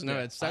lot of girls and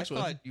never had I sex with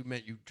them. thought you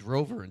meant you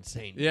drove her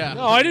insane. Yeah.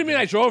 No, I didn't mean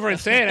I drove her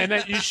insane. I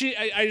meant I just You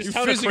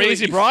told a physically-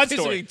 crazy you broad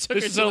physically story. took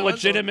This her is to a the rental.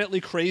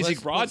 legitimately crazy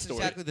Well, broad it's story.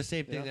 exactly the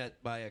same thing Yeah. that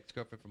my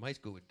ex-girlfriend from high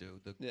school would do.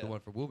 The Yeah. one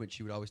from Woman,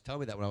 she would always tell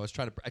me that when I was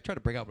I tried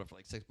to break up with her for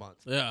like 6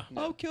 months. Yeah.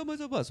 I'll kill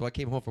myself. So I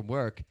came home from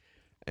work,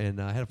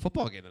 and I had a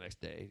football game the next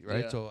day,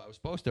 right? Yeah. So I was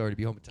supposed to already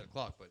be home at 10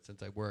 o'clock, but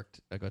since I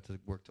got to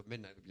work till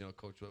midnight,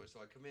 coach. So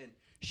I come in.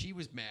 She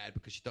was mad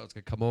because she thought I was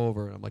going to come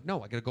over, and I'm like, no,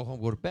 I got to go home,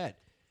 go to bed.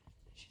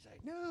 She's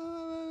like, no,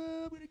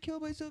 I'm going to kill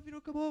myself if you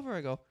don't come over.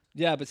 I go,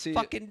 Yeah, but see,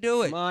 fucking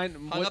do it.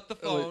 mine Hung up the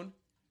phone,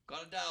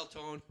 got a dial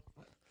tone.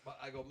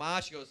 I go,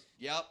 Ma. She goes,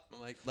 yep. I'm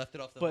like, left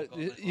it off the But hook all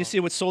night you long. see,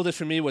 what sold it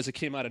for me was it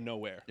came out of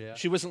nowhere. Yeah.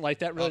 She wasn't like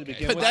that really to Okay.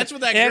 begin But with. that's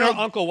what that and girl- her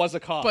uncle was a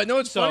cop. But no,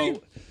 it's so,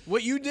 funny.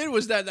 What you did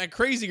was that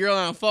crazy girl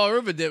on Fall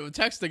River did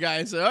text the guy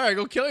and said, all right,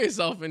 go kill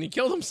yourself. And he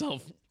killed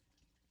himself.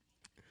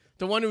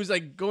 The one who was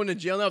like going to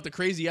jail now with the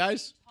crazy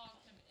eyes.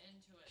 Talked him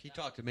into it. He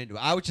talked him into it.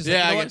 I was just Yeah,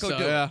 like, I you know guess what, go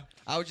so, do yeah. it.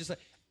 I was just like,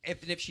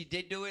 if she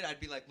did do it, I'd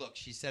be like, look,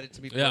 she said it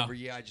to me for Yeah. over a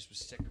year. I just was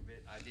sick of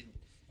it. I didn't,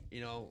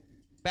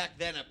 back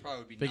then I probably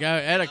would be. The nuts. guy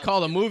had to Now call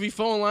the it's movie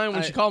phone line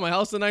when she called my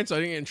house tonight so I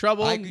didn't get in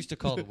trouble. different. I used to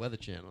call the Weather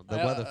Channel. The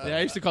weather. Yeah,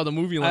 I used to call the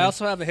movie line. I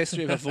also have a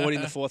history of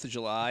avoiding the 4th of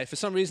July. For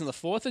some reason, the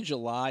 4th of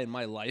July in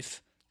my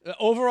life,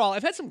 overall,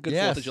 I've had some good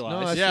 4th of July.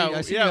 No, I Yeah, see,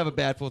 I see yeah. you have a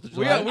bad 4th of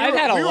July. I've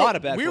had a lot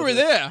of bad We 4th were of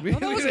there. No,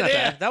 that wasn't that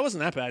bad. That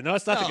wasn't that bad. No,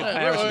 it's not the No,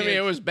 comparison. I mean, it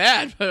was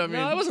bad, but I mean,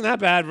 No, it wasn't that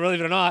bad, believe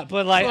it or not.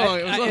 But like, Well,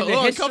 it was a in the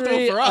little uncomfortable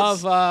history for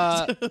us.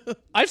 of,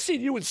 I've seen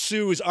you and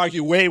Suze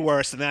argue way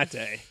worse than that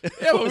day. yeah,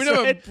 but we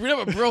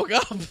never broke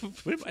up.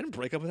 I didn't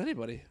break up with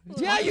anybody.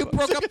 Yeah, you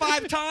broke up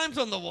 5 times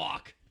on the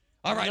walk.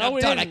 All right, No, I'm we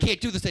done. I didn't. can't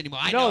do this anymore.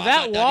 I know, No, I'm that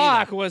not done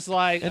walk either. was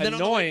like And then on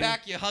the way annoying.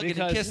 back, you hugging and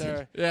because kissing.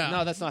 they're- Yeah.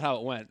 No, that's not how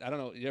it went. I don't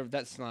know.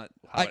 That's not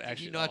how it I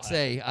actually. do not all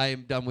say I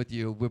am done with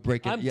you. We're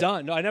breaking. happened. I'm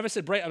done. No, I never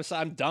said break.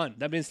 I'm done.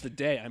 That means the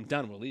day. I'm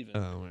done. We're leaving.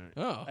 Oh, all right.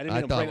 Oh. I didn't I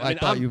mean to thought- break. I mean,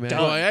 thought I'm you meant-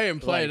 done. Well, I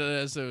implied Like,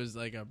 it as it was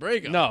like a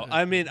breakup. No,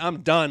 I mean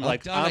I'm done.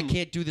 Like I'm done. I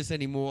can't do this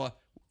anymore.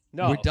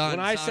 No, We're done. when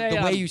I Sound- say the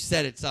way I'm- you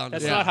said it sounded.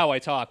 That's like- not how I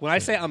talk. When I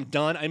say I'm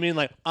done, I mean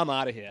like I'm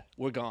out of here.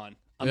 We're gone.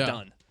 I'm Yeah.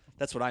 done.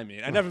 That's what I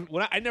mean.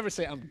 I never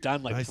say I'm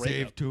done like I break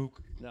saved up.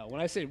 Took. No,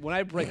 when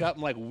I break up,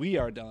 I'm like we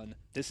are done.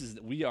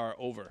 We are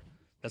over.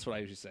 That's what I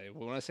usually say.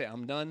 When I say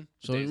I'm done,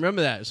 So the day's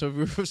remember that. So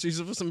if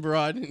he's with some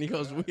broad and he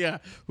goes,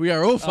 we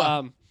are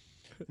over.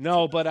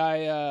 no, but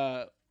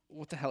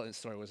what the hell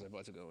story was I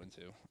about to go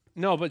into?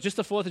 No, but just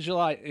the 4th of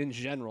July in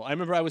general. I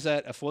remember I was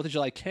at a 4th of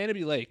July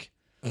Canopy Lake.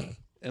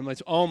 And like,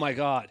 oh my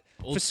God.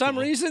 For some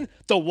reason,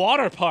 the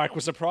water park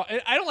was a problem.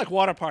 I don't like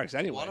water parks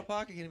anyway. Water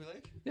park at Canopy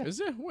Lake? Is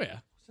there?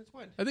 Where? Since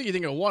when? I think you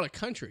think of water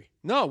country.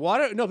 No,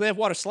 they have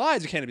water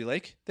slides at Canopy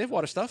Lake. They have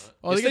water stuff.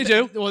 Oh, Yes, they get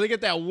do. that- Well, they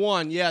get that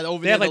one. Yeah, over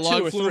They there. have like the 2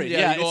 log or flume. 3. Yeah,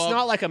 Yeah, you go it's up.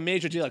 not like a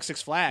major deal like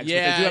Six Flags, but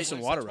Yeah, they do have it's some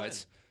like water since when?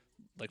 rides.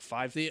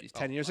 Like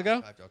 10 years ago?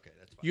 Okay,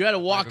 that's fine. You had to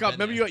walk Never up.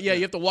 been Remember, there.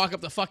 you have to walk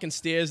up the fucking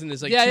stairs, and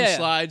there's like Yeah, two yeah.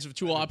 slides with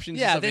 2 options. and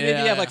Yeah, stuff. they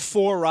maybe have like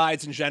 4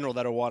 rides in general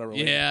that are water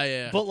related. Yeah,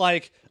 yeah. But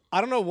like,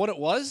 I don't know what it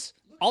was.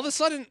 All of a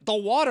sudden, the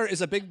water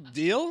is a big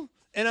deal.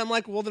 And I'm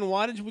like, well, then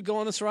why did we go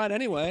on this ride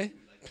anyway?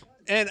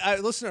 And I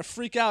listen to her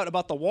freak out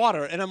about the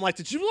water. And I'm like,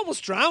 did you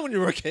almost drown when you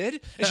were a kid?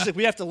 And she's like,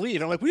 we have to leave.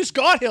 And I'm like, we just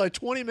got here like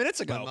 20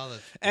 minutes ago. mother-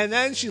 And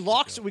then she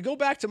locks, we go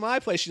back to my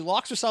place. She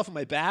locks herself in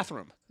my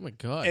bathroom Oh my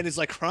god. and is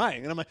like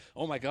crying. And I'm like,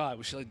 oh my God,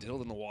 was she like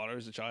diddled in the water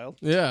as a child?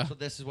 yeah. So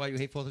this is why you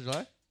hate 4th of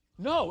July?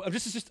 No,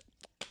 it's just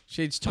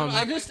Shades Tom.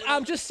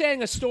 I'm just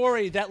saying a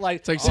story that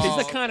like like this is saying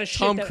the kind of shit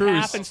Tom that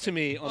Cruise. happens to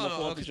me on the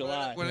 4th of because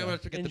July. When I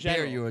went to get in the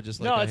general. beer, you were just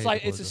like, no, I it's hate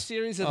like the it's a 4th of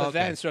series of Oh, okay.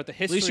 events throughout the At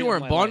history. least you of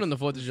weren't my born life. on the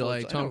 4th of July,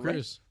 I know, Tom right?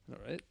 Cruise. All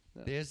right.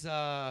 Yeah. There's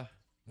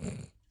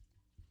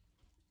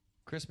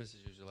Christmas is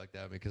usually like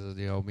that because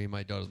me and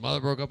my daughter's mother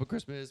broke up at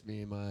Christmas.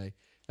 Me and my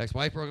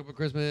ex-wife broke up at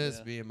Christmas.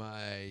 Yeah. Me and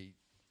my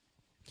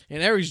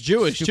And Eric's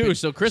Jewish too, Stupid-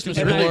 so Christmas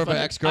And really I- more of an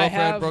fun. ex-girlfriend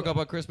I have- broke up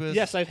at Christmas.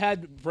 Yes, I've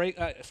had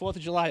 4th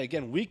of July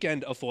again.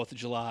 Weekend of 4th of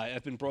July,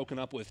 I've been broken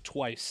up with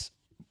twice.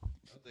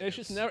 It's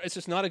just never. It's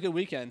just not a good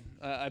weekend.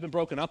 I've been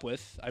broken up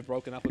with. I've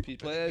broken up with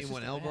people. Me It's and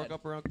one just L bad.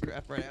 broke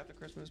up right after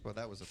Christmas, but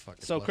that was a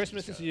fucking. So blessing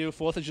Christmas in is disguise. you.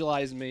 4th of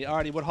July is me.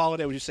 Artie, what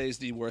holiday would you say is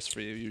the worst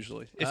for you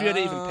usually? If you had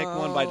to even pick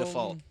one by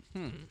default,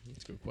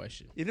 That's a good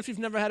question. even if you've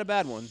never had a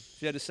bad one,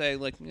 if you had to say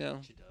like,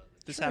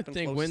 this I happened.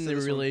 think closest when to the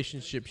this one.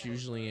 relationships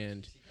usually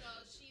end. Well,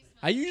 she's not.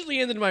 I usually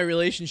ended my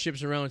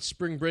relationships around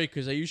spring break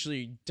because I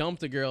usually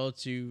dumped the girl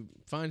to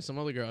find some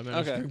other girl. I met on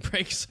Okay. spring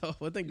break, so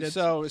I think that's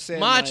So say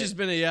March like- has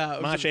been a it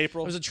was March, a-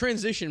 April? It was a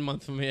transition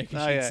month for me. I Oh should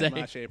yeah, say.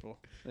 March, April.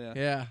 Yeah.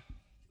 Yeah.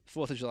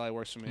 4th of July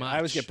works for me. I March.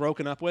 always get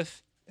broken up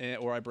with,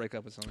 or I break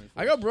up with somebody.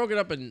 I got broken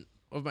up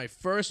with my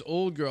first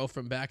old girl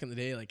from back in the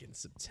day, like in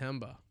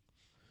September,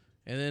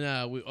 and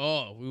then we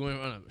went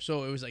on.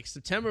 So it was like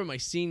September of my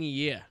senior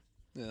year.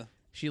 Yeah.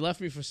 She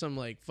left me for some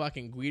like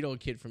fucking Guido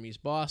kid from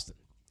East Boston.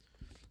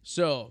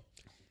 So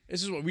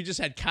this is what we just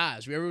had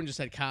cars. Everyone just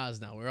had cars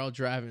now. We're all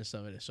driving and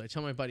stuff like this. So I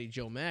tell my buddy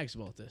Joe Maggs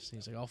about this. And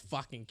he's like, I'll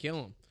fucking kill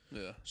him.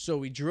 Yeah. So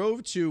we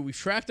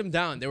tracked them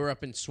down. They were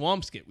up in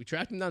Swampscott. We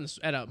tracked them down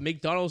at a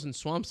McDonald's in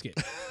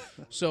Swampscott.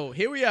 So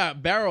here we are,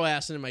 barrel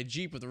assing in my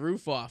Jeep with the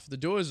roof off, the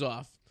doors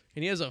off,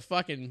 and he has a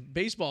fucking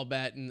baseball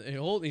bat and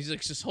he's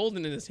like just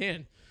holding it in his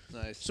hand.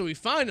 Nice. So we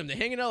find them. They're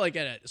hanging out like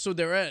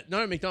they're at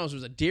not at McDonald's. It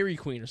was a Dairy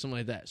Queen or something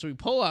like that. So we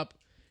pull up.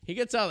 He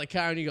gets out of the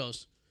car and he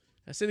goes,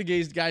 I said the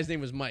guy's name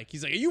was Mike.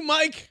 He's like, are you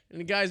Mike? And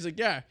the guy's like,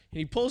 yeah. And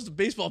he pulls the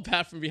baseball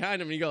bat from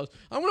behind him and he goes,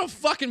 I'm going to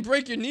fucking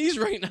break your knees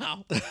right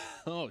now.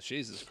 Oh,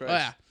 Jesus Christ. Oh,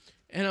 yeah.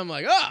 And I'm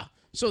like,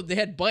 So they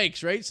had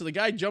bikes, right? So the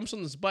guy jumps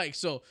on this bike.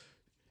 So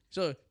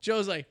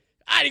Joe's like,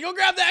 Arty, go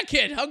grab that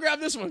kid. I'll grab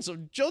this one. So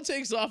Joe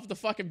takes off with the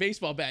fucking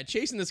baseball bat,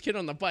 chasing this kid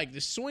on the bike,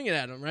 just swinging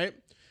at him, right?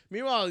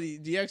 Meanwhile,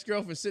 the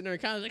ex-girlfriend sitting there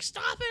kind of like,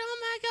 stop it. Oh,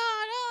 my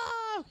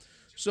God. Oh.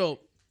 So.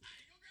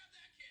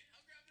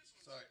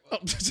 I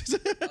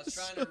was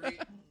trying to read.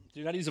 Do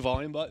you got to use a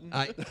volume button?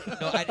 I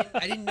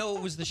didn't know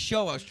it was the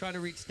show. I was trying to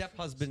read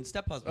Step-Husband's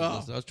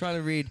list. I was trying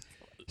to read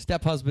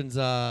Step-Husband's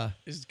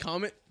His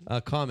comment.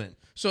 comment.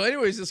 So,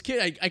 anyways, this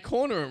kid, I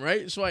corner him,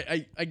 right? So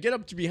I get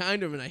up to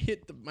behind him and I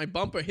my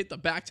bumper hit the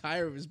back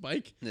tire of his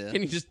bike, and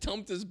he just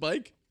dumped his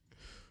bike.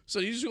 So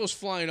he just goes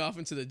flying off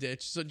into the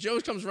ditch. So Joe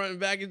comes running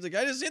back. He's like,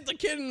 I just hit the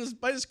kid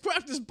I just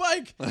cracked his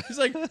bike. He's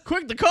like,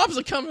 quick, the cops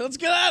are coming. Let's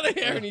get out of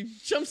here. And he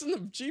jumps in the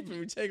Jeep and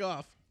we take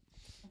off.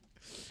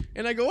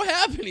 And I go, what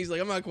happened? He's like,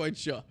 I'm not quite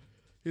sure.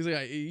 He's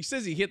like, he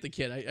says he hit the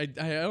kid. I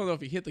don't know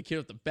if he hit the kid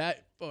with the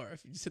bat or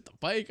if he just hit the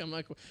bike. I'm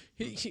like,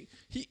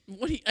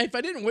 if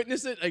I didn't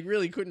witness it, I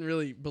really couldn't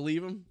really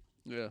believe him.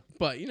 Yeah.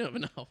 But you never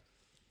know.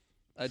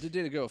 I did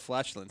date a girl with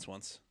flatulence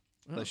once.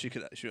 Like she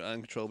would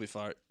uncontrollably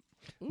fart.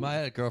 I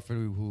had a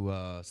girlfriend who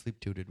sleep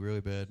tooted really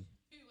bad.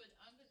 Who would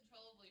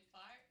uncontrollably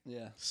fart?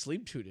 Yeah.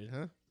 Sleep tooted,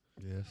 huh?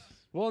 Yes.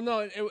 Well,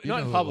 no, not know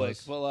in who it public,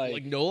 was. but like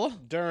Like Nola?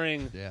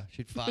 during Yeah,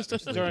 she'd fart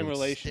during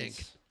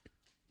relations.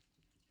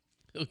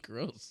 Oh,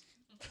 gross.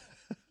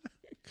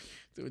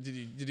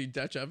 Did he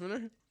Dutch oven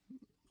her?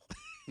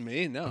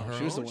 Me? No, Her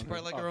she was the own? one. She who-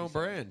 probably like her oh, own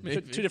sorry. brand.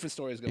 Maybe. Two different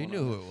stories going You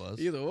on. knew who it was.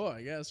 Either or,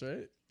 I guess,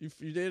 right? You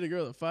dated a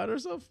girl that fired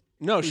herself?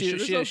 No, Who she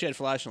shit she herself? had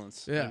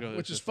flatulence. Yeah, The girl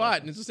which that is had fine.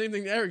 flatulence. It's the same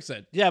thing that Eric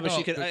said. Yeah, but Oh,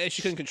 she could. but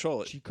She couldn't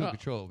control it. She could Oh.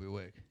 control, be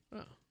awake.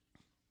 Oh.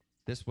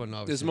 This one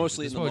obviously.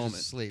 mostly this in the one was moment.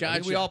 just sleep. I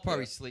mean, we Gotcha. all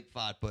probably sleep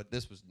fart, but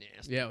this was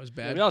nasty. Yeah, it was Yeah,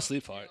 bad. we all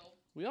sleep fart.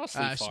 We all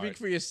sleep fart. Speak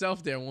for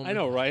yourself there, woman. I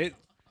know, right?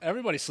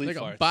 Everybody sleep Like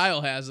farts. a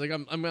biohazard. Like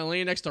I'm gonna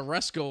lay next to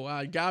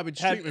Resco garbage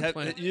treatment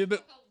plant. you been-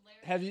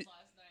 Hilarious Have you- last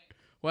night.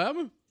 What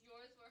happened?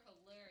 Yours were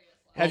hilarious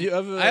last have you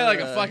ever? I had like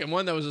a fucking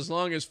one that was as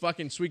long as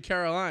fucking Sweet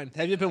Caroline.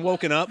 Have you been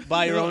woken up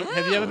by your own?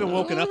 Have you ever been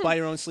woken up by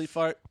your own sleep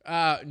fart?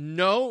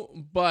 No,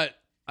 but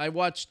I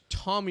watched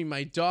Tommy,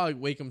 my dog,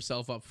 wake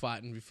himself up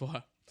farting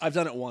before. I've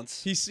done it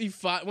once. He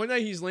fought one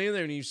night. He's laying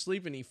there and he was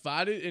sleeping. He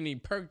farted and he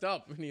perked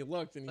up and he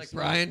looked and he Like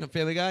smelled- Brian, the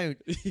Family Guy.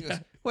 He goes,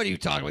 what are you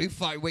talking about? You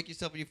fart, wake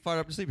yourself and you fart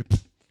up and sleep.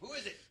 Who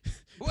is it?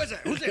 Who is it?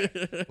 Who's it?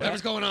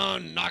 Whatever's going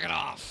on, knock it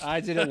off. I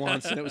did it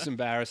once and it was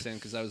embarrassing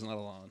because I was not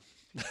alone.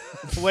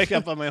 Wake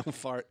up on my own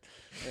fart.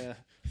 Yeah.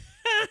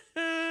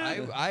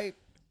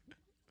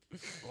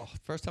 Well,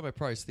 first time I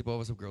probably sleep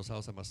over some girl's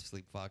house, I must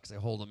sleep fart because I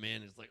hold them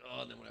in. It's like,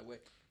 oh, and then when I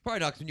wake, probably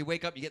not. 'Cause when you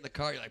wake up, you get in the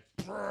car, you're like,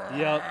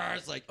 Yep.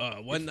 it's like,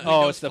 one night.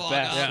 Oh, goes it's the fog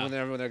best up.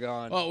 when they're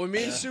gone. Oh, when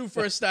me and Sue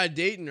first started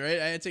dating, right?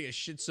 I had to take a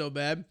shit so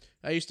bad.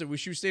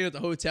 She was staying at the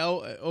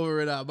hotel over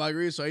at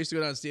Margarita, so I used to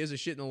go downstairs and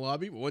shit in the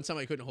lobby. But one time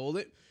I couldn't hold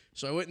it,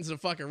 so I went into the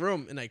fucking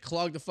room and I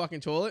clogged the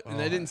fucking toilet.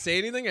 And I didn't say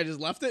anything. I just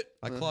left it.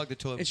 I clogged the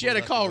toilet. And she had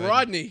to before I call left the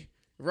wedding. Rodney.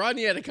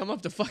 Rodney had to come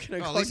up to fucking. Oh,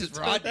 at unclog least the it's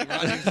Rodney. toilet.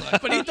 Rodney's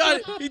like, But he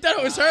thought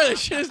it was her. That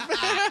shit is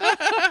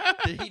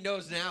bad. he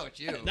knows now it's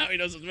you. Now he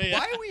knows it's me.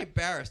 Why are we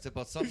embarrassed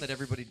about something that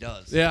everybody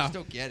does? Yeah. I just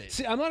don't get it.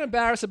 See, I'm not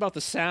embarrassed about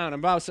the sound.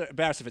 I'm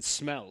embarrassed if it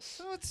smells.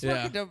 Oh, it's Yeah.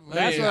 fucking dumb.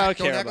 That's Hey, what I don't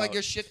care act like about.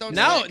 your shit don't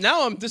Now stink.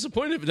 I'm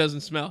disappointed if it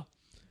doesn't smell.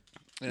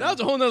 Yeah. Now it's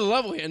a whole nother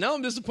level here. Now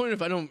I'm disappointed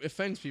if I don't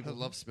offend I people.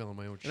 love smelling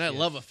my own shit. And I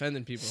love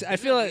offending people. See, I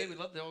feel like we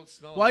love the old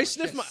smell. Well, I of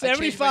sniff shit. my- I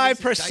changed my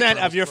niece's 75% diaper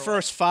of your for a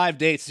first 5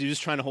 dates, you're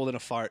just trying to hold in a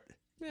fart.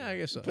 Yeah, I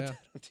guess so. Yeah.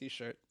 A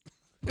t-shirt.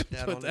 while.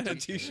 That Put on that a on a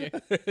t-shirt.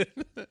 t-shirt.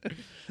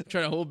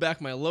 Trying to hold back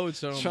my load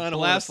so I Trying don't to hold a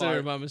blast her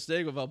fart. by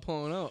mistake without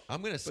pulling out.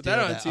 I'm gonna steal that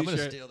on a that. I'm gonna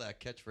t-shirt. steal that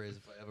catchphrase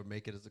if I ever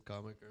make it as a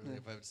comic or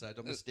if I decide.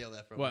 I'm gonna steal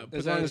that from What? him. Put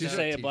As that on long a as you t-shirt.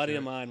 say a buddy of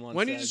T-shirt. mine once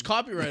Why don't you said- just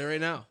copyright it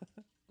right now?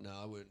 No,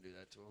 I wouldn't do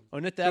that to him. Or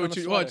knit that on a to,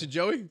 sweater. what, to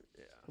Joey?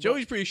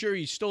 Joey's pretty sure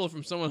he stole it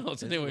from someone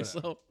else anyway,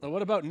 so. Or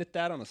what about knit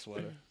that on a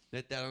sweater?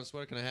 Knit that on a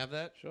sweater. Can I have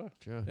that? Sure.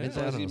 Sure. Yeah, Knit as that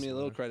long as on you a give me a sweater.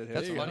 little credit here.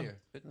 That's There you go.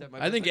 funnier.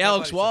 My I think best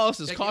Alex buddy Wallace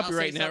said- is I'll say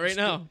copywriting that something right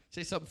now.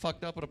 Say something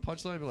fucked up with a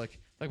punchline. Be like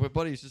my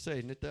buddy used to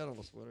say, knit that on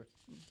a sweater.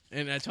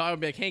 And Todd would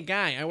be like, "Hey,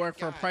 guy, I work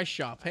for a Guy, press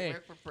shop. I Hey,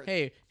 work for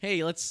press-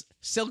 hey, let's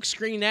silk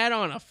screen that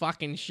on a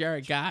fucking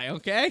shirt, guy.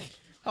 Okay?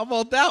 How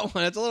about that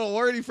one? It's a little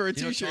wordy for a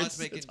You know, t-shirt. Todd's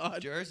making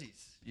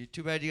jerseys.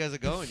 Too bad you guys are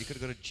going. You could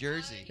go to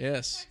Jersey.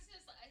 Yes.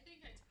 I think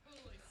I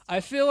totally. I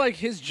feel like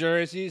his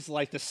jerseys,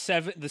 like the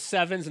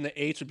sevens and the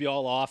 8s, would be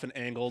all off and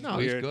angled. No,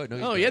 He's weird. good. No,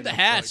 he's Oh, good. he had the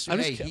hats. I'm,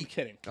 Hey, just, I'm he-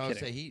 kidding. I would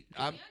kidding. say He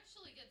I'm,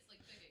 actually gets like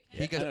big he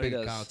accounts. gets I know big he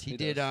does. accounts. He He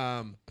did.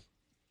 does.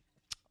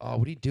 Oh,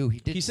 what did he do?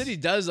 He He said he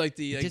does like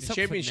the did something for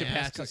championship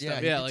hats and NASCAR. stuff.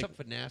 He Yeah, did like something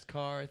for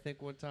NASCAR. I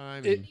think one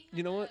time. It- and-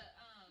 You know what? A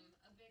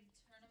big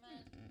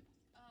tournament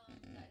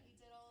that he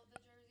did all of the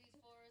jerseys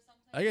for or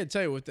something. I gotta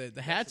tell you, with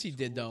the hats he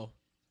did though,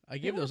 I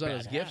gave those out They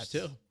as weren't gifts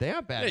bad hats. too. They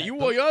are bad. Yeah, you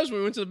hats. wore yours when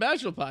we went to the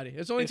bachelor party.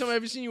 That's the only If- time I've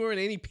ever seen you wearing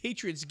any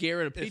Patriots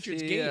gear at a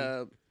Patriots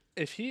game.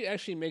 If he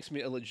actually makes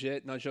me a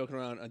legit, not joking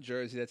around, a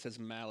jersey that says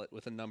mallet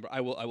with a number,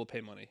 I will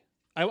pay money.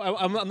 I'm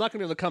not going to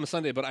be able to come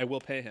Sunday, but I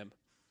will pay him.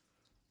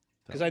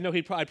 Because I know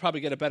I'd probably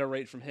get a better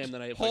rate from him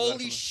than I. if I got Holy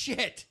from-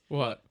 shit!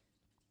 What?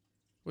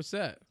 What's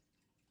that?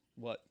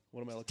 What?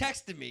 What am I looking?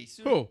 Texted me.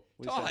 Soon. Who? What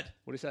he Todd. said?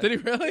 What he said? Did he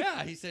really?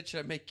 Yeah, he said,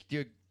 "Should I make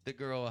the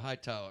girl a high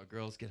tower?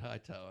 Girls get high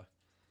tower."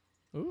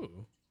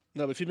 Ooh.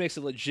 No, but if he makes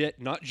a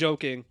legit, not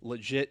joking,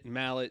 legit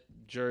mallet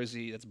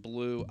jersey that's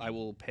blue, I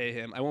will pay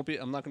him. I'm not going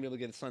to be able to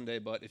get it Sunday,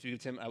 but if you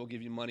give it to him, I will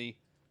give you money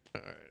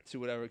to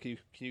whatever. Can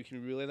you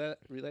relay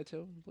to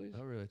him, please?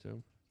 Oh, really?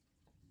 Too.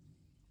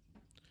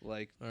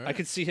 Like All I right.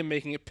 could see him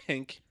making it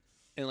pink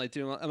and like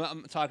doing.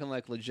 I'm talking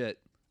like legit,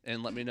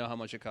 and let me know how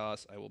much it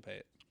costs. I will pay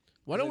it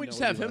Why don't I we know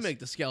just it'll have be him less. make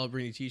the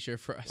Scalabrini T-shirt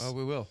for us? Oh,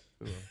 we will.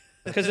 We will.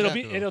 because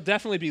it'll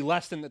definitely be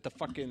less than at the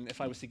fucking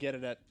if I was to get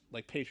it at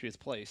like Patriots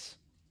Place,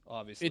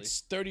 obviously. It's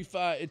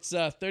 35. It's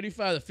 $35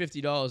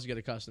 to $50 to get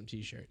a custom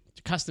T-shirt.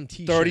 Custom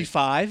T-shirt.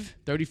 35,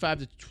 35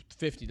 to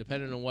 50,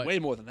 depending on what. way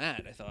more than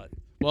that. I thought.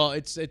 Well,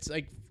 it's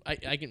like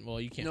I can. Well,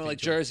 you can't. No, fit like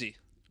into it. jersey.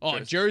 Oh,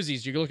 jersey.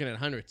 jerseys. You're looking at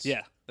hundreds.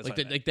 Yeah, that's like what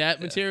I meant. like that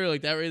Yeah. material,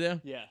 like that right there.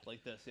 Yeah,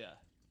 like this. Yeah.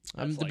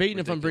 I'm That's, like, debating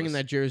if I'm bringing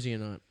ridiculous. that jersey or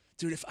not.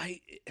 Dude, if I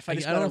I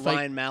just don't got know a if I-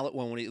 Ryan Mallet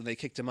one when they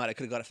kicked him out, I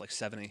could have got it for like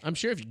 70. I'm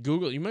sure if you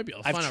Google it, you might be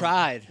able to I've find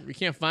tried. You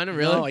can't find it,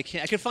 really? No, I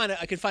can't. I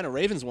could find a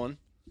Ravens one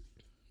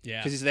Yeah.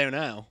 because he's there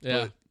now. Yeah.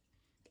 but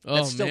Oh,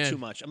 that's still man. too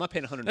much. I'm not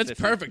paying 150. That's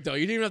perfect, though.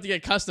 You didn't even have to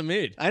get custom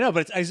made. I know,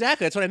 but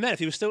exactly that's what I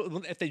meant.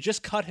 If they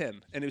just cut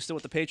him and he was still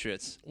with the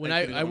Patriots. When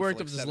could've I gone for, worked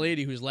like, with this 70.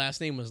 lady whose last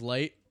name was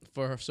Light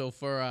for her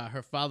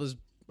father's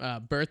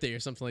birthday or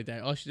something like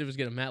that. All she did was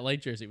get a Matt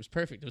Light jersey. It was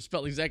perfect. It was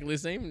spelled exactly the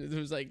same. It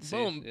was like, See,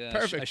 boom, yeah,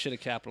 perfect. I should have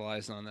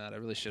capitalized on that. I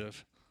really should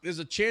have. There's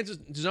a chance.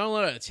 There's not a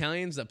lot of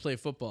Italians that play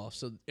football,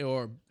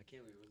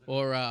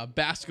 or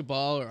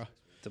basketball or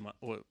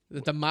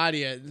the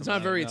Damadia. It's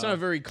not very. It's not a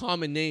very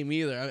common name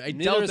either. I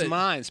Neither dealt is it,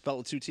 mine, spelled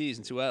with 2 T's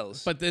and 2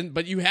 L's.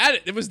 but you had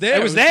it. It was there.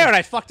 it was there, and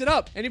I fucked it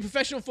up. Any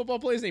professional football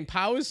players named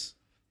Powers?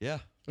 Yeah.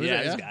 Was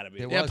Yeah, it, it's got to be.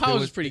 There Yeah, was- Powers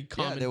there is pretty Yeah,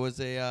 common. there was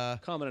a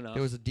Common enough.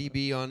 there was a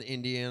DB on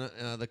Indiana,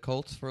 the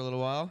Colts for a little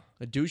while.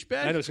 A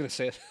douchebag? I was going to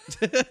say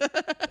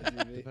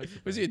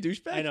it. Was he a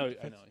douchebag? I know you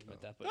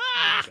meant that, but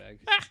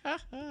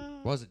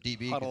bag. Was it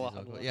DB? 'Cause Huddle he's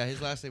up. uncle. Yeah,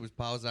 his last name was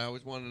Powers. I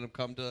always wanted him to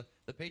come to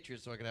the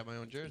Patriots so I could have my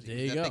own jersey. There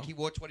you I go. think he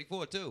wore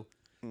 24 too.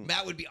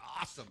 Matt would be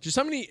awesome. Just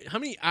how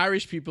many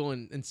Irish people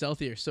in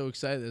Southie are so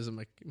excited? There's a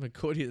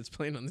McCourty that's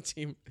playing on the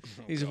team.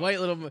 These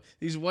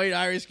white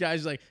Irish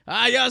guys like,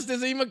 yes,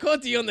 there's a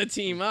McCourty on the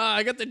team.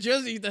 I got the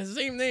jersey, the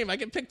same name. I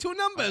can pick 2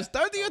 numbers,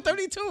 30 or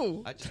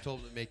 32. I just told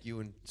him to make you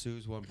and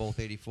Sue's one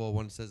both 84.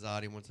 One says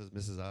Arty, one says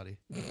Mrs. Arty.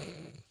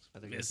 I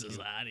think that's cute.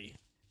 Arty.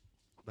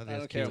 I think I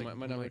don't that's care. cute.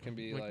 My number can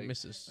be like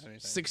Mrs.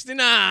 anything.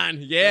 69.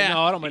 Yeah.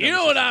 No, I don't mind You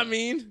know number what I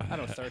mean? I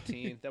don't know,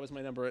 13. That was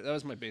my number. That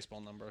was my baseball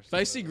number. If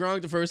I see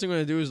Gronk, the first thing I'm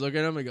going to do is look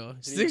at him and go, you-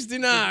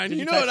 69. did You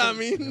you know what I text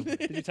mean?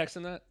 Did you text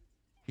him that?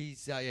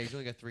 He's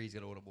only got 3. He's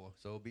got to order more,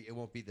 so it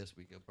won't be this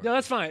week. No,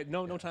 that's fine.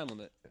 No time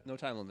limit. No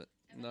time limit.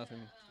 Nothing.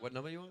 What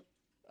number you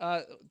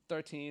want?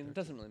 13.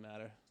 Doesn't really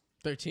matter.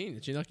 13.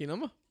 It's your lucky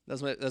number?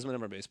 That's my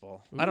number of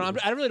baseball.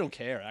 I really don't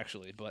care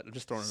actually, but I'm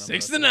just throwing a number. out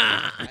there.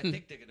 69. I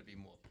think they're gonna be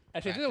more.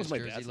 Actually, I think that was my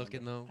practice dad's jersey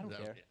looking number. though. I don't That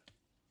was- care.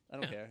 I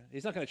don't care.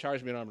 He's not going to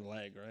charge me an arm and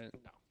leg, right?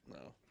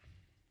 No.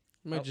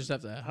 You might just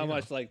have to. How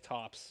much like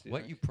tops?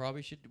 What you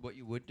probably should, what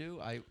you would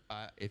do,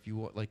 if you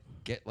want,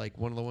 get like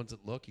one of the ones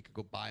that look, you could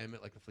go buy them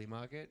at like the flea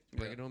market,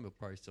 bring it to him. He'll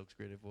probably silk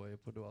screen it for you,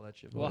 put all that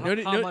shit. Well, for how, you.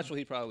 You know- how you know- much will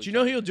he probably? Do you know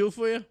charge? he'll do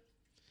for you?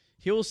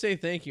 He will say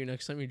thank you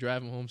next time you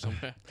drive him home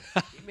somewhere.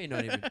 He may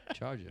not even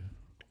charge you.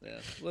 Yeah.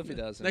 Well, if he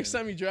does. Next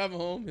time you drive him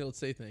home, he'll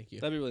say thank you.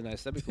 That'd be really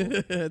nice. That'd be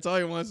cool. That's all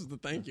he wants is the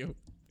thank you.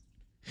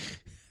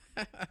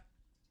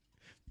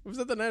 Was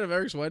that the night of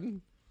Eric's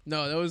wedding?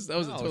 No, that was a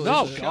totally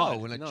No, different-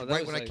 God. When I, No, that right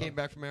was when I like- came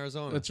back from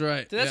Arizona. That's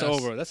right. That's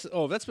yes.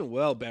 over. That's been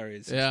well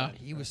buried. since Yeah. then.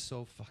 He was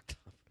so fucked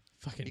up.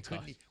 Fucking He tough.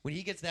 couldn't. When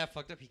he gets that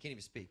fucked up, he can't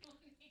even speak.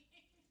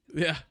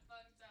 Yeah. Fucked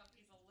up.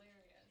 He's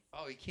hilarious.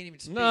 Oh, he can't even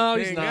speak. No,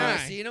 he's Big not. guy.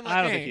 You seen him? I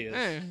don't Like, think he is.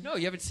 Hey. no,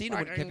 you haven't seen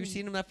him. Have you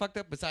seen him that fucked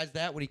up? Besides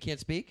that, when he can't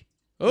speak.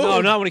 No,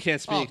 Oh, not when he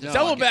can't speak. no. No.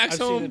 Double I've back's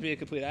seen home. him be a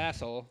complete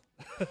asshole.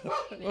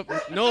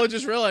 Nola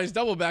just realized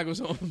double back was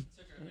home.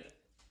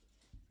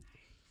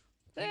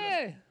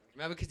 Hey.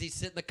 Remember, because he's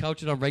sitting on the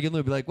couch and on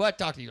regular, be like, "What?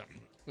 Talk to you."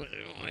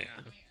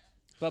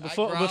 But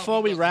growl, before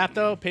he we goes, wrap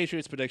though,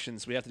 Patriots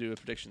predictions. We have to do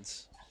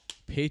predictions.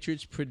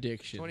 Patriots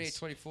predictions.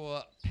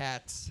 28-24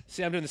 Pats.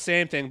 See, I'm doing the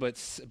same thing, but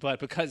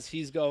because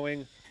he's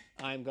going,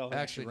 I'm going.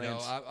 Actually, with the no.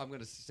 Rams. I'm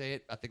gonna say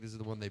it. I think this is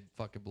the one they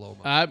fucking blow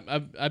them up.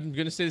 I'm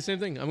going to say the same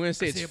thing. I'm going to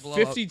say I it's see a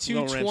blowout.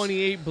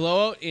 52-28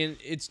 blowout, and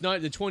it's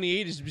not the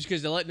 28 is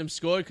because they're letting them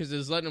score because they're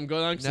just letting them go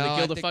down because No, they I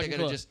kill the think fucking they're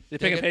gonna clock. just. They They're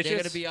picking gonna, they're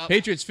Patriots? gonna be up.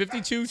 Patriots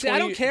 52-20. See, I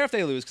don't care if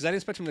they lose because I didn't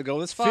expect them to go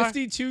this far.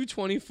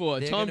 52-24.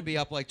 They're Tom, gonna be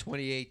up like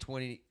 28,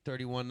 20,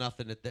 31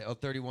 nothing at the, or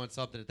 31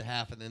 something at the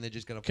half, and then they're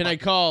just gonna. can I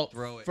fucking call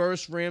throw it?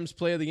 first Rams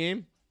play of the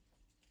game?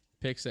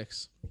 Pick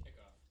 6.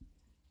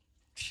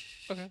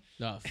 Okay.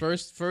 No,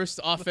 first is-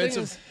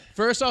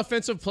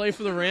 offensive play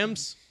for the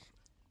Rams.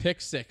 Pick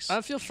 6.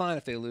 I feel fine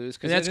if they lose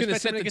because And that's gonna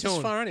set the get tone.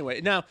 this far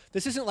anyway. Now,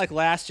 this isn't like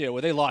last year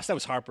where they lost. That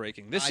was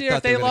heartbreaking. This I year, thought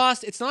if they they were gonna-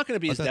 lost, it's not going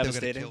to be I as thought they were gonna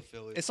devastating. kill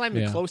Philly. It's not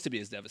even Yeah. close to be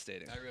as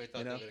devastating. I really thought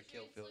You they know? were gonna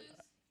kill Philly.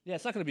 Yeah,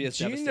 it's not going to be as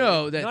Do you devastating.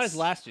 know that Not as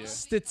last year.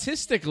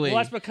 statistically? Well,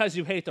 that's because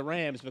you hate the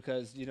Rams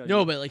because you know. no,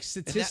 you- but like Because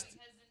then 2 of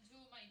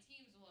my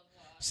teams will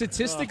have lost.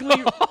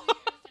 statistically,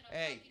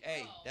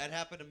 Hey, that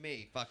happened to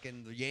me.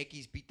 Fucking the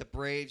Yankees beat the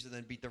Braves and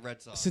then beat the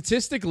Red Sox.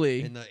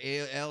 statistically, In the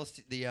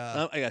ALC, the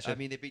I gotcha. I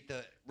mean, they beat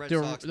the Red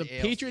the Sox. in the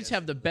ALCS. Patriots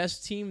have the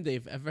best team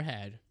they've ever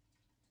had.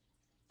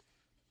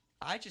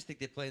 I just think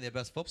they're playing their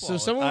best football. So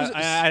someone was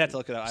I'd have to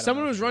look it up. I don't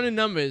someone know. was running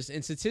numbers,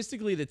 and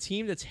statistically, the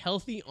team that's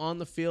healthy on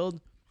the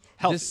field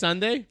Healthy. this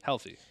Sunday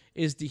Healthy.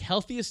 is the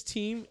healthiest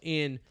team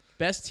and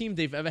best team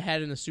they've ever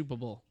had in the Super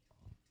Bowl.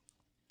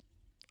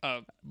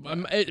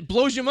 It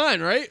blows your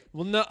mind, right?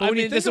 Well, no. But I when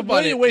you mean, there's think a about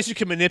million it- ways you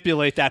can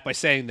manipulate that by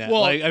saying that.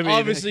 Well, Like, I mean,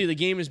 obviously, the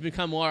game has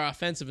become more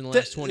offensive in the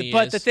last 20 years.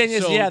 but the thing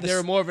is, so yeah,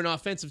 they're more of an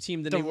offensive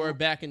team than the- they were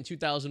back in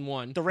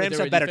 2001. the where Rams they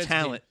were have a better defensive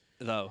team. talent,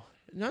 though.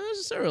 Not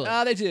necessarily.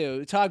 They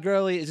do. Todd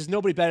Gurley is just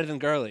nobody better than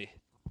Gurley,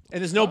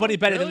 and there's nobody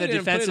better than Gurley the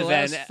didn't play defensive the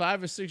last end.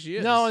 5 or 6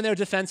 years. No, and their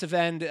defensive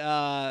end,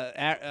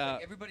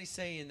 Everybody's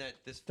saying that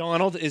this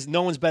Donald is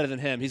no one's better than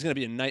him. He's going to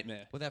be a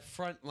nightmare. well, that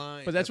front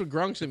line. but that's the- what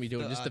Gronk's gonna be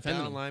doing, the, just down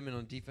defending them. linemen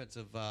on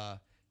defensive.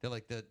 They're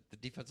like the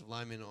defensive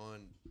linemen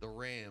on the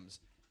Rams.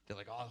 They're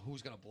like, oh,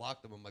 who's gonna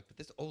block them? I'm like, but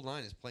this O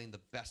line is playing the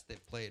best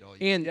they've played all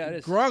year. And Yeah, it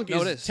is. Gronk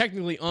No, it is is.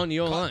 technically on the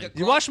O line. the-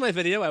 You watched my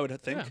video, I would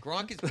think. Yeah.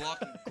 Gronk is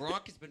blocking.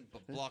 Gronk has been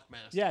block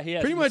master. Yeah, he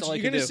has. Pretty That's much, all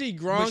he you're can gonna do. see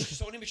Gronk.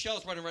 Sony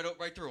Michelle's running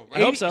right through him.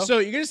 I hope so. So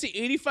you're gonna see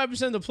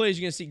 85% of the plays.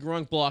 You're gonna see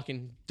Gronk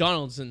blocking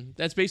Donaldson.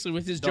 That's basically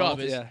what his job Donald,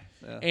 is. yeah.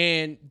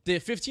 And the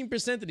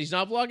 15% that he's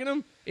not blocking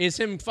him is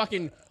him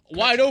fucking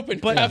wide open.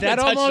 But having a that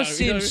almost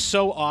touchdown, you know seems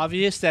so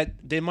obvious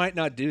that they might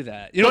not do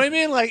that. You know what I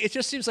mean? Like it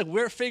just seems like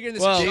we're figuring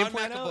this Well- game Sean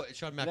plan McAvoy, out.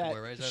 Sean that-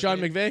 McAvoy, right? Is what that Sean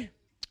his name? McVay.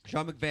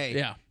 Sean McVay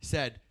Yeah.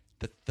 said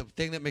the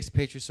thing that makes the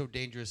Patriots so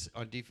dangerous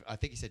on defense. I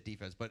think he said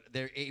defense, but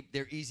they're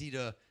easy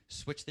to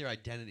switch their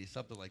identity,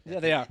 something like that. Yeah,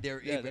 they are.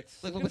 They're Yeah, able- that's-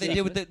 look what they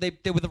did with the they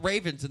did with the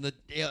Ravens in the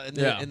in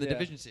the Yeah.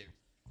 division series.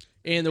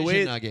 And the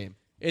way Division, game.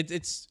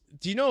 it's.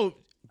 Do you know?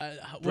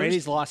 what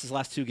Brady's lost his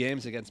last 2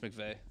 games against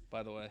McVay,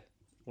 by the way.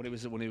 When he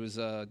was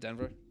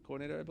Denver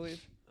coordinator, I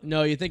believe.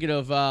 No, you're thinking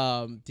of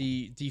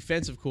the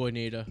defensive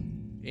coordinator,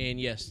 and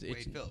yes,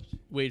 it's Wade Phillips.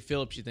 Wade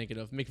Phillips. You're thinking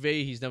of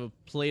McVay. He's never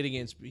played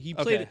against. He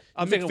Okay. played.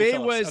 I'm thinking of McVay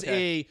Phillips. was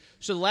Okay.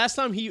 so the last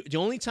time the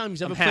only time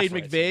he's ever I'm half played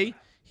right, McVay,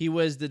 he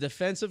was the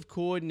defensive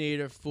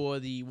coordinator for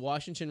the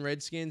Washington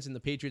Redskins, and the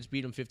Patriots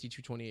beat him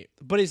 52-28.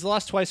 But he's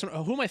lost twice.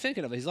 Who am I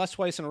thinking of? He's lost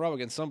twice in a row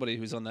against somebody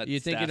who's on that.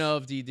 You're thinking staff.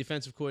 of the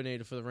defensive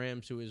coordinator for the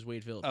Rams, who is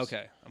Wade Phillips.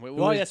 Okay. Well,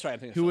 was- that's right. I'm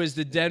thinking Who of was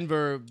the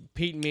Denver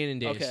Peyton Manning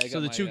days? Okay, I so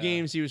got the my, 2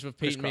 games he was with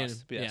Peyton Manning.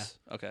 crisscrossed. Yes.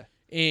 Okay.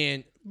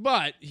 And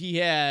but he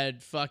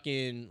had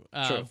fucking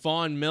True.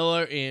 Vaughn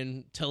Miller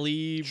and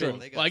Talib. True.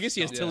 And, They got well, I guess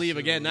he has Dominic Talib Sue.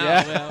 again now.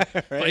 Yeah. well,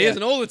 Right, but he yeah. has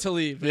an older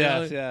Talib. you Yeah.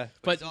 know? Yeah. But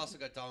But he's also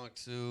got Dominic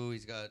Sue.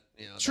 He's got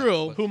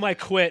True. But Who might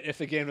quit if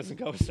the game doesn't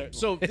go a certain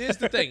so way. here's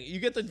the thing: you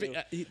get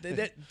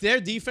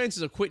their defense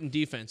is a quitting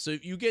defense. So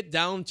if you get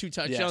down 2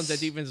 touchdowns, Yes. that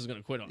defense is going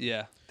to quit on.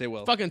 Yeah, they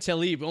will. Fucking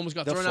Talib almost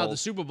got They'll thrown out of the fold.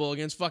 Super Bowl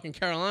against fucking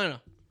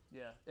Carolina.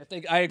 Yeah.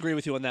 I agree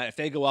with you on that. If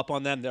they go up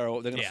on them, they're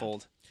going to Yeah.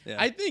 fold. Yeah.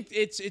 I think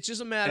it's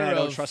just a matter and I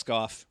don't of trust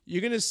Goff.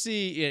 you're gonna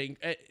see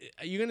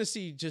you're gonna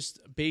see just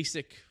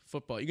basic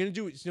football. You're gonna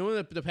do you know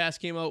when the pass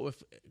came out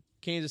with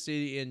Kansas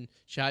City and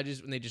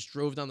Chargers when they just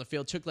drove down the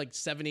field, took like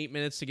 7-8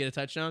 minutes to get a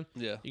touchdown.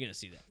 Yeah. You're gonna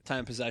see that.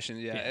 Time possession.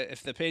 Yeah. Yeah.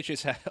 If the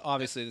Patriots have,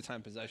 obviously the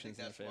time I possession think is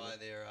in their that's favor. why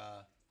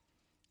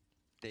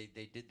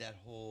they did that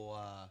whole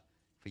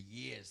for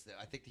years.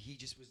 I think that he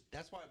just was.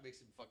 That's why it makes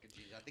him fucking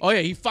genius. I think Oh yeah,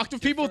 he fucked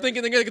with people defers-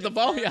 thinking they're gonna get the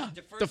ball. Yeah,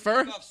 defers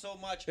defer. the kickoff so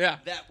much Yeah.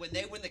 that when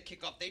they win the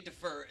kickoff, they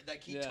defer.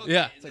 Like he Yeah. took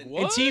Yeah, it. It's like, then-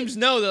 what? and teams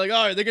know they're like,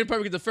 all right, they're gonna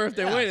probably get the first if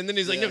they Yeah. win, and then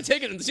he's like, Yeah. no,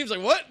 take it, and the team's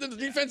like, what? Then the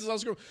defense is on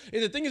screw.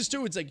 And the thing is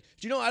too, it's like, do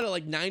you know out of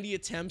like 90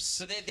 attempts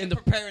So they're in the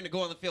preparing to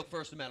go on the field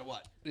first, no matter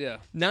what. Yeah.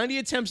 90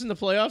 attempts in the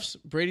playoffs,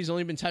 Brady's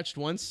only been touched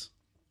once.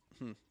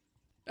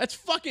 That's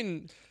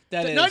fucking.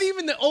 That Not is.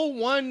 even the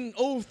 01,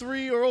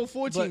 03, or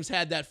 04 But teams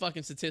had that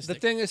fucking statistic. The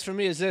thing is, for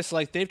me, is this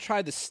like they've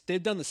tried this?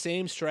 They've done the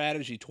same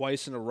strategy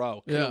twice in a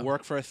row. Could Yeah. it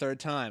work for a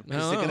third time? 'Cause I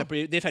don't they're know.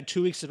 gonna they've had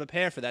 2 weeks to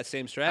prepare for that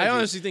same strategy.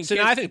 honestly think so.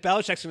 Now Kansas- I think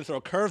Belichick's gonna throw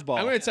a curveball.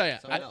 I'm going to tell you,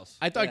 Someone else.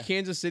 I thought Yeah.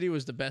 Kansas City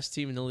was the best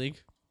team in the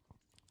league.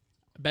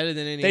 Better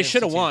than any. They NFC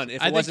should have teams. won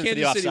if I it think wasn't for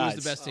the Kansas City offsides.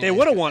 was the best team. They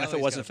would have won if LA's it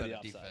got wasn't a for the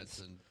better offsides. defense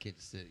in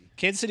Kansas City.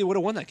 Kansas City would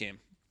have won that game.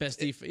 Best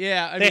defense.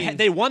 Yeah, I mean,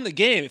 They won the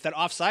game if that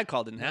offside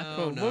call didn't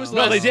happen. When was the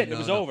No, last- they did. It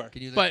was over.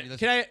 But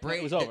can I- Brady,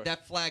 It was over.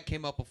 That flag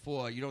came up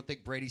before. You don't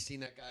think Brady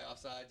seen that guy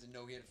offsides and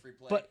know he had a free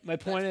play? But my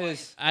point That's why is-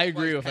 his- I that's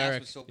why agree his with pass Eric.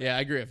 was so Yeah, I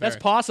bad. agree with That's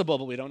Eric. possible,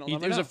 but we don't know.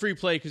 It was a free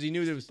play because he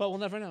knew there was. But we'll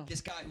never know. This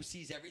guy who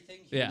sees everything,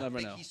 Yeah. you Never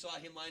think know. he saw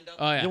him lined up?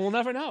 Oh yeah, We'll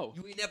never know.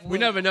 we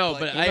never know.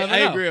 But We'll never I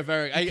know. agree with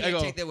Eric. I can't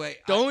go. take that away.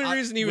 The only I-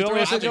 reason he we would throw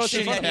always such said a go with the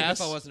shitty front pass.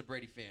 if I wasn't a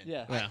Brady fan.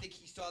 Yeah. I Yeah. think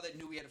he saw that,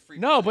 knew he had a free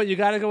No, play. but you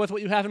got to go with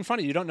what you have in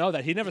front of you. You don't know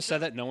that. He never said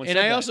that. No one And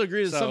said I that. also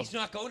agree that So- some- He's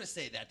not going to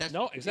say that. That's,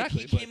 No,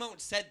 exactly, If he but- came out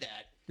and said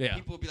that, Yeah.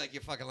 people would be like,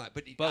 "You're fucking lying."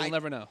 But But we'll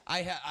never know.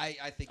 I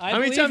think. I How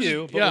many believe times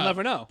you, but we'll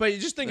never know. But you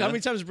just think how Yeah.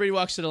 many times Brady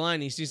walks to the line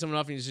and he sees someone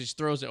off and he just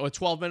throws it, or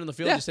 12 men on the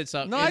field Yeah. just hits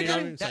up. No, and I you know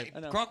agree. what It's like- I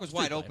know. Gronk was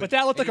wide open. But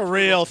that looked like and a he threw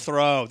it real over.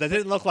 throw. That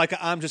didn't look like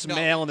I'm just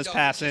mailing this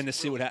pass he in to just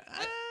see threw what it. happens.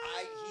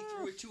 He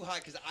threw it too high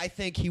because I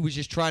think he was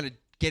just trying to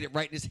get it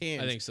right in his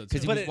hands. I think so, too.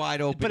 Because he But was wide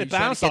open. But He it was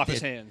trying to bounced get off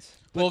his there. hands.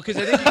 Well, because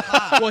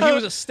I think he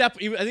was a step.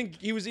 I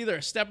think he was either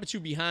a step or two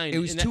behind. It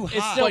was and too it's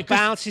high. still Still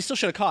bounced. He still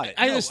should have caught it.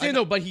 I No, understand I know.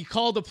 though, but he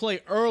called the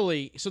play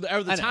early, so the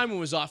I know. timing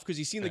was off because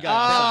he seen the guy.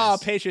 Oh,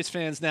 outside. Patriots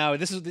fans now.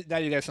 This is now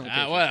you guys on the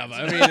Patriots. Whatever.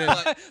 I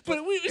fans. mean,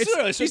 But we, It's-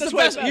 seriously, he's that's the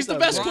why best- it's he's the though.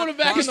 best Gronk-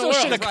 quarterback He in the still world.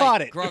 should have Right.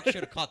 caught it. Gronk should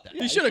have caught that.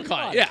 he should have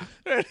caught it.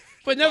 Yeah,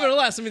 but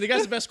nevertheless, I mean, the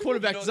guy's the best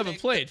quarterback You that's don't ever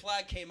think played. The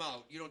flag came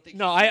out. You don't think?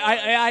 No, he-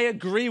 I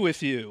agree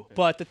with you,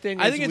 but the thing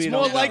is, I think it's we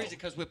more don't like- know.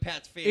 because we're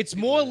Pats fans. It's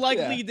people more are-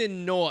 likely Yeah.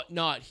 than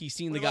not he's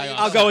seen the What guy about you?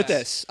 outside. I'll go with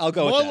this. I'll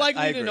go with More that. I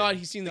likely than agree. not,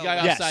 he's seen the No, guy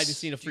yes. outside and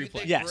seen a Do free you play.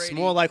 think- Yes, Brady-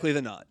 more likely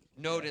than not.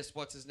 Notice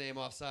what's his name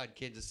offside,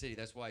 Kansas City.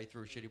 That's why he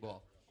threw a shitty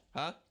ball.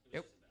 Huh?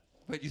 Yep.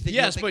 But you think?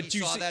 Yes, you don't but think you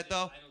he saw see- that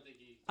though?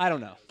 I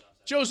don't know.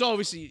 Joe's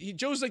obviously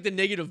Joe's like the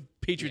negative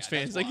Patriots Yeah,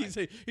 fans. that's Like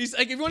why. he's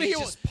like if you want to He's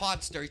hear. just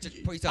podster. He's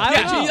just. I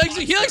Yeah, don't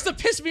know. he likes to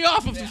piss me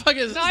off. Of the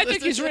fucking, No, I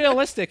think he's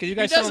realistic, and you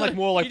guys He sound doesn't- like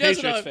more like he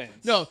doesn't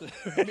Patriots know- fans.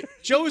 No,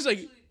 Joe's like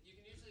You can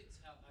usually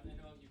tell. I know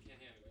you can't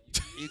hear me,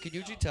 but You can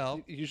usually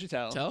tell. you should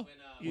tell. tell.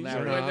 You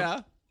narrow right it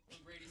now. when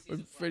Brady sees When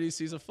a flag. Freddie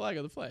sees a flag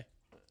on the play.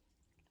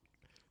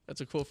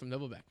 That's a quote from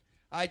Doubleback.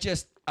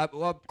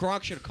 Well,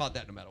 Gronk should have caught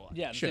that no matter what.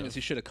 Yeah, the Should've. thing is,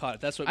 he should have caught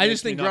it. That's what I makes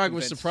just think me not Gronk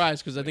was convinced.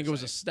 surprised because I think it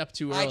was a step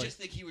too I early. just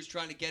think he was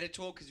trying to get it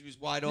to him because he was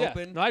wide Yeah,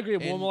 open. no, I agree.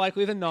 and- More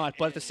likely than not,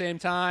 but at the same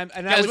time,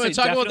 and I Guys would want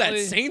say to talk about that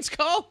definitely- Saints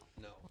call?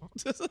 No.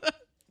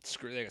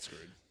 Screw, they got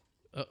screwed.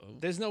 Uh-oh.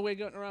 There's no way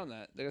getting around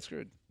that. They got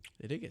screwed.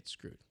 They did get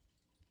screwed.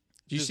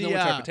 Did you There's see? no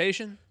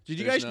interpretation. Did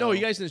you There's guys? No,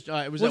 you guys didn't.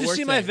 It was Well, at did you work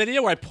see my today.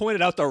 video where I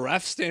pointed out the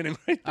ref standing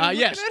right there?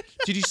 Yes. looking at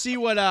it? Did you see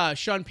what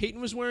Sean Payton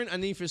was wearing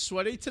underneath his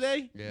sweater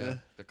today? Yeah.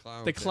 The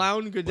clown. The thing.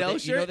 clown Goodell Well,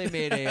 shirt. You know they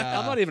made a.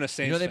 I'm not even a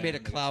Saints You know they fan. made a I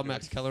think it's Cloud good.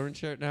 Max Kellerin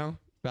shirt now.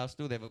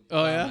 Barstool. They have a Oh,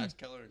 Cloud yeah? Max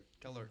Kellerin.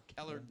 Keller.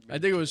 I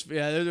think it was.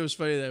 Yeah, it was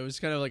funny. That it was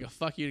kind of like a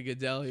fuck you to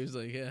Goodell. He was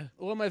like, yeah.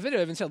 Well, in my video,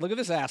 I even said, "Look at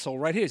this asshole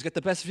right here. He's got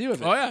the best view of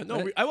it." Oh yeah.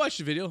 No, Right? I watched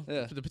the video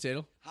Yeah. for the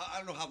potato. I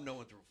don't know how no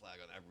one threw a flag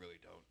on. I really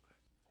don't.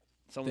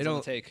 Someone's They on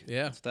don't- the take.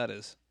 yeah. That's what that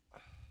is.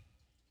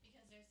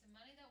 Because there's some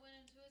money that went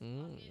into his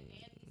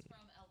pocket, and he's from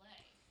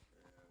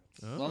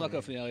LA. Oh. Well, I'm not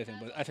going for the LA thing,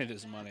 but I think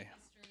there's money.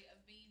 History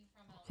of being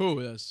from LA. Who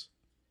is?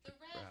 The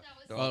ref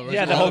that was Oh, right.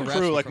 Yeah, the All whole the refs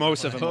crew, were like from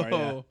most of them LA. are.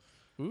 Yeah.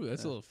 Ooh,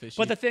 that's a little fishy.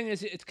 But the thing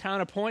is, it's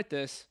counterpoint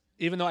this,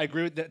 even though I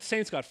agree with that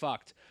Saints got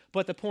fucked.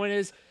 But the point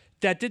is,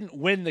 that didn't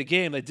win the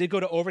game. They did go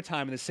to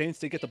overtime, and the Saints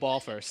did get the ball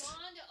first. gone to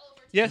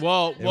overtime. Yes.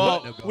 well,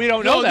 wouldn't have gone. We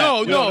don't know no, that. no,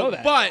 We don't know no.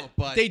 that. But, No,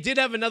 but- they did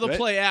have another Right?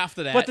 play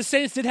after that. But the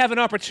Saints did have an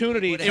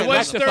opportunity to It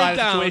was rectify third the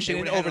down. situation They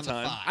in would've had on the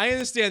overtime. 5. I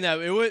understand that.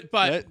 It was,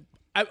 but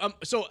Right.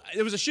 so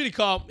it was a shitty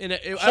call. And I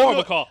don't Horrible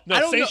know- call. I No,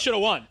 don't know- Saints should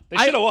have won. They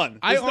should have won.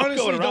 I There's no honestly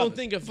going around don't it.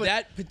 think if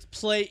that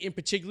play in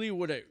particular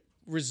would have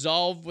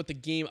resolved what the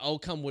game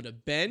outcome would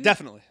have been.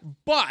 Definitely.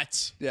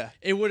 But Yeah.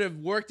 it would have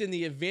worked in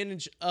the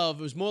advantage of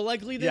it was more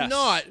likely than Yes.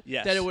 not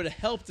Yes. that it would have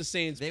helped the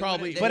Saints They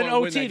probably. would've- But in win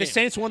OT, that the game.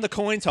 Saints won the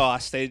coin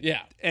toss.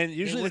 Yeah. And They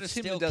usually would the have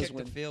team still that does kicked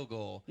win. the field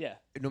goal. Yeah.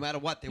 No matter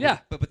what, they Yeah.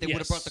 would. But they would Yes.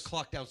 have brought the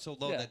clock down so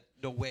low Yeah. that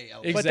no way.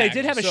 LA Exactly. But they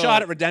did have a So,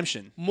 shot at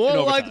redemption. More in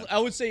overtime. likely, I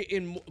would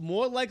say,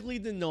 more likely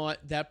than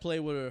not, that play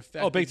would have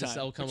affected Oh, big this time.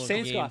 outcome of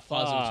Saints the game got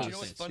positive fucked. to You the know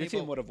what's Saints. funny Your team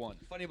about- would have won.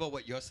 Funny about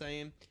what you're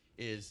saying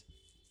is,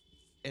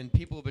 and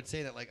people have been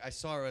saying that. Like I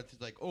saw it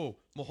like, oh,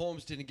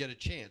 Mahomes didn't get a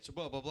chance. Or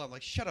blah blah blah. I'm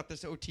like, shut up.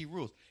 That's the OT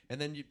rules. And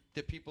then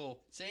the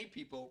people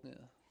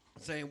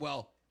saying,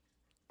 well,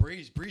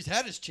 Breeze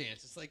had his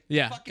chance. It's like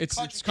Yeah, fucking it's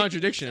contradicting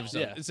contradiction of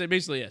yourself. itself. It's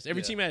basically yes.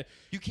 Every Yeah. team had,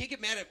 You can't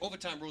get mad at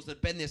overtime rules that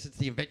have been there since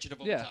the invention of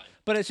Yeah. overtime.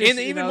 But it's just, and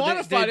they you even know,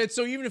 modified they- it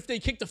so even if they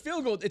kick the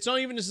field goal, it's not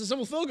even just a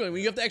simple field goal.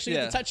 You have to actually get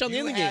Yeah. the touchdown in the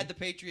You end of the had game. the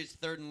Patriots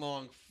third and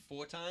long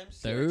 4 times.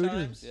 Third?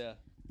 times. Yeah.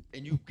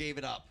 and you gave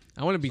it up.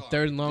 I want to be Sorry.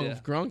 third and long Yeah.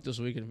 with Gronk this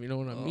weekend, if you know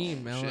what I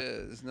mean, man.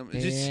 Shit, this number-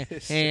 Yeah.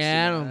 it's Hey,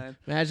 Adam, 69.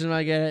 imagine if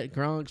I get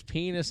Gronk's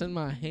penis in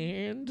my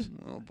hand.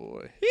 Oh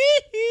boy.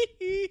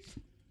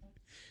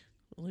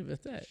 We'll leave it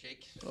at that.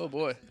 Shake. Oh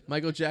boy.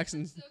 Michael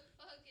Jackson, So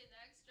fucking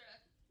extra.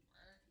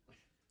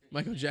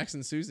 Michael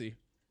Jackson, Susie.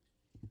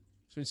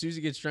 So when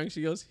Susie gets drunk,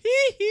 she goes,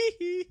 hee hee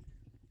hee. Do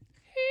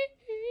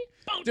it.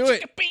 I can't do it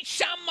on the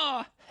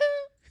spot.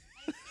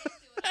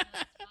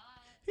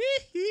 Hee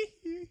hee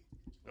hee.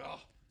 Oh,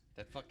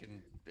 that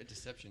fucking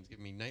interception's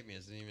giving me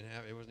nightmares.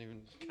 It wasn't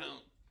even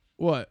count.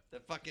 What?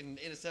 That fucking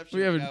interception.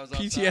 We have guy was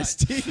PTSD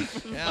outside.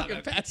 from the Yeah, fucking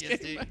I pass have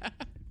game. PTSD.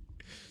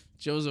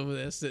 Joe's over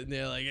there sitting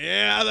there like,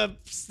 yeah, the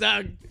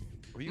stuck.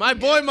 Were you My here?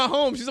 boy,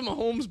 Mahomes. He's a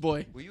Mahomes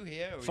boy. Were you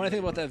here? or were Funny you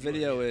thing not? about that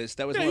video is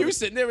that was Yeah, one you of were the-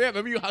 sitting there. Yeah,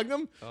 remember you hugged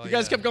him? Oh, You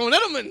guys yeah. kept going,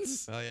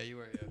 Edelman's. Oh yeah, you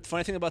were here.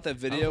 funny thing about that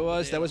video over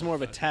was there that was on more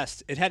of a Friday.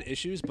 test. It had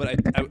issues, but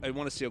I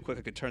want to see how quick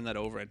I could turn that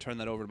over. I turned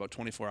that over in about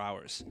 24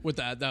 hours. With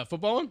the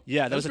football one?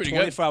 Yeah, that was a pretty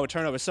good. 24-hour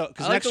turnover. So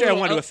because I like next the year I little-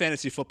 want to do I- a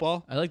fantasy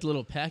football. I like the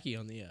little packy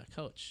on the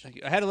couch.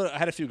 I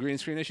had a few green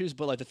screen issues,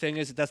 but like the thing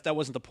is that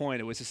wasn't the point.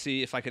 It was to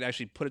see if I could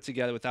actually put it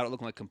together without it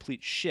looking like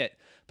complete shit.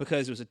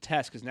 Because it was a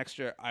test. Because next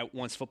year,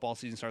 once football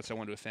season starts, I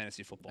want to do a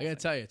fantasy football. I gotta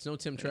thing. tell you, it's no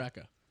Tim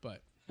Tracker,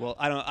 but Well,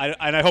 I don't.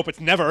 And I hope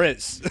it never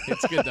is.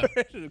 it's good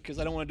though. Because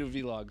I don't want to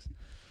do vlogs.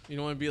 You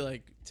don't want to be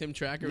like Tim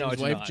Tracker No, and I his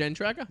do wife not. Jen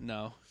Tracker,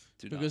 No,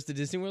 do who not. goes to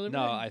Disney World. every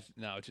No, day?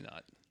 no, do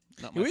not.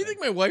 Not What my do you thing. think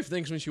my wife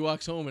thinks when she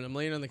walks home and I'm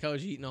laying on the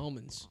couch eating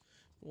almonds,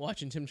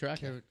 watching Tim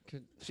Tracker?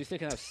 She's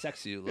thinking how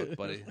sexy you look,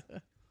 buddy.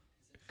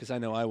 Because I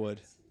know I would.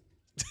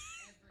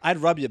 I'd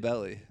rub your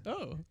belly.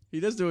 Oh, he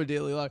does do a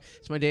daily vlog.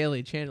 It's my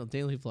daily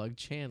vlog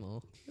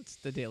channel. It's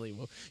the Daily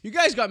Woe. You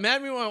guys got mad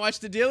at me when I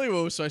watched the Daily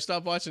Woe, so I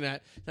stopped watching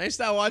that. Then I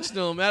started watching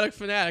the Nomadic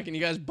Fanatic, and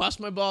you guys bust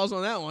my balls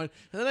on that one.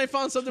 And then I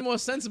found something more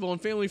sensible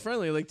and family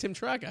friendly, like Tim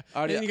Tracker.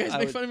 Arty, And then you guys I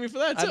make would- fun of me for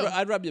that too.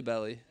 I'd rub your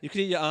belly. You could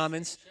eat your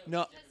almonds.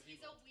 No, Because he's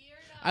a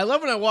weirdo. I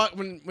love when I walk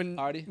when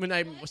Arty?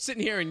 I'm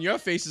sitting here and your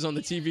face is on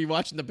the TV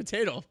watching the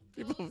potato.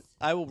 People,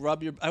 I will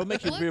rub your. I will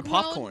make you What your grown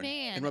popcorn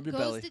man and rub your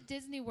goes belly. to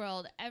Disney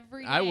World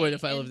every day I would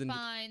if I and lived in-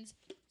 finds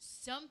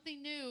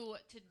something new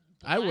to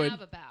I would.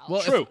 blab about.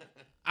 Well, True.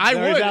 I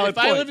Very would. valid If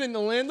I point. lived in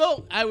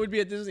Orlando, I would be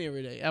at Disney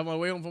every day. On my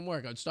way home from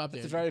work, I'd stop there.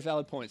 It's a very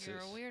valid point, sis. You're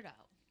a weirdo.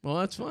 Well,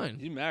 that's fine.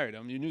 You married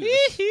him. You knew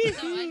this.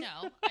 No, I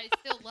know. I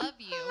still love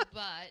you,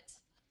 but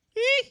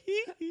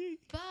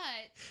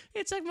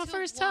It's like my to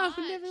first time. watch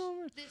Never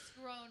over. this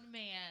grown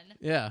man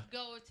Yeah.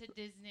 go to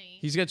Disney.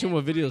 He's got 2 more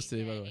every videos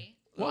today, by the way. day.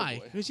 Why?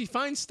 boy. Because he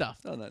finds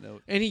stuff. On that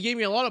note. And he gave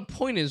me a lot of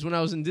pointers when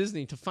I was in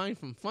Disney to find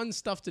some fun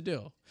stuff to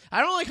do.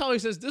 I don't like how he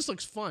says this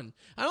looks fun.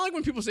 I don't like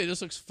when people say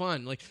this looks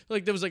fun. Like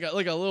there was like a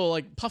little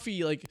like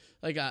puffy like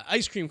a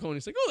ice cream cone.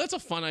 He's like, oh, that's a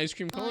fun ice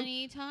cream cone.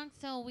 Honey, he talks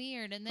so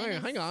weird, and then Hang on,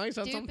 his hang on, I said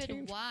something stupid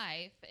changed.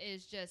 wife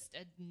is just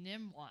a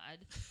nimwad.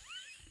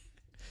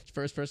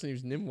 First person to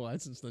use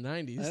Nimwad since the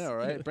 90s. I know,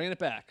 right? Bringing it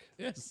back.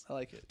 Yes. I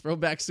like it.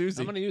 Throwback Susie.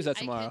 I'm gonna use that I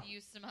tomorrow. could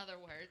use some other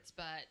words,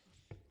 but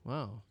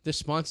Wow. They're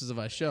sponsors of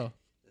our show.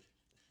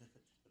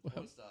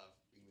 Won't stop.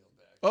 Email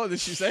back. Oh, did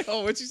she say?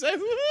 Oh, what'd she say?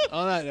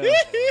 On that note.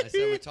 I said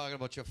we're talking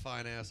about your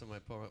fine ass on my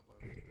part.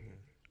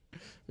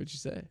 What'd she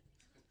say?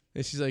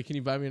 And she's like, can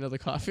you buy me another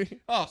coffee?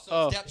 Oh, so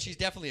Oh. she's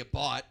definitely a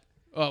bot.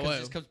 Oh, Because what?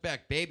 this comes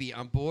back, baby.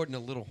 I'm bored and a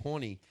little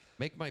horny.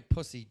 Make my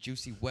pussy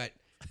juicy wet.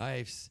 I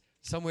have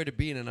somewhere to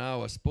be in an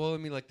hour.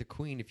 Spoiling me like the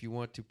queen if you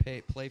want to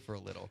play for a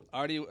little.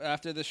 Artie,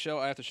 after this show,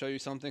 I have to show you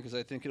something because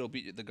I think it'll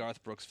beat the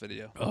Garth Brooks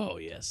video. Oh,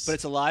 yes. But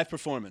it's a live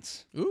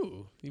performance,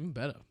 Ooh, even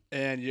better.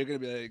 and you're gonna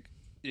be like,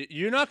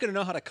 you're not gonna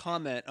know how to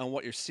comment on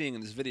what you're seeing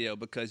in this video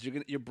because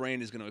your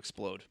brain is gonna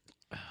explode.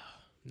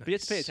 But you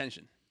have to pay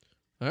attention.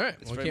 All right.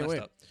 It's Well, I very can't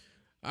messed wait. up.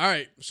 All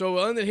right. So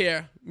we'll end it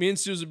here. Me and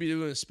Suze will be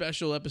doing a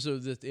special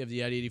episode of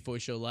the Arty 84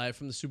 show live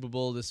from the Super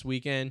Bowl this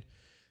weekend.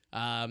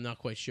 I'm not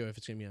quite sure if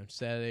it's going to be on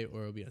Saturday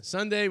or it'll be on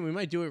Sunday. We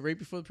might do it right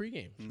before the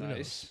pregame. Who knows?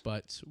 Nice.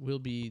 But we'll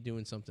be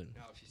doing something.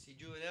 Now, if you see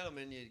Julian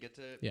Edelman, you get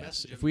to Yes.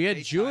 message him. If we had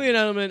FaceTime Julian me.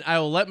 Edelman, I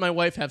will let my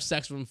wife have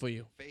sex with him for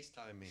you.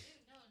 FaceTime me.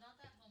 no, not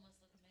that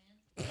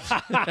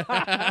homeless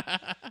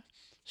looking man.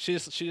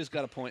 She just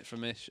got a point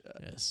from me.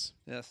 Yes.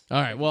 Yes.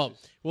 All right. Well,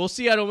 we'll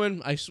see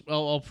Edelman.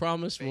 I'll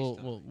promise.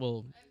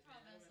 We'll.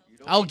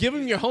 I'll give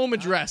him your home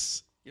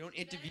address. You don't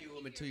interview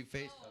him until you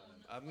FaceTime him.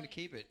 I'm gonna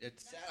keep it. I'm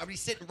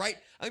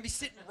gonna be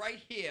sitting right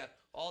here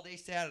all day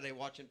Saturday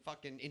watching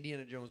fucking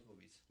Indiana Jones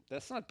movies.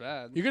 That's not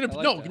bad. You're gonna I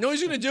like no. that. You know what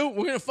he's gonna do?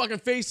 We're gonna fucking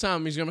FaceTime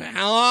him. He's gonna be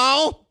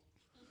hello.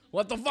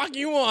 What the fuck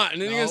you want?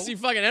 And then you're No. gonna see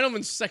fucking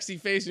Edelman's sexy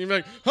face, and you're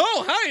like,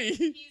 oh hi.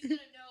 He's gonna know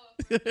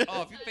if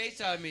Oh, if you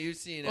FaceTime me, you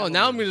see an Oh,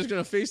 now I'm just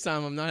gonna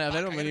FaceTime him, not have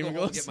Fuck, I Edelman gotta even go go.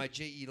 home and get my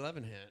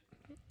JE11 hat.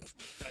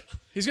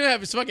 He's gonna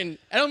have his fucking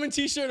Edelman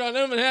T-shirt on,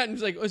 Edelman hat, and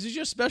he's like, "Oh, is this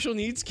your special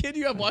needs kid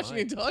you have watching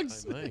your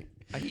dogs?" I might.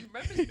 He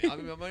remembers me. I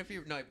mean, I might if he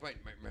might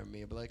remember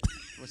me, but like,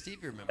 well, Steve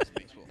remembers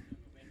me.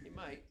 He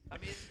might. I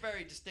mean, it's a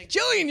very distinct.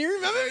 Jillian, you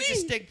remember Very me?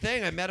 distinct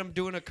thing. I met him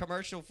doing a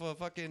commercial for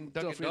fucking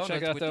Dunkin' Don't forget Donuts to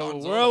check out with the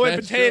Don Zola. Whirlwind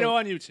That's Potato true.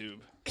 on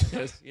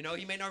YouTube. You know,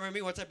 he may not remember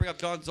me. Once I bring up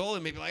Don Zola,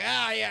 he may be like,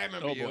 yeah, I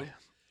remember Oh you. boy.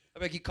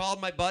 I'm like, he called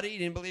my buddy. He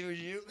didn't believe it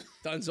was you.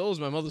 Don Zola's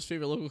my mother's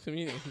favorite local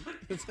comedian.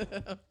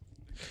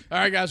 All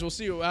right, guys, we'll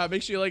see you.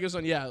 Make sure you like us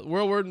on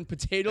World Word and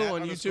Potato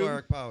on YouTube.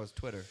 Eric Powers,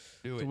 Twitter.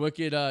 Do The it.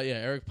 Wicked,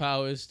 Eric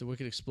Powers, The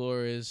Wicked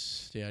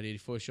Explorers, the Out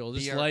 84 show.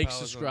 Just Eric like,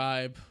 Powers on-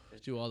 subscribe,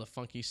 do all the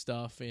funky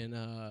stuff, and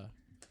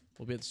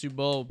we'll be at the Super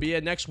Bowl. We'll be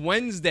here next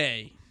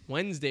Wednesday,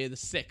 the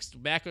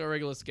 6th. Back on our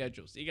regular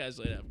schedule. See you guys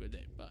later. Have a good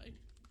day. Bye.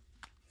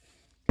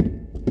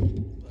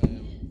 Toodaloo,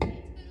 motherfucker.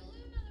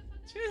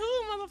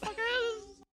 Toodaloo, motherfuckers.